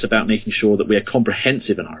very serious about making sure that we are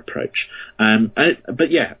comprehensive in our approach. But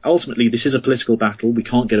ultimately, this is a political battle. We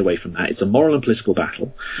can't get away from that. It's a moral and political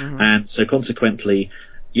battle. And so consequently,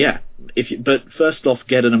 but first off,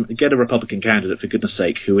 get a Republican candidate, for goodness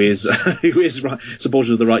sake, who is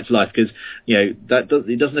supportive of the Right to Life, because it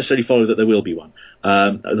doesn't necessarily follow that there will be one.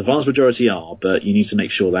 The vast majority are, but you need to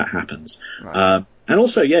make sure that happens. And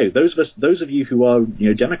also, those of you who are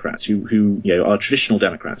Democrats, who are traditional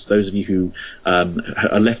Democrats, those of you who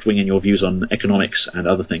are left wing in your views on economics and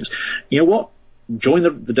other things, you know what? join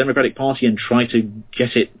the Democratic Party and try to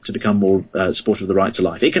get it to become more supportive of the right to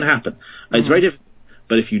life. It can happen. It's very difficult,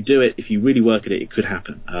 but if you do it, if you really work at it, it could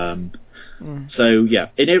happen. So yeah,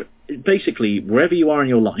 basically wherever you are in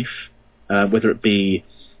your life, whether it be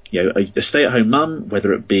a stay-at-home mum,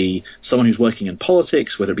 whether it be someone who's working in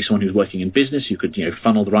politics, whether it be someone who's working in business who could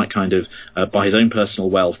funnel the right kind of, by his own personal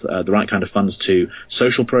wealth, the right kind of funds to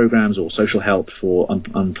social programs or social help for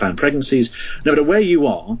unplanned pregnancies. No matter where you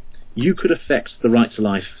are, you could affect the right to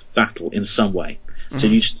life battle in some way. So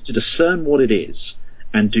you just to discern what it is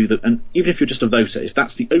and do that. And even if you're just a voter, if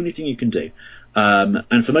that's the only thing you can do,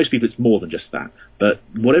 and for most people it's more than just that, but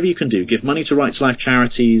whatever you can do, give money to Right to Life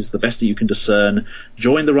charities, the best that you can discern,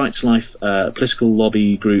 join the Right to Life political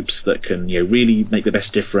lobby groups that can really make the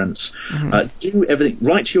best difference, do everything,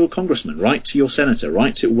 write to your congressman, write to your senator,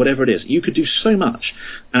 write to whatever it is. You could do so much,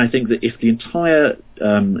 and I think that if the entire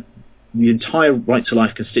Right to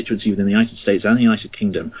Life constituency within the United States and the United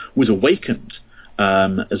Kingdom was awakened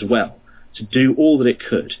as well to do all that it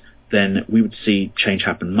could, then we would see change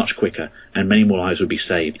happen much quicker and many more lives would be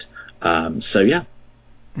saved. So yeah.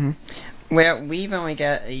 Well, we've only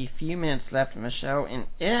got a few minutes left in the show, and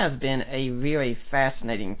it has been a really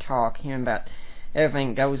fascinating talk, hearing about everything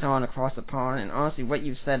that goes on across the pond, and honestly what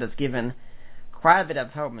you've said has given quite a bit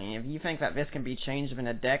of hope. I mean, if you think that this can be changed in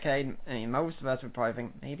a decade, I mean, most of us would probably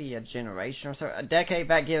think maybe a generation or so. A decade,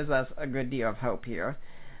 that gives us a good deal of hope here.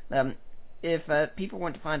 If people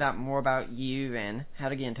want to find out more about you and how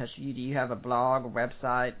to get in touch with you, do you have a blog, a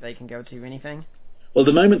website they can go to, anything? Well, at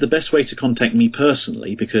the moment, the best way to contact me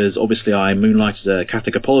personally, because obviously I moonlight as a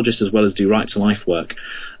Catholic apologist as well as do Right to Life work,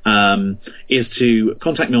 is to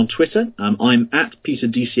contact me on Twitter. I'm at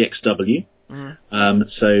PeterDCXW.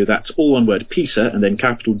 So that's all one word, Peter, and then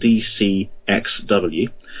capital DCXW.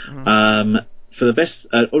 For the best,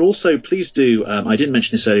 also please do, I didn't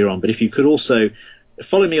mention this earlier on, but if you could also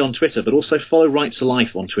follow me on Twitter, but also follow Right to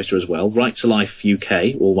Life on Twitter as well, Right to Life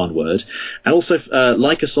UK, all one word, and also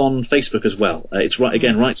like us on Facebook as well. It's Right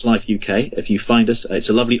to Life UK. If you find us, it's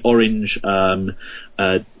a lovely orange icon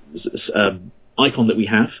that we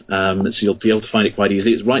have, so you'll be able to find it quite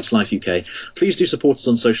easily. It's Right to Life UK. Please do support us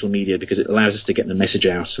on social media because it allows us to get the message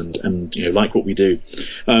out and like what we do.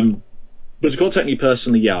 But to contact me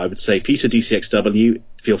personally, I would say Peter DCXW.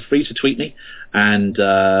 Feel free to tweet me, and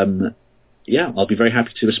I'll be very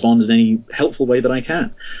happy to respond in any helpful way that I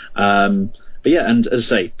can. And as I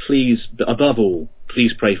say, please, above all,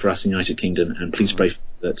 please pray for us in the United Kingdom, and please pray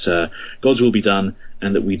that God's will be done,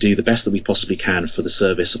 and that we do the best that we possibly can for the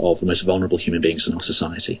service of the most vulnerable human beings in our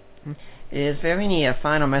society. Is there any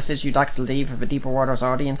final message you'd like to leave for the Deeper Waters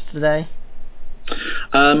audience today?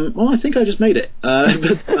 Well, I think I just made it.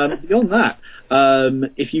 But beyond that,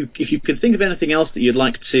 if you could think of anything else that you'd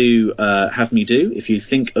like to have me do, if you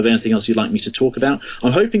think of anything else you'd like me to talk about,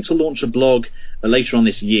 I'm hoping to launch a blog later on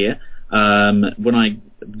this year.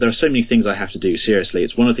 There are so many things I have to do, seriously.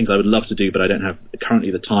 It's one of the things I would love to do, but I don't have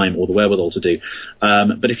currently the time or the wherewithal to do.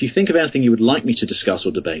 But if you think of anything you would like me to discuss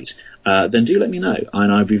or debate, then do let me know,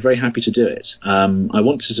 and I'd be very happy to do it. I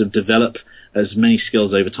want to sort of develop as many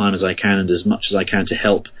skills over time as I can and as much as I can to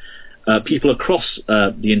help people across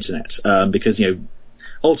the internet, because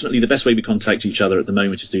ultimately the best way we contact each other at the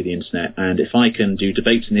moment is through the internet, and if I can do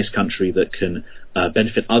debates in this country that can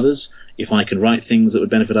benefit others, if I can write things that would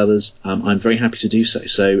benefit others, I'm very happy to do so.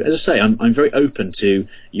 So as I say, I'm very open to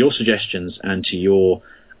your suggestions and to your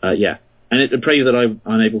and pray that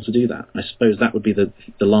I'm able to do that. I suppose that would be the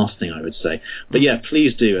last thing I would say. But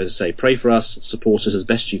please do, as I say, pray for us, support us as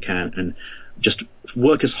best you can, and just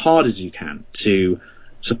work as hard as you can to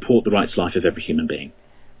support the right to life of every human being.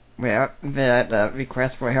 Well, that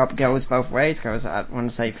request for help goes both ways, because I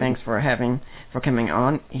want to say thanks for coming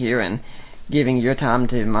on here and giving your time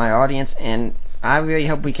to my audience, and I really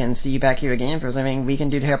hope we can see you back here again. If there's anything we can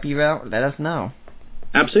do to help you out, let us know.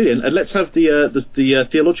 Absolutely, and let's have the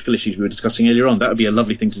theological issues we were discussing earlier on. That would be a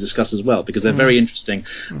lovely thing to discuss as well, because they're very interesting,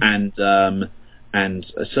 and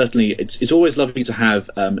certainly it's always lovely to have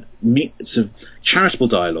sort of charitable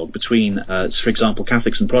dialogue between, for example,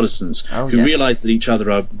 Catholics and Protestants who realise that each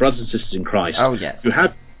other are brothers and sisters in Christ, who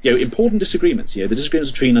have important disagreements. The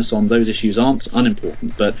disagreements between us on those issues aren't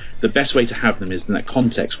unimportant, but the best way to have them is in that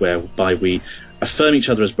context whereby we affirm each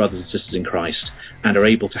other as brothers and sisters in Christ and are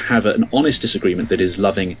able to have an honest disagreement that is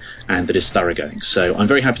loving and that is thoroughgoing. So I'm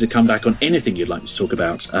very happy to come back on anything you'd like to talk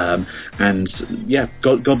about. God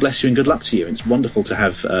bless you and good luck to you. It's wonderful to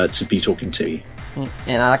have to be talking to you.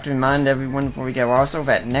 And I'd like to remind everyone before we go also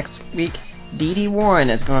that next week Dee Dee Warren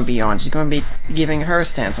is going to be on. She's going to be giving her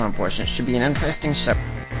stance on abortion. It should be an interesting show.